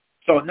 4.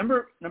 So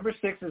number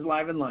 6 is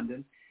Live in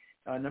London.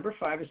 Number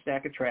 5 is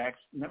Stack of Tracks.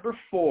 Number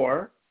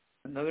 4,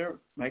 another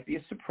might be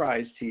a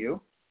surprise to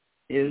you,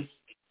 is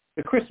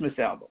the Christmas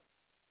album.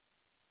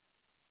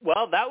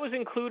 Well, that was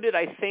included,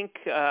 I think,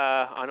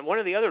 on one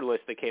of the other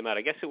lists that came out.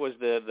 I guess it was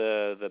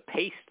the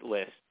Paste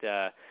list,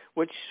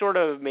 which sort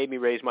of made me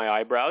raise my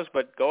eyebrows.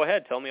 But go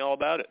ahead, tell me all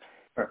about it.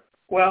 Sure.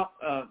 Well,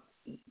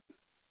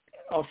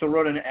 also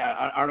wrote an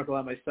article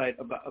on my site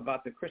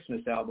about the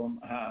Christmas album,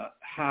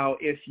 how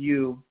if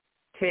you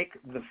take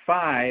the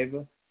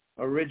 5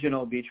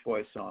 original Beach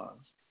Boys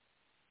songs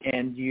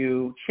and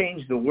you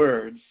change the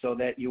words so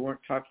that you weren't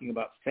talking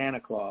about Santa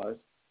Claus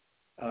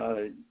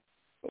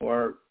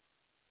or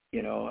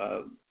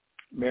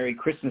Merry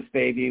Christmas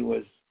Baby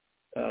was,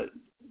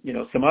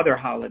 some other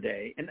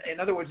holiday. In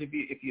other words,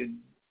 if you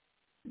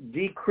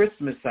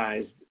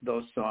de-Christmasized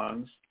those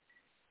songs,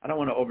 I don't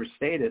want to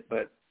overstate it,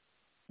 but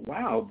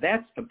wow,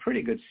 that's a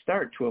pretty good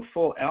start to a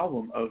full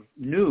album of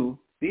new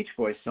Beach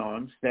Boys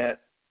songs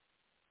that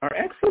are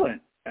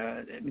excellent.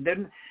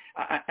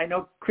 I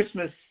know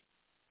Christmas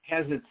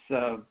has its,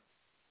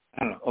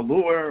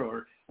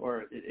 allure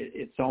or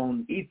its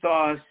own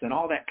ethos and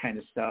all that kind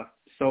of stuff.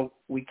 So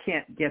we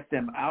can't get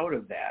them out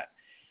of that.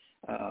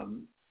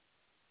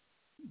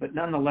 But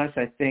nonetheless,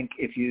 I think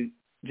if you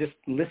just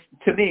listen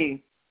to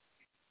me,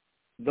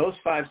 those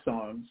 5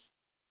 songs,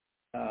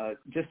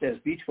 just as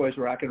Beach Boys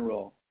rock and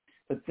roll,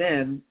 but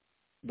then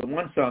the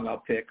one song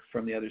I'll pick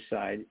from the other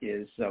side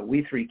is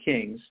We Three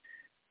Kings,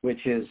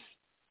 which is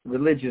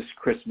religious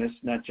Christmas,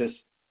 not just,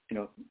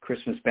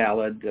 Christmas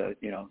ballad,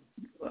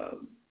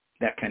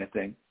 that kind of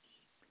thing.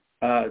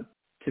 To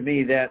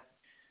me,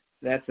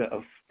 that's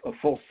a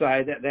full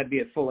side. That'd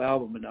be a full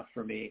album enough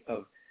for me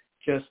of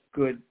just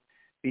good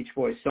Beach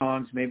Boys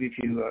songs. Maybe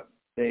if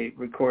they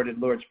recorded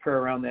Lord's Prayer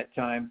around that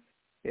time,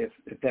 if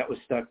that was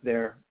stuck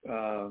there,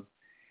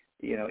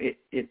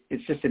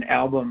 it's just an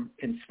album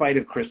in spite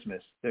of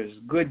Christmas. There's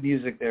good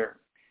music there,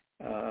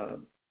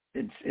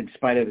 in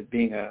spite of it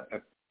being a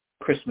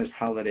Christmas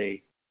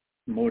holiday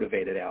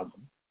motivated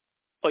album.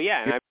 Well,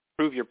 yeah, and I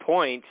prove your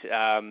point.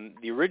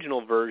 The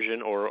original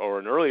version or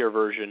an earlier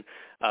version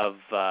of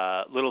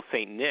Little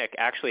Saint Nick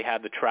actually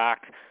had the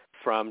track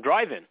from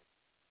Drive-In.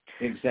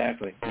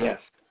 Exactly. Yes.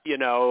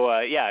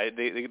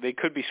 They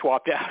could be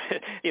swapped out.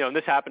 And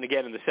this happened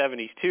again in the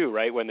 70s too,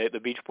 right? When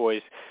the Beach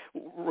Boys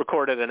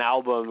recorded an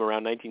album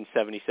around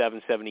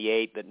 1977,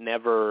 78 that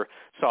never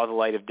saw the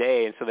light of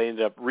day, and so they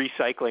ended up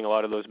recycling a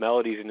lot of those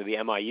melodies into the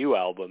MIU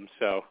album.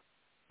 So,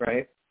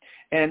 right,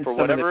 and for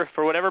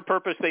whatever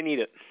purpose they need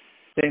it.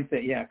 Same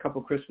thing, yeah. A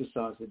couple Christmas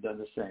songs have done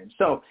the same.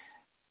 So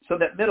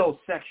that middle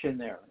section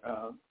there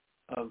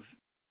of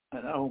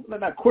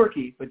not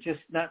quirky, but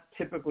just not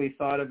typically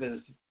thought of as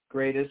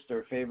greatest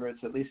or favorites,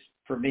 at least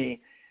for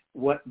me,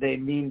 what they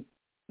mean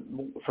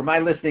for my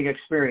listening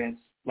experience.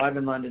 Live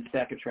in London,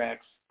 Stack of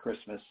Tracks,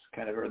 Christmas,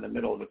 kind of are in the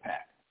middle of the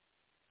pack.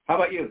 How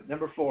about you?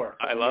 Number 4.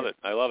 I love it.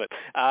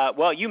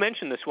 Well, you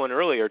mentioned this one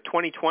earlier,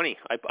 2020.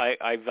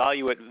 I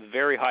value it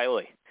very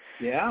highly.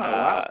 Yeah.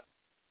 Wow.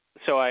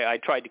 So I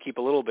tried to keep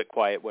a little bit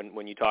quiet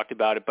when you talked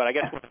about it, but I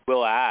guess what I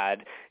will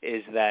add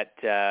is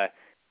that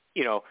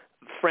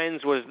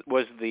Friends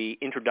was the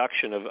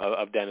introduction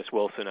of Dennis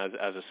Wilson as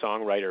a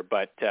songwriter,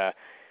 but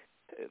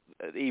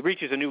he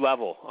reaches a new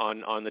level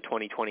on the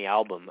 2020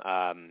 album.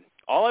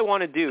 All I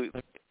want to do,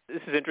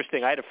 this is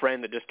interesting, I had a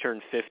friend that just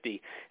turned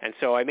 50, and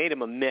so I made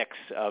him a mix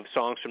of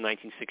songs from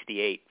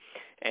 1968,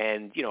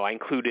 and I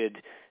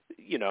included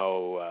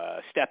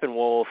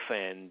Steppenwolf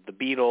and the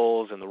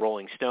Beatles and the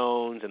Rolling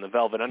Stones and the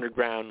Velvet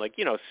Underground,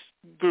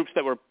 groups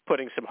that were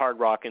putting some hard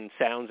rock and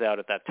sounds out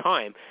at that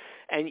time.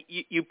 And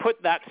you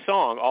put that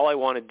song, All I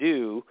Want to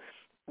Do,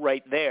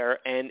 right there,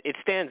 and it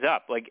stands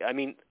up.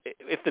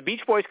 If the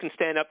Beach Boys can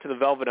stand up to the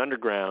Velvet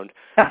Underground,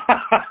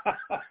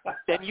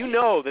 then you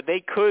know that they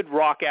could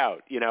rock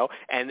out,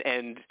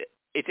 And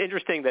it's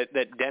interesting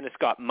that Dennis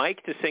got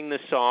Mike to sing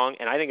this song,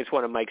 and I think it's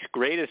one of Mike's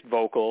greatest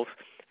vocals.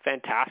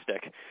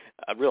 Fantastic.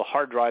 A real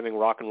hard-driving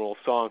rock and roll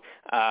song.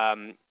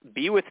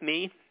 Be With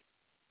Me,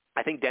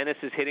 I think Dennis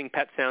is hitting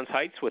Pet Sounds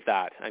Heights with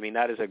that. I mean,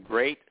 that is a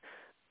great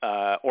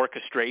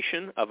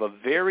orchestration of a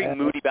very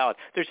moody ballad.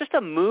 There's just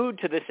a mood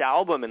to this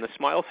album, and the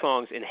Smile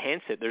songs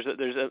enhance it. There's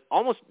a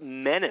almost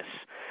menace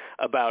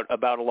about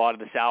a lot of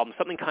this album,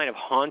 something kind of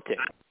haunting.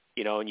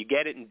 And you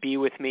get it in Be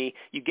With Me.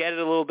 You get it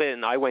a little bit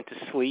in I Went to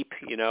Sleep,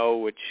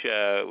 which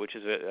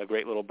is a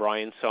great little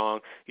Brian song.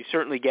 You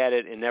certainly get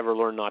it in Never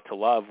Learn Not to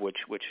Love, which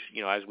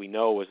as we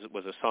know, was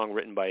a song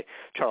written by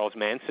Charles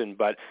Manson.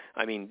 But,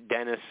 I mean,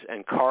 Dennis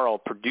and Carl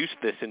produced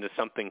this into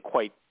something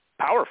quite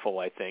powerful,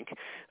 I think.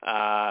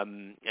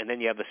 And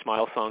then you have the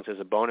Smile songs as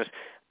a bonus.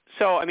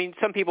 So, I mean,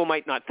 some people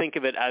might not think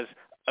of it as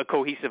a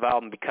cohesive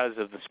album because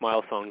of the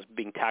Smile songs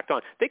being tacked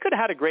on. They could have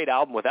had a great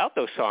album without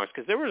those songs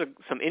because there were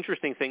some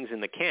interesting things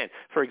in the can.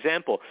 For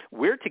example,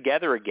 We're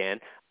Together Again.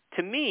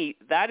 To me,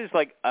 that is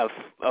like a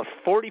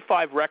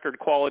 45 record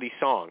quality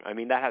song. I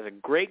mean, that has a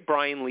great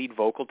Brian lead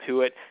vocal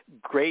to it,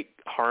 great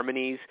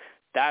harmonies.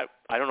 That,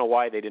 I don't know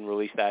why they didn't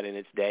release that in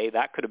its day.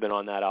 That could have been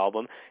on that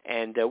album.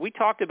 And we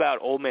talked about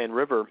Old Man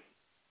River.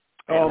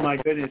 Oh, my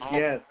goodness,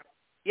 yes.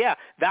 Yeah,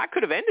 that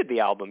could have ended the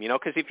album,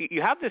 because if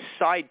you have this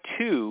side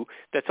 2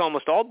 that's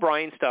almost all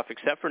Brian stuff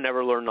except for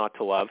Never Learn Not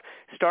to Love,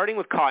 starting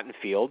with Cotton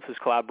Fields, his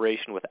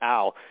collaboration with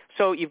Al.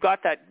 So you've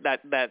got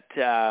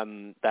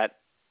that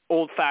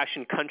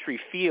old-fashioned country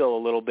feel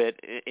a little bit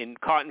in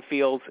Cotton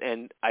Fields,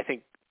 and I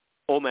think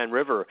Old Man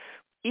River,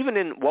 even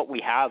in what we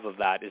have of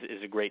that,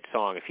 is a great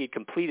song. If he had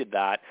completed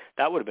that,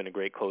 that would have been a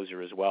great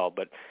closer as well.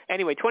 But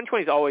anyway,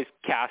 2020's always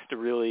cast a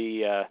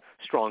really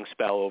strong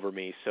spell over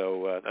me,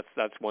 so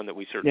that's one that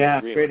we certainly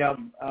agree on. Great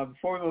album.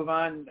 Before we move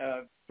on,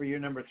 for your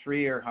number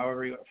 3 or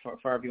however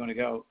far you want to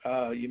go,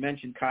 you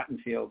mentioned Cotton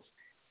Fields.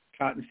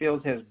 Cotton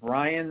Fields has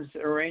Brian's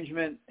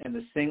arrangement, and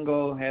the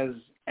single has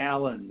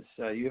Alan's.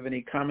 You have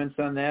any comments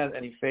on that?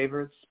 Any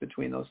favorites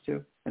between those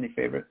two? Any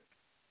favorite?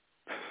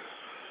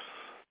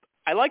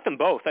 I like them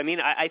both. I mean,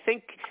 I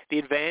think the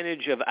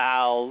advantage of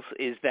Al's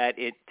is that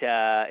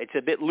it's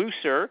a bit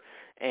looser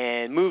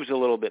and moves a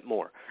little bit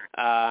more.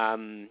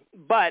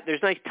 But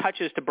there's nice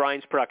touches to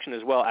Brian's production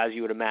as well, as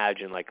you would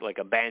imagine, like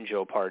a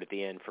banjo part at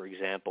the end, for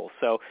example.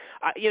 So,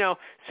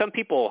 some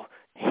people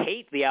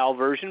hate the Al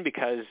version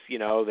because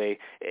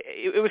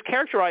it was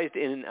characterized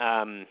in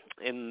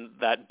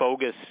that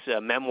bogus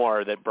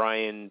memoir that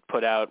Brian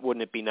put out,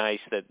 Wouldn't It Be Nice,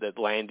 that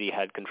Landy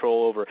had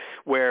control over,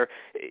 where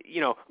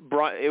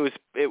it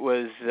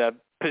was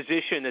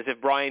positioned as if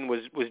Brian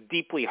was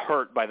deeply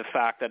hurt by the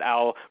fact that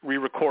Al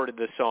re-recorded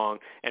the song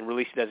and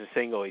released it as a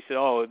single. He said,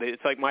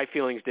 it's like my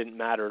feelings didn't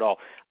matter at all.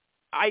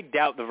 I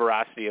doubt the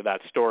veracity of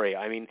that story.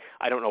 I mean,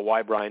 I don't know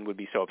why Brian would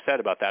be so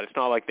upset about that. It's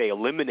not like they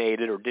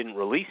eliminated or didn't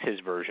release his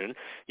version.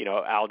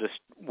 Al just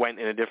went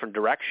in a different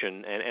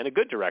direction, and a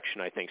good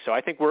direction, I think. So I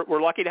think we're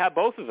lucky to have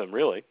both of them,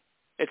 really.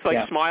 It's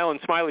like Smile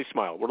and Smiley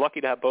Smile. We're lucky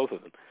to have both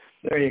of them.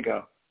 There you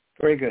go.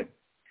 Very good.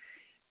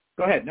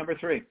 Go ahead, number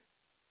 3.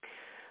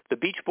 The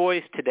Beach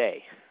Boys,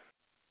 Today.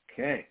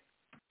 Okay.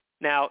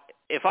 Now,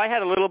 if I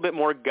had a little bit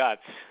more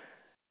guts,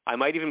 I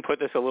might even put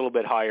this a little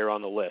bit higher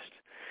on the list.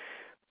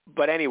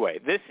 But anyway,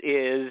 this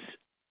is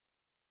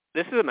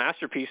a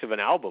masterpiece of an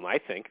album, I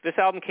think. This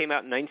album came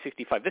out in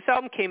 1965. This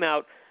album came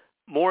out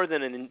more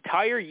than an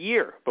entire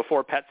year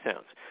before Pet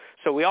Sounds.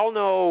 So we all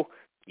know,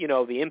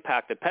 the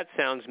impact that Pet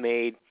Sounds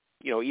made,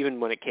 even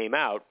when it came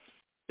out.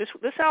 This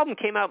album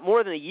came out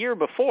more than a year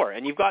before,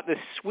 and you've got this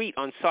suite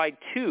on side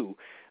 2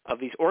 of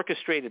these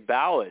orchestrated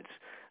ballads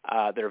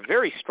that are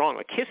very strong,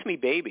 like Kiss Me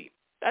Baby.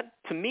 That,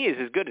 to me, is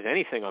as good as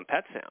anything on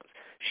Pet Sounds.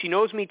 She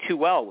Knows Me Too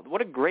Well.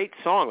 What a great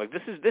song. Like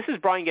this is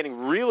Brian getting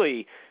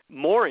really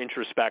more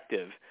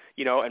introspective,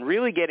 and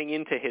really getting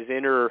into his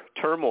inner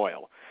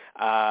turmoil.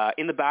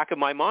 In the Back of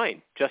My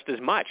Mind, just as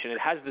much. And it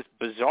has this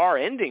bizarre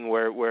ending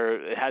where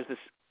it has this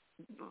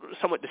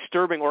somewhat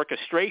disturbing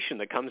orchestration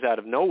that comes out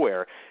of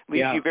nowhere,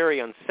 leaves you very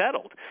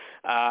unsettled.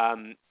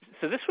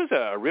 So this was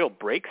a real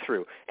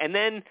breakthrough. And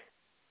then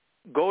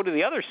go to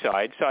the other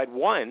side, side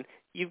 1,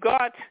 you've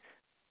got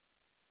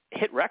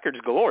hit records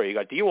galore. You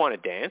got Do You Want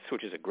to Dance,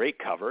 which is a great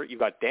cover.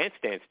 You've got Dance,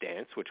 Dance,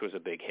 Dance, which was a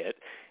big hit.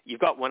 You've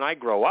got When I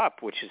Grow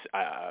Up, which is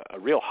a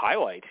real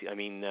highlight. I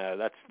mean,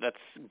 that's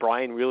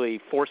Brian really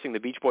forcing the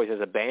Beach Boys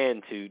as a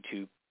band to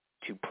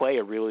play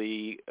a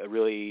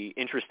really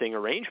interesting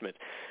arrangement.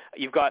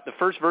 You've got the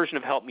first version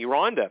of Help Me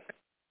Rhonda.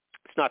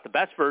 It's not the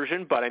best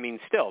version, but I mean,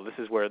 still, this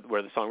is where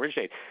the song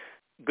originated.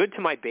 Good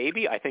to My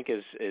Baby, I think,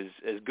 is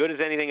as good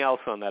as anything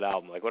else on that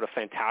album. Like, what a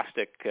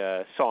fantastic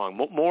song.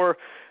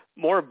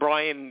 More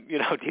Brian,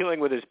 dealing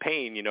with his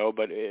pain,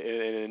 but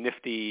in a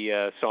nifty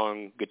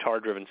song,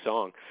 guitar-driven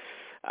song.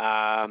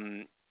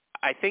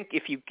 I think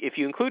if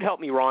you include Help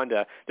Me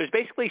Rhonda, there's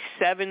basically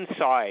 7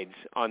 sides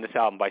on this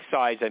album. By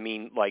sides, I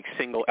mean like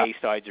single A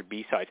sides or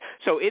B sides.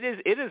 So it is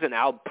an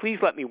album. Please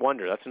Let Me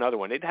Wonder. That's another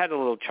one. It had a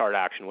little chart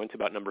action. Went to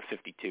about number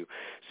 52.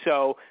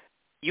 So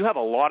you have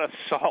a lot of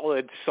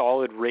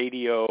solid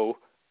radio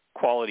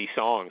quality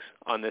songs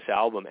on this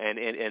album, and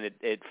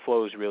it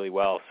flows really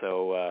well.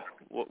 So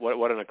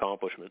what an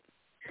accomplishment.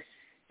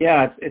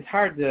 Yeah, it's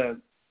hard to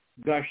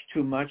gush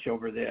too much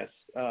over this.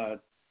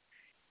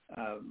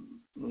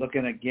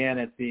 Looking again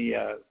at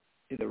the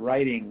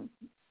writing,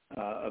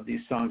 of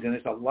these songs, and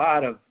there's a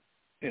lot of,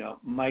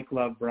 Mike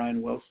Love,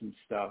 Brian Wilson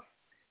stuff.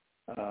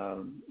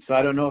 So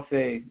I don't know if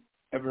they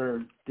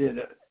ever did.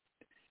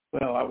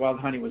 Wild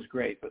Honey was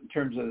great, but in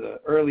terms of the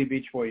early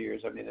Beach Boy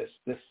years, I mean,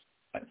 this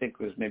I think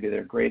was maybe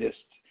their greatest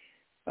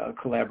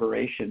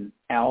collaboration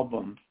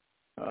album.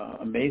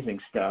 Amazing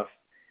stuff.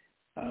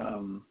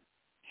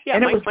 Yeah,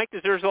 Mike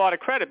deserves a lot of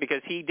credit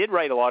because he did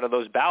write a lot of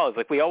those ballads.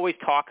 Like, we always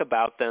talk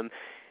about them.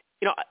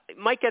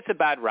 Mike gets a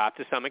bad rap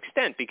to some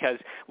extent because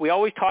we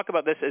always talk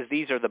about this as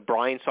these are the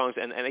Brian songs,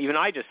 and even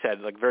I just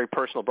said, like, very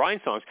personal Brian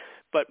songs.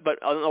 But in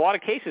a lot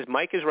of cases,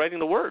 Mike is writing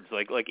the words.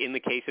 Like in the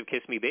case of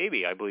Kiss Me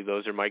Baby, I believe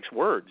those are Mike's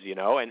words,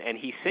 and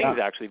he sings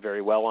actually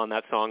very well on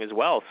that song as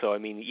well. So, I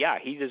mean, yeah,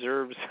 he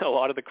deserves a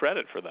lot of the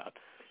credit for that.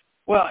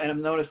 Well, and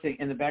I'm noticing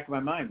in the back of my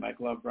mind, Mike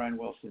Love, Brian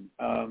Wilson.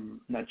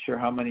 Not sure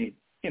how many,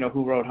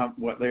 who wrote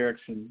what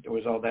lyrics, and there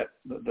was all that,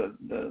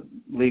 the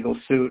legal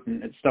suit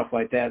and stuff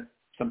like that.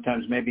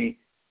 Sometimes maybe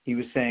he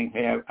was saying,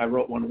 hey, I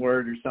wrote one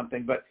word or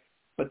something. But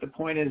the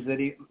point is that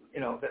he,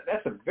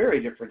 that's a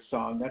very different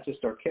song, not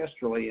just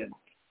orchestrally. And,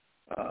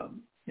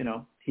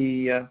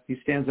 he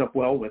stands up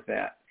well with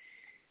that.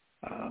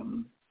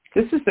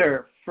 This is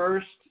their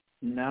first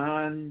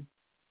non-summerish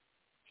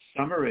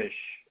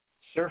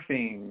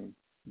surfing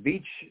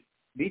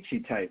beachy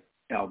type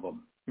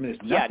album. I mean,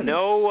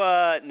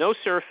 no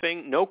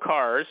surfing, no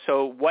cars.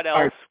 So what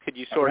else could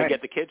you sort of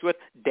get the kids with?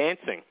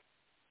 Dancing.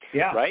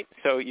 Yeah. Right?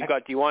 So you've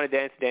got Do You Want to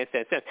Dance, Dance,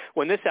 Dance, Dance.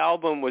 When this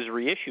album was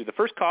reissued, the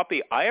first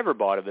copy I ever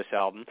bought of this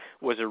album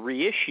was a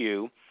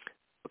reissue,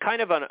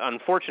 kind of an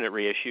unfortunate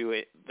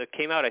reissue that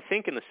came out, I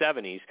think, in the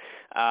 70s,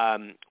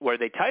 where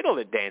they titled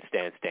it Dance,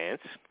 Dance,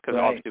 Dance, because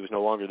obviously it was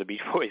no longer the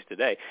Beach Boys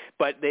today.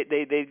 But they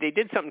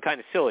did something kind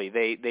of silly.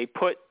 They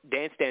put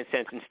Dance, Dance,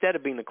 Dance, instead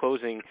of being the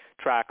closing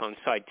track on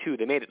side 2,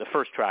 they made it the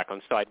first track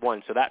on side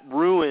 1. So that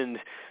ruined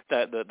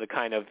the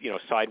kind of,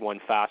 side 1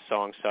 fast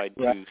song, side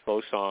 2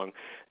 slow song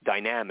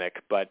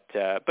dynamic. But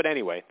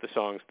anyway, the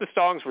songs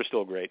were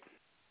still great.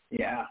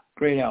 Yeah,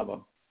 great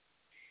album.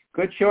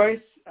 Good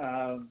choice.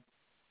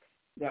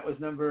 That was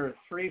number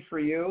 3 for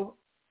you.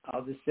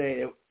 I'll just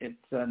say it's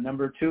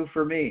number 2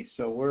 for me.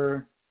 So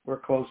we're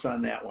close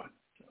on that one.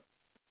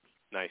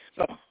 Nice.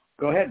 So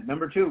go ahead,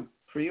 number 2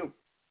 for you.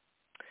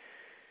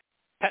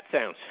 Pet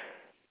Sounds.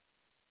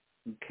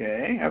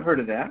 Okay, I've heard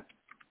of that.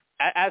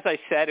 As I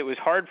said, it was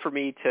hard for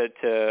me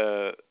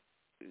to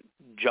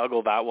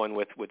juggle that one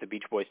with the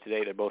Beach Boys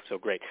today. They're both so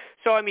great.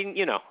 So, I mean,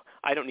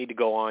 I don't need to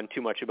go on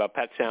too much about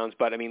Pet Sounds,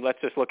 but, I mean,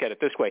 let's just look at it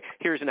this way.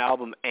 Here's an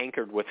album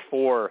anchored with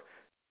 4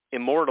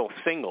 immortal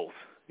singles.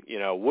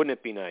 Wouldn't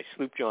it be nice?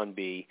 Sloop John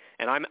B.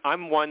 And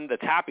I'm one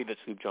that's happy that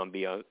Sloop John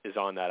B is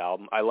on that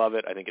album. I love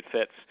it. I think it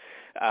fits.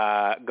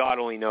 God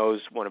Only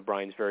Knows, one of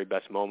Brian's very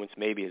best moments,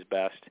 maybe his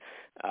best.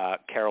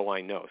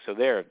 Caroline No. So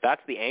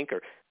that's the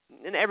anchor.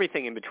 And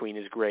everything in between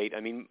is great.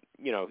 I mean,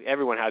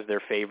 everyone has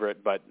their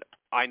favorite, but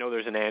I Know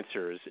There's an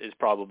Answer is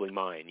probably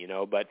mine,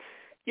 But,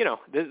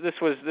 this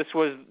was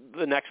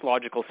the next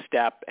logical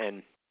step,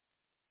 and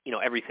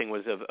everything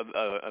was of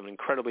an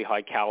incredibly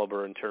high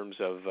caliber in terms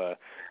of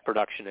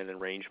production and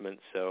arrangement.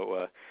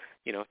 So,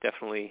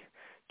 definitely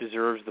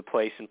deserves the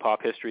place in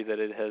pop history that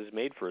it has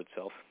made for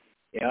itself.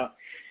 Yeah.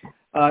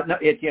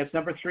 It's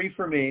number 3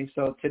 for me.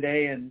 So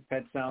today and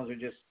Pet Sounds are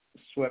just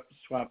switched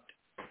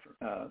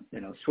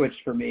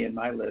for me in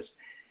my list.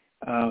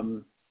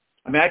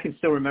 I mean, I can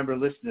still remember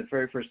the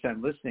very first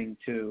time listening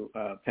to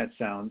Pet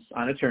Sounds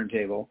on a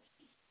turntable,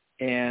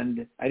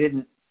 and I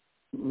didn't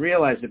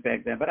realize it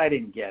back then, but I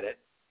didn't get it.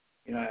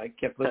 I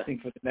kept listening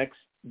for the next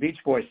Beach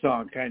Boys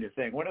song kind of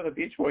thing. When are the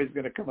Beach Boys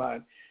going to come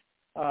on?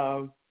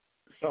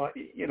 So,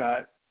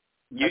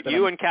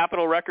 You and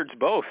Capitol Records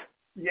both.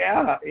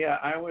 Yeah.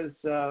 I was,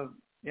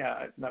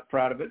 not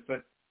proud of it,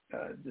 but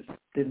just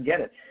didn't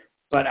get it.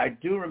 But I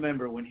do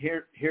remember when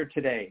Here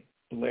Today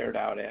blared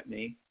out at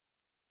me,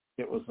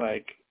 it was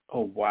like,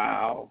 oh,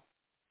 wow,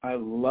 I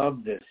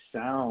love this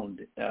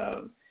sound.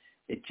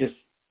 It just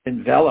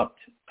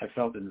I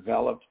felt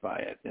enveloped by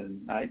it.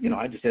 And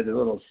I just had a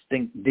little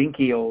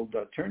dinky old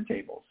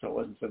turntable, so it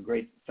wasn't so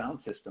great sound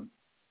system.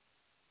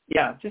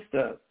 Yeah, just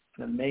an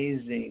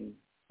amazing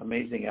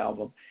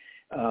album.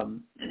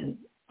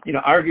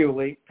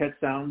 Arguably Pet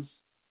Sounds,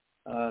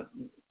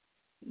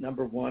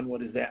 number 1,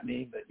 what does that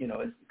mean? But,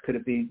 could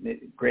it be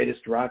the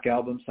greatest rock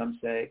album, some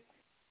say?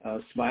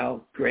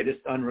 Smile, greatest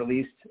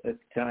unreleased at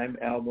the time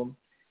album.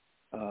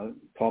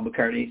 Paul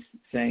McCartney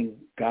sang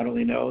God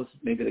Only Knows,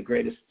 maybe the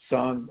greatest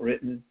song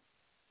written.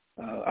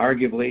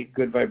 Arguably,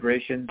 Good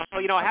Vibrations.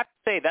 Well, I have to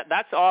say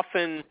that's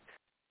often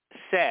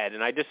said,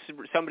 and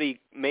somebody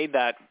made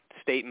that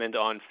statement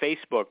on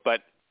Facebook,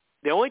 but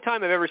the only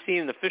time I've ever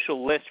seen an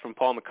official list from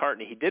Paul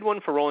McCartney, he did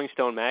one for Rolling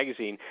Stone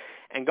magazine,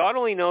 and God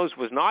Only Knows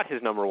was not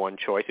his number 1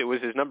 choice. It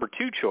was his number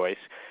 2 choice.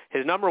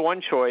 His number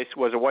 1 choice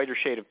was A Whiter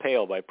Shade of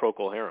Pale by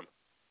Procol Harum.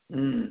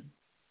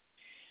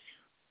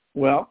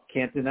 Well,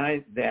 can't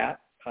deny that.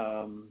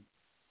 When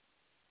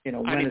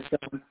is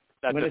someone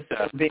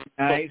being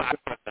nice?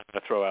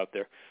 To throw out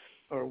there.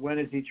 Or when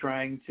is he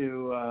trying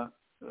to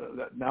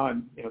now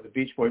I'm, the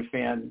Beach Boys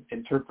fan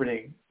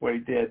interpreting what he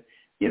did.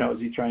 Is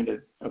he trying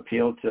to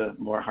appeal to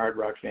more hard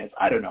rock fans?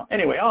 I don't know.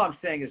 Anyway, all I'm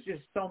saying is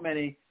just so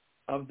many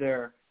of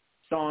their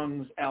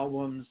songs,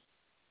 albums,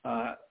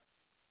 have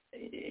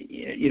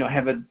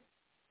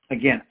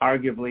again,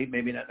 arguably,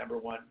 maybe not number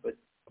one, but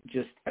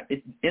just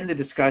in the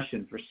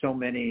discussion for so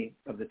many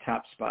of the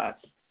top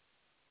spots.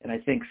 And I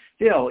think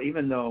still,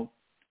 even though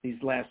these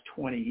last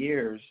 20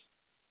 years,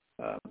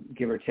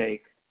 give or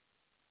take,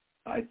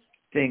 I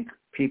think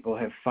people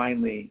have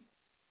finally,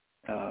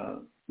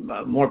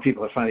 more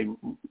people have finally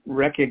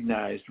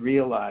realized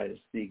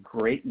the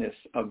greatness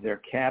of their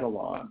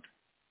catalog.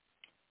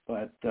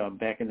 But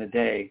back in the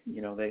day,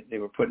 they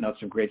were putting out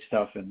some great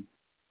stuff and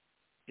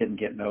didn't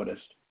get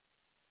noticed.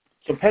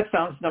 So Pet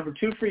Sounds, number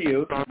 2 for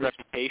you.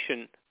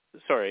 Reputation.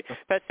 Sorry,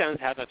 Pet Sounds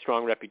had that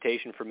strong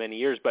reputation for many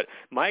years, but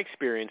my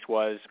experience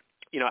was,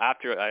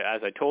 after,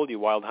 as I told you,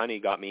 Wild Honey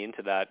got me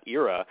into that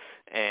era,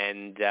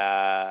 and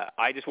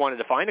I just wanted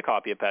to find a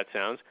copy of Pet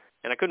Sounds,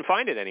 and I couldn't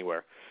find it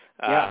anywhere.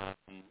 Yeah.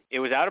 It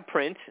was out of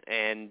print,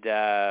 and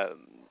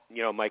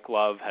Mike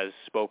Love has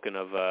spoken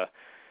of I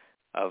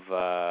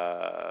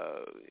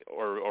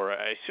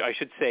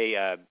should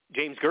say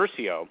James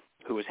Guercio,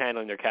 who was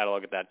handling their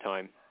catalog at that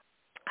time,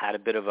 had a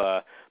bit of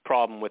a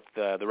problem with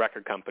the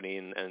record company,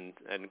 and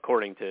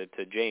according to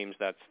James,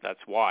 that's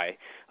why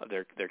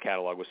their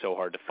catalog was so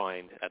hard to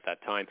find at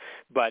that time.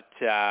 But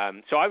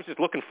so I was just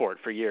looking for it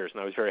for years,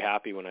 and I was very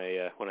happy when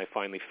I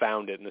finally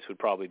found it, and this would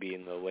probably be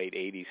in the late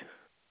 80s.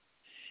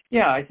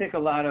 Yeah, I think a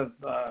lot of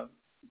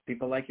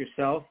people like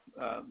yourself,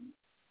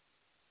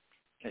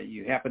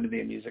 you happen to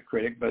be a music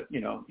critic, but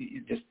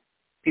just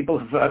people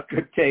of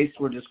good taste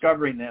were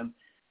discovering them.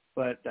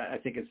 But I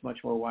think it's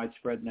much more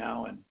widespread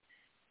now, and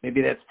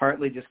maybe that's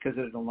partly just because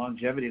of the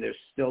longevity. They're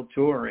still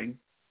touring,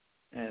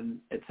 and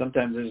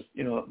sometimes there's,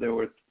 there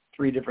were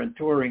 3 different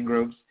touring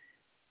groups.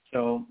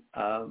 So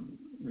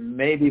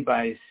maybe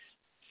by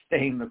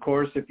staying the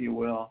course, if you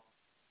will,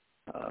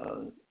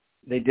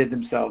 they did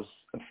themselves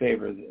a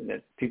favor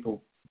that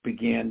people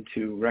began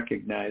to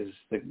recognize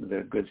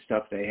the good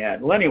stuff they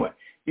had. Well, anyway,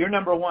 you're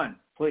number 1,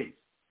 please.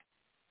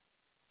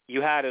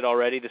 You had it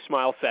already, the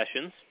Smile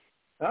Sessions.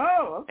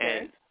 Oh, okay.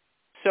 And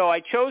so I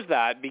chose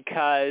that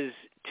because,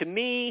 to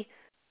me,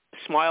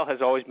 Smile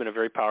has always been a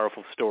very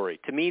powerful story.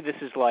 To me, this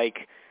is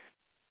like,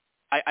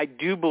 I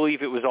do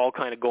believe it was all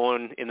kind of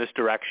going in this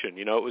direction.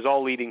 It was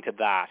all leading to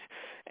that.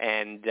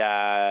 And,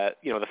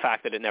 the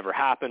fact that it never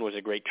happened was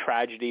a great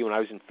tragedy. When I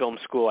was in film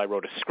school, I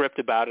wrote a script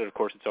about it. Of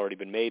course, it's already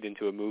been made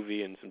into a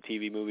movie and some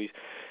TV movies.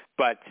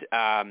 But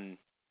a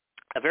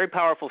very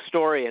powerful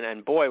story,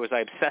 and boy, was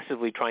I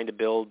obsessively trying to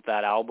build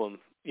that album,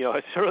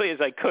 as early as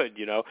I could,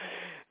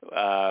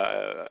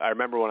 I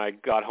remember when I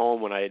got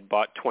home, when I had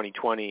bought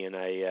 2020, and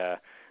I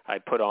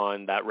put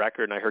on that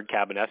record, and I heard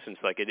Cabanescence,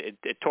 like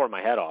it tore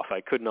my head off.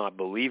 I could not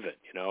believe it,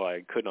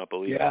 I could not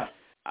believe it.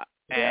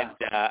 And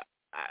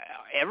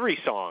every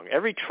song,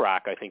 every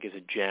track, I think, is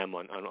a gem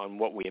on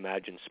what we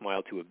imagine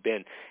Smile to have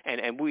been.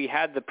 And we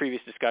had the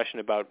previous discussion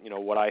about,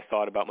 what I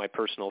thought about my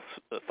personal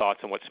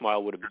thoughts on what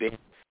Smile would have been.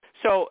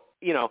 So,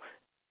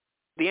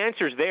 the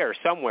answer's there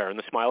somewhere in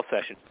the Smile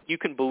Session. You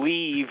can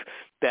believe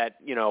that,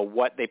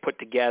 what they put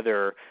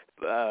together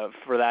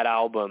for that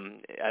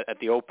album at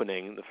the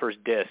opening, the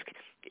first disc,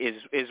 is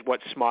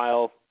what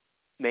Smile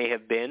may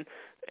have been.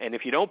 And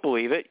if you don't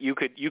believe it, you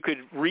could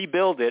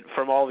rebuild it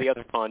from all the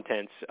other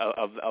contents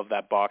of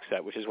that box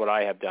set, which is what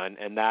I have done.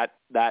 And that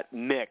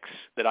mix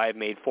that I have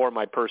made for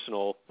my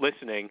personal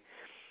listening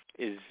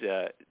is,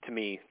 to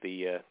me,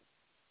 the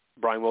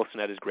Brian Wilson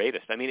at his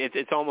greatest. I mean,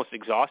 it's almost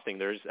exhausting.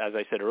 There's, as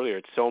I said earlier,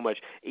 it's so much.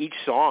 Each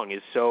song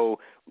is so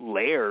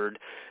layered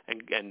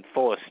and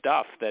full of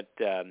stuff that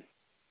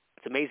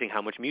it's amazing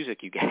how much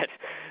music you get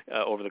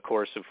over the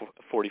course of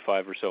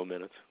 45 or so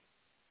minutes.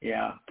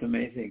 Yeah, it's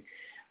amazing.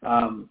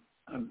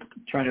 I'm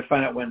trying to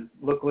find out when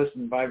Look,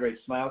 Listen, Vibrate,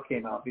 Smile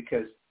came out,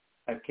 because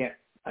I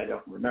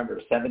don't remember,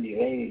 70s,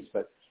 80s,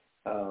 but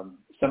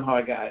somehow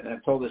and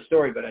I've told this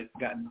story, but I've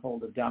gotten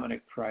hold of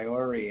Dominic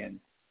Priori, and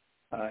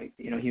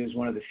he was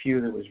one of the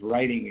few that was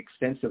writing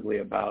extensively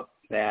about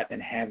that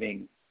and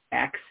having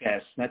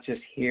access, not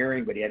just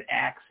hearing, but he had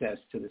access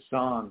to the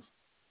songs.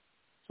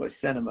 So I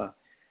sent him a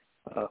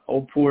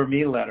Oh Poor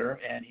Me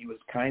letter, and he was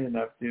kind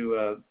enough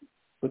to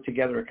put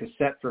together a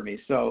cassette for me.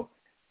 So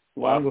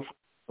long before,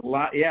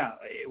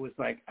 it was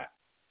like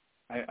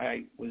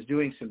I was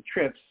doing some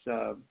trips,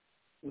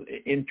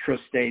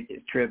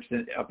 intrastate trips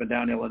up and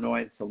down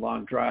Illinois. It's a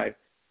long drive,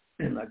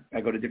 and I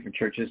go to different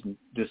churches and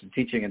do some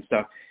teaching and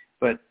stuff.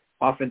 But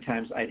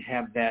oftentimes I'd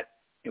have that,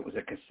 it was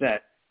a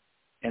cassette,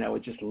 and I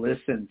would just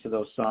listen to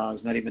those songs,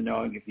 not even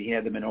knowing if he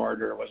had them in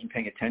order. I wasn't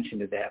paying attention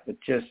to that, but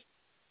just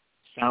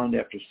sound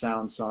after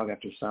sound, song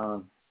after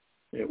song.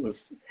 It was,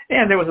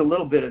 and there was a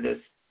little bit of this,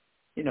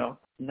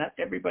 not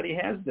everybody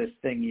has this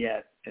thing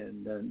yet,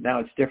 and now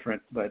it's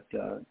different, but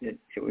it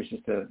was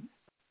just a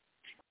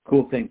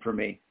cool thing for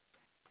me.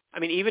 I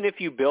mean, even if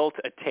you built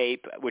a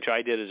tape, which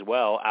I did as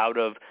well, out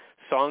of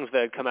songs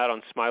that had come out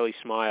on Smiley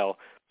Smile,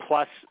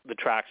 plus the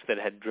tracks that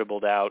had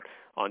dribbled out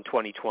on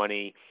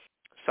 2020,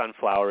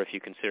 Sunflower, if you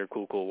consider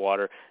Cool Cool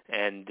Water,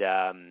 and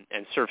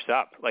Surf's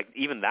Up, like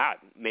even that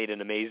made an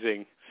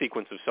amazing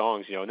sequence of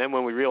songs, you know. And then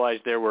when we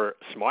realized there were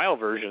Smile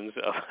versions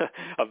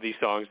of these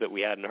songs that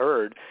we hadn't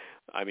heard,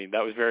 I mean,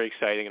 that was very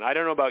exciting. And I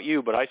don't know about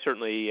you, but I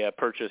certainly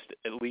purchased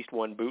at least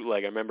one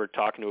bootleg. I remember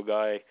talking to a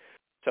guy,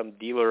 some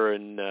dealer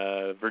in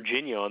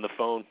Virginia, on the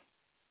phone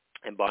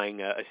and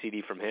buying a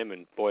CD from him.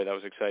 And boy, that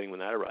was exciting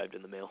when that arrived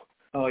in the mail.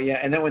 Oh yeah,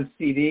 and then when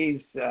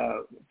CDs,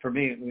 for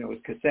me, you know, it was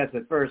cassettes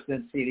at first.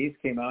 Then CDs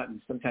came out,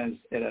 and sometimes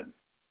they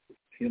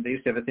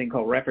used to have a thing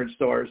called record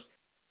stores,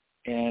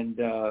 and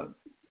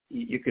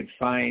you could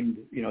find,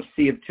 you know,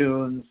 Sea of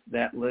Tunes,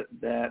 that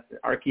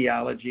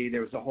Archaeology. There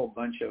was a whole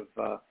bunch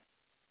of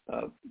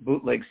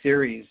bootleg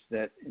series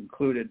that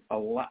included a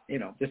lot, you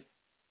know, just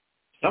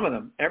some of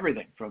them,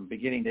 everything from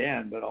beginning to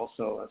end, but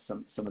also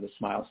some of the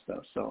Smile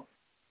stuff. So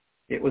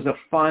it was a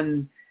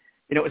fun.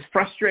 You know, it was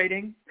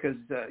frustrating because,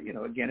 you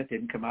know, again, it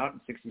didn't come out in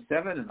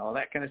 '67 and all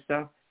that kind of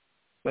stuff.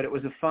 But it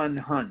was a fun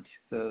hunt,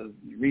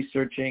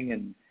 researching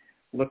and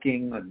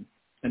looking.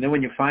 And then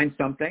when you find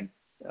something,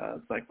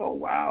 it's like, oh,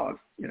 wow,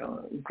 you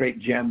know, great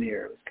gem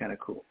here. It was kind of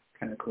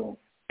cool.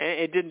 And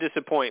it didn't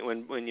disappoint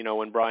when you know,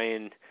 when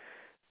Brian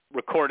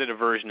recorded a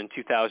version in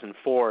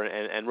 2004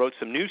 and wrote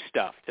some new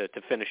stuff to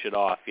finish it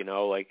off, you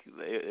know, like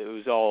it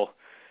was all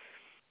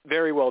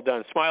very well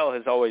done. Smile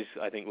has always,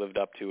 I think, lived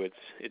up to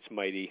its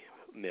mighty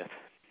myth.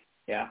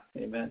 Yeah,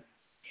 amen.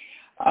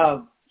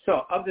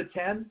 So of the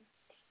 10,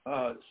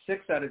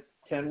 6 out of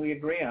 10 we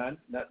agree on.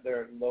 Not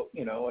their low,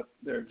 you know,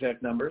 their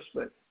exact numbers,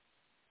 but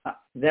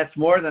that's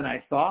more than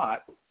I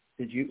thought.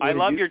 I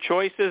love your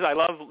choices. I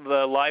love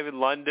the Live in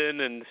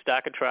London and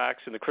Stack of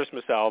Tracks and the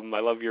Christmas album. I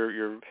love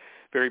your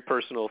very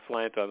personal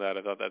slant on that.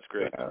 I thought that's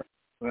great.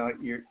 Well,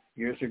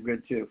 yours are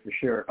good too, for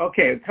sure.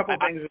 Okay, a couple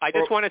things. I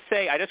just want to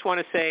say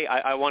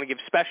I want to give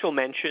special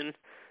mention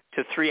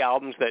to 3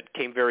 albums that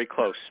came very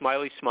close: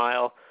 Smiley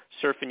Smile,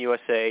 Surfin'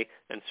 USA,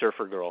 and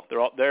Surfer Girl.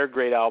 They're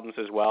great albums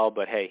as well,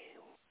 but hey,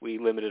 we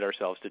limited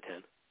ourselves to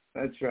 10.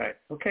 That's right.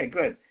 Okay,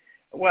 good.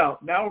 Well,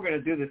 now we're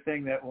going to do the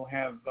thing that will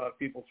have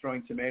people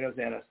throwing tomatoes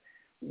at us.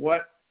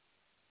 What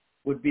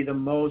would be the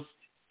most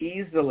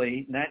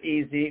easily, not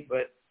easy,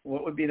 but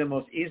what would be the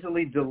most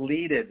easily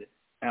deleted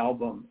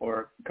album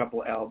or a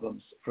couple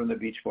albums from the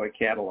Beach Boy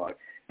catalog?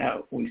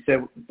 Now, we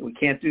said we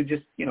can't do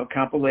just, you know,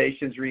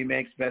 compilations,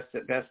 remakes, best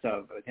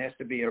of. It has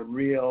to be a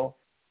real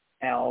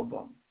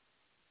album.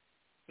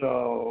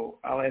 So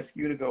I'll ask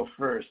you to go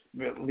first,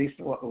 at least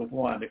with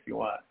one if you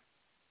want.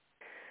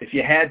 If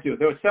you had to.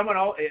 There was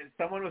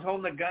someone was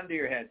holding a gun to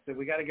your head, so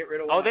we got to get rid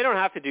of one. Oh, they don't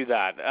have to do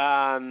that.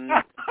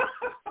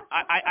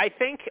 I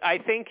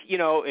think, you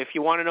know, if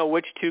you want to know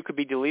which 2 could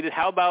be deleted,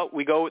 how about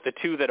we go with the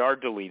 2 that are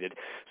deleted?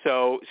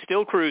 So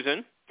Still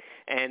Cruisin',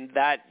 and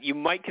that you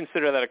might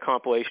consider that a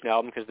compilation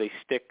album because they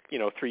stick, you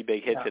know, 3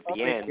 big hits at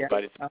the end,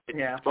 but it's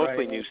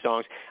mostly new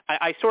songs.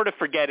 I sort of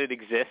forget it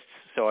exists,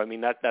 so I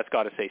mean that's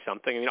got to say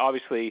something. I mean,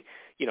 obviously,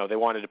 you know, they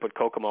wanted to put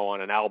Kokomo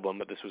on an album,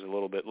 but this was a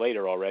little bit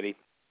later already.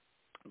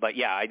 But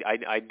yeah,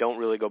 I don't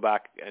really go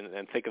back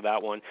and think of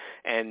that one.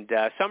 And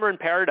Summer in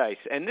Paradise,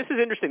 and this is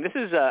interesting. This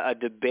is a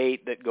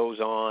debate that goes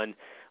on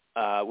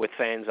with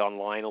fans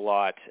online a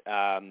lot.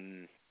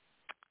 You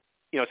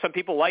know, some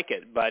people like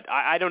it, but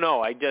I don't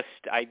know.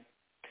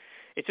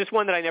 It's just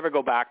one that I never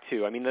go back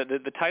to. I mean,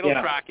 the title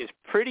track is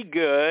pretty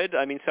good.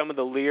 I mean, some of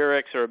the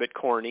lyrics are a bit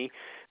corny,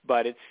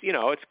 but it's, you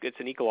know, it's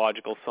an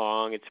ecological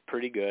song. It's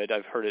pretty good.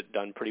 I've heard it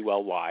done pretty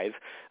well live.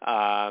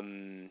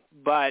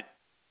 But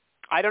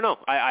I don't know.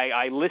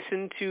 I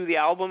listened to the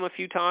album a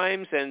few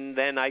times, and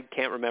then I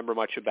can't remember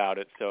much about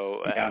it.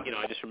 So you know,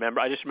 I just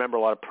remember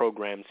a lot of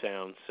programmed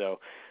sounds. So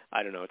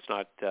I don't know. It's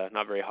not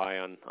very high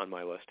on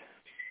my list.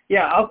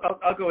 Yeah,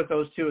 I'll go with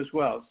those 2 as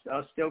well.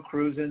 Still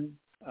Cruisin'.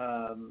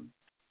 I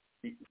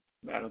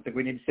don't think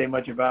we need to say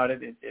much about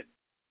it.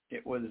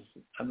 It was,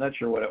 I'm not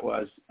sure what it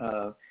was.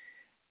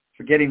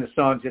 Forgetting the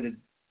songs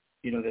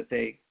that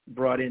they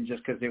brought in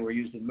just because they were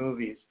used in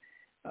movies,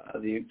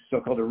 the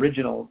so-called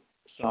original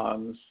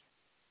songs.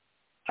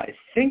 I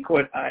think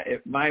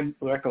if my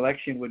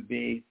recollection would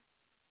be,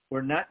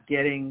 we're not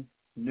getting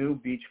new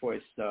Beach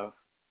Boys stuff.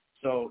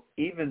 So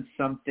even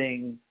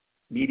something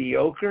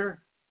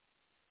mediocre,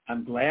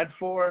 I'm glad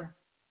for,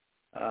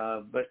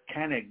 but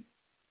kind of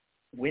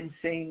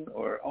wincing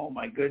or, oh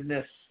my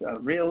goodness,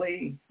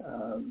 really?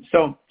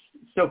 So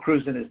Still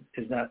Cruisin'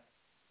 is not,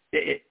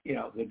 you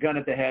know, the gun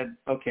at the head,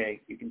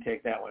 okay, you can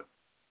take that one.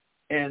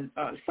 And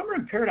Summer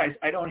in Paradise,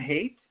 I don't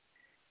hate.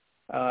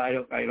 I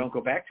don't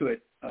go back to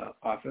it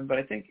often, but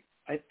I think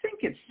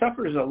it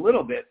suffers a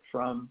little bit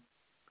from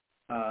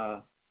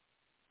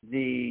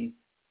the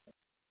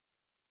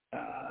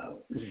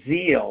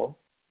zeal,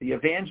 the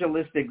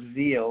evangelistic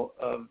zeal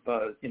of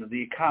you know,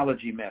 the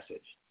ecology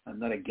message. I'm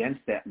not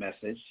against that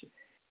message,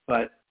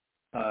 but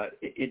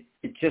it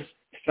just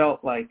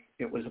felt like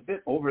it was a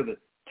bit over the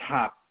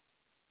top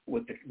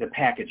with the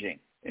packaging.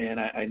 And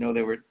I know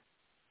they were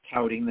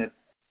touting that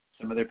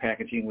some of their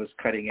packaging was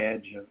cutting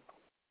edge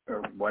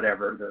or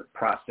whatever, the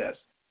process.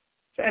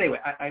 So anyway,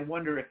 I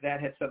wonder if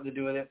that had something to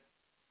do with it.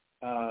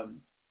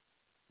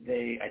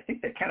 I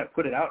think they kind of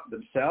put it out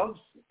themselves.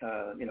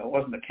 It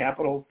wasn't a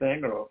Capitol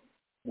thing or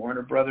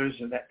Warner Brothers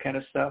and that kind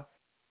of stuff.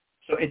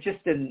 So it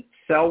just didn't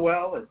sell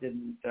well. It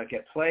didn't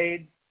get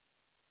played.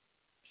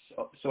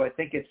 So I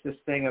think it's this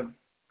thing of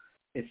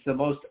it's the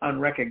most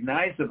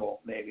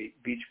unrecognizable, maybe,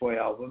 Beach Boy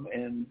album,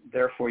 and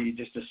therefore you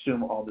just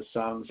assume all the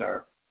songs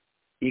are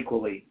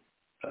equally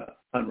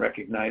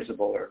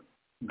unrecognizable or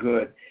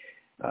good.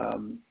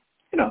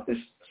 There's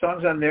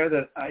songs on there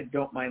that I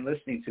don't mind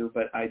listening to,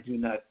 but I do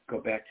not go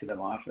back to them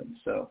often.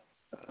 So,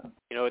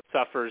 it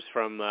suffers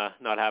from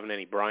not having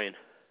any Brian.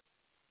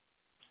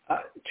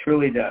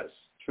 Truly does.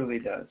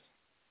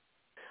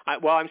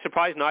 I'm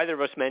surprised neither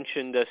of us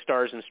mentioned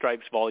Stars and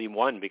Stripes Volume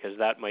 1 because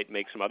that might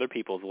make some other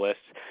people's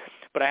lists.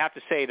 But I have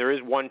to say there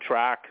is one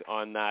track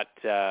on that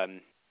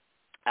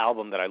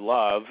album that I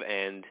love,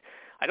 and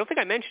I don't think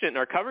I mentioned it in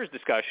our covers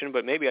discussion,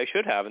 but maybe I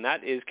should have, and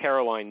that is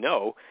Caroline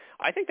No.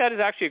 I think that is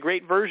actually a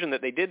great version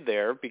that they did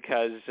there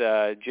because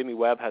Jimmy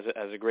Webb has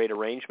a great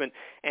arrangement,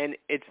 and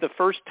it's the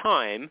first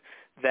time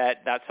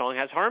that song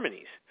has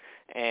harmonies.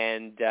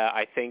 And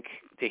I think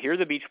to hear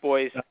the Beach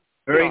Boys...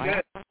 Very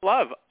good.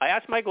 I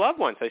asked Mike Love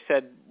once. I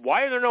said,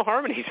 why are there no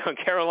harmonies on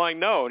Caroline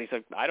No? And he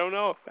said, I don't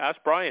know. Ask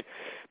Brian.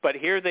 But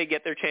here they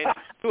get their chance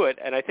to do it,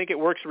 and I think it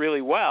works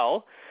really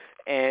well.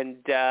 And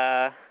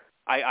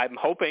I'm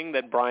hoping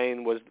that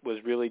Brian was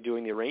really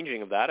doing the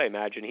arranging of that. I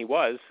imagine he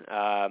was.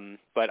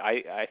 But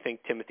I think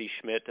Timothy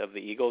Schmidt of the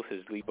Eagles,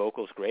 his lead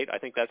vocal is great. I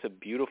think that's a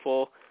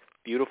beautiful,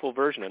 beautiful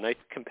version, a nice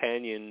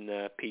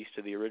companion piece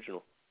to the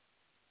original.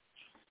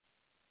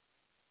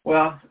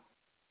 Well,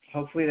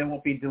 hopefully they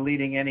won't be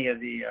deleting any of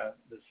the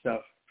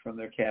stuff from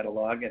their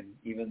catalog, and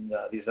even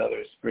these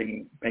others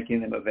making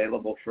them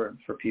available for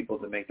people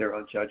to make their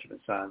own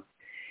judgments on.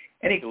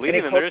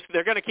 Deleting them?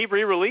 They're going to keep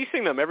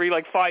re-releasing them every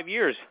 5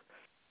 years.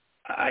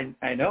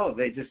 I know.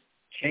 They just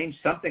changed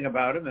something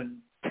about them, and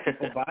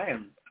people buy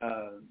them.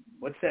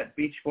 What's that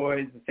Beach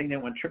Boys, the thing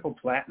that went triple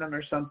platinum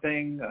or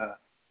something?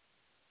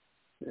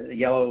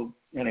 Yellow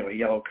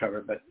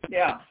cover, but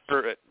yeah.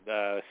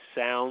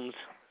 Sounds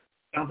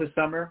of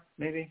Summer,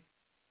 maybe?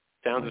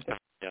 Sounds of Summer,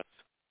 yes.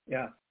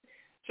 Yeah.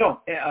 So,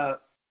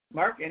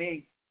 Mark,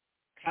 any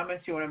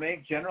comments you want to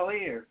make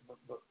generally or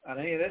on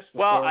any of this?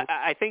 Well,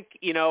 I think,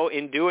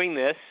 in doing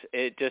this,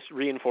 it just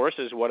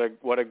reinforces what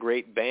a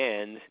great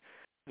band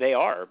they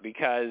are,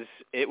 because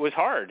it was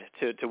hard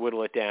to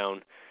whittle it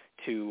down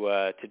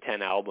to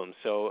 10 albums.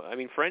 So, I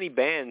mean, for any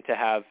band to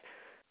have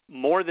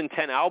more than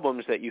 10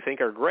 albums that you think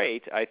are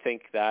great, I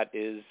think that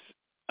is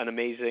an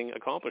amazing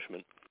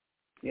accomplishment.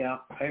 Yeah,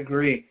 I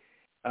agree.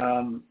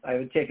 I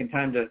haven't taken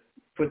time to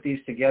put these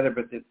together,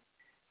 but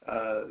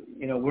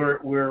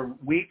we're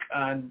weak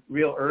on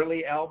real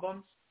early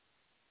albums.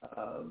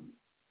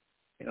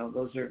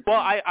 Those are... Well,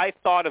 I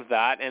thought of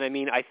that, and I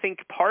mean, I think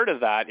part of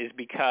that is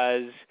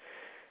because,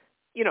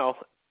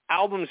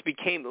 albums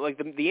became,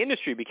 the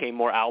industry became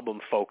more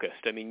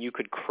album-focused. I mean, you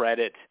could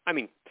credit,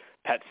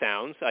 Pet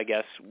Sounds, I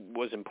guess,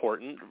 was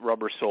important.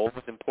 Rubber Soul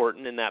was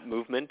important in that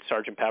movement.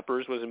 Sgt.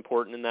 Pepper's was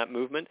important in that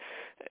movement.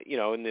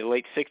 In the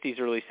late 60s,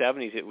 early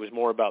 70s, it was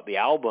more about the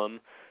album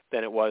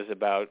than it was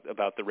about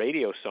the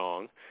radio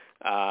song.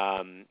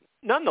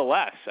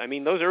 Nonetheless,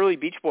 those early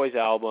Beach Boys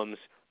albums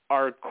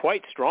are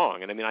quite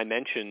strong. And I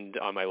mentioned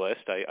on my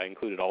list, I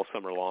included All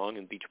Summer Long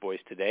and Beach Boys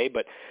Today,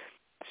 but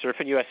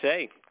Surfin'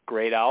 USA,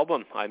 great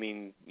album.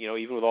 Even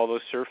with all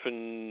those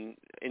surfing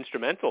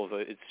instrumentals,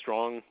 it's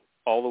strong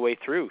all the way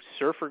through.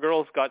 Surfer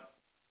Girls got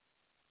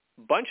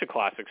a bunch of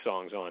classic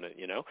songs on it,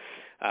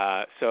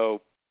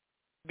 So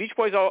Beach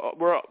Boys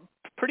were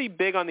pretty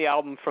big on the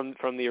album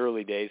from the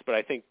early days, but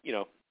I think,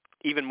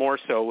 even more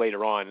so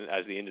later on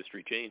as the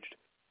industry changed.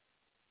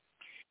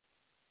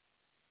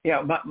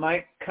 Yeah,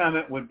 my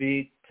comment would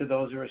be to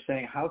those who are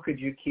saying, how could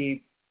you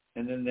keep,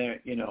 and then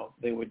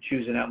they would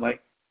choose it out,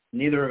 like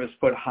neither of us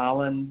put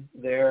Holland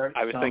there.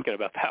 I was thinking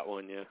about that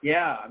one, yeah.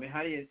 Yeah,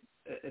 how do you,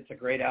 it's a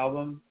great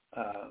album.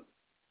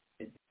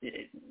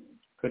 It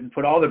couldn't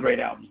put all the great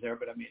albums there,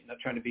 but not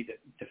trying to be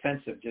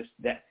defensive, just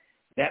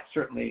that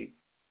certainly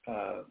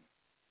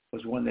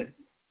was one that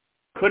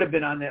could have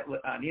been on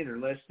either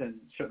list and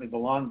certainly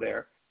belonged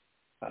there.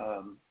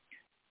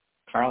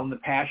 Carl and the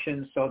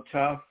Passion, So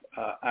Tough.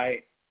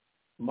 I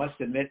must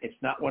admit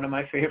it's not one of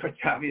my favorites.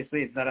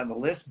 Obviously, it's not on the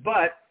list,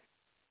 but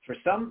for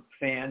some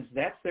fans,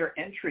 that's their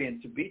entry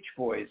into Beach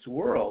Boys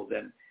world.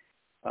 And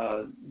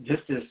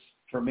just as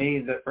for me,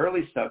 the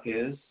early stuff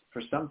is,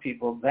 for some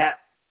people, that,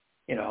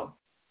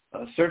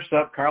 Surf's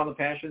Up, Carl and the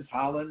Passions,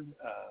 Holland,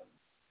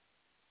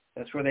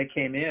 that's where they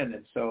came in.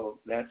 And so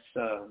that's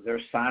their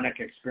sonic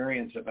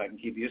experience, if I can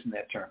keep using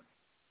that term.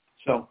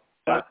 So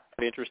an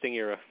interesting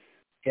era.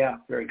 Yeah,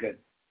 very good.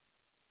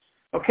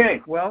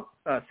 Okay, well,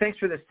 thanks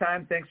for this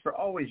time. Thanks for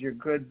always your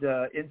good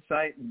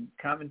insight and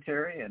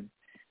commentary. And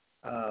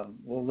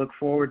we'll look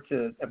forward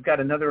to, I've got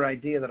another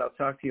idea that I'll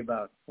talk to you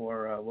about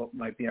for what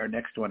might be our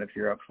next one if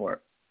you're up for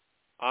it.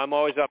 I'm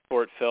always up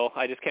for it, Phil.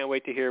 I just can't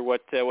wait to hear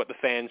what the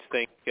fans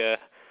think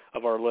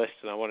of our list,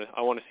 and I want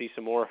to see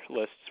some more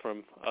lists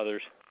from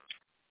others.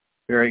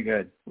 Very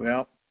good.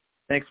 Well,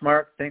 thanks,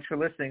 Mark. Thanks for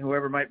listening,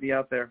 whoever might be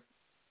out there.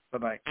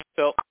 Bye-bye.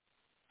 Phil.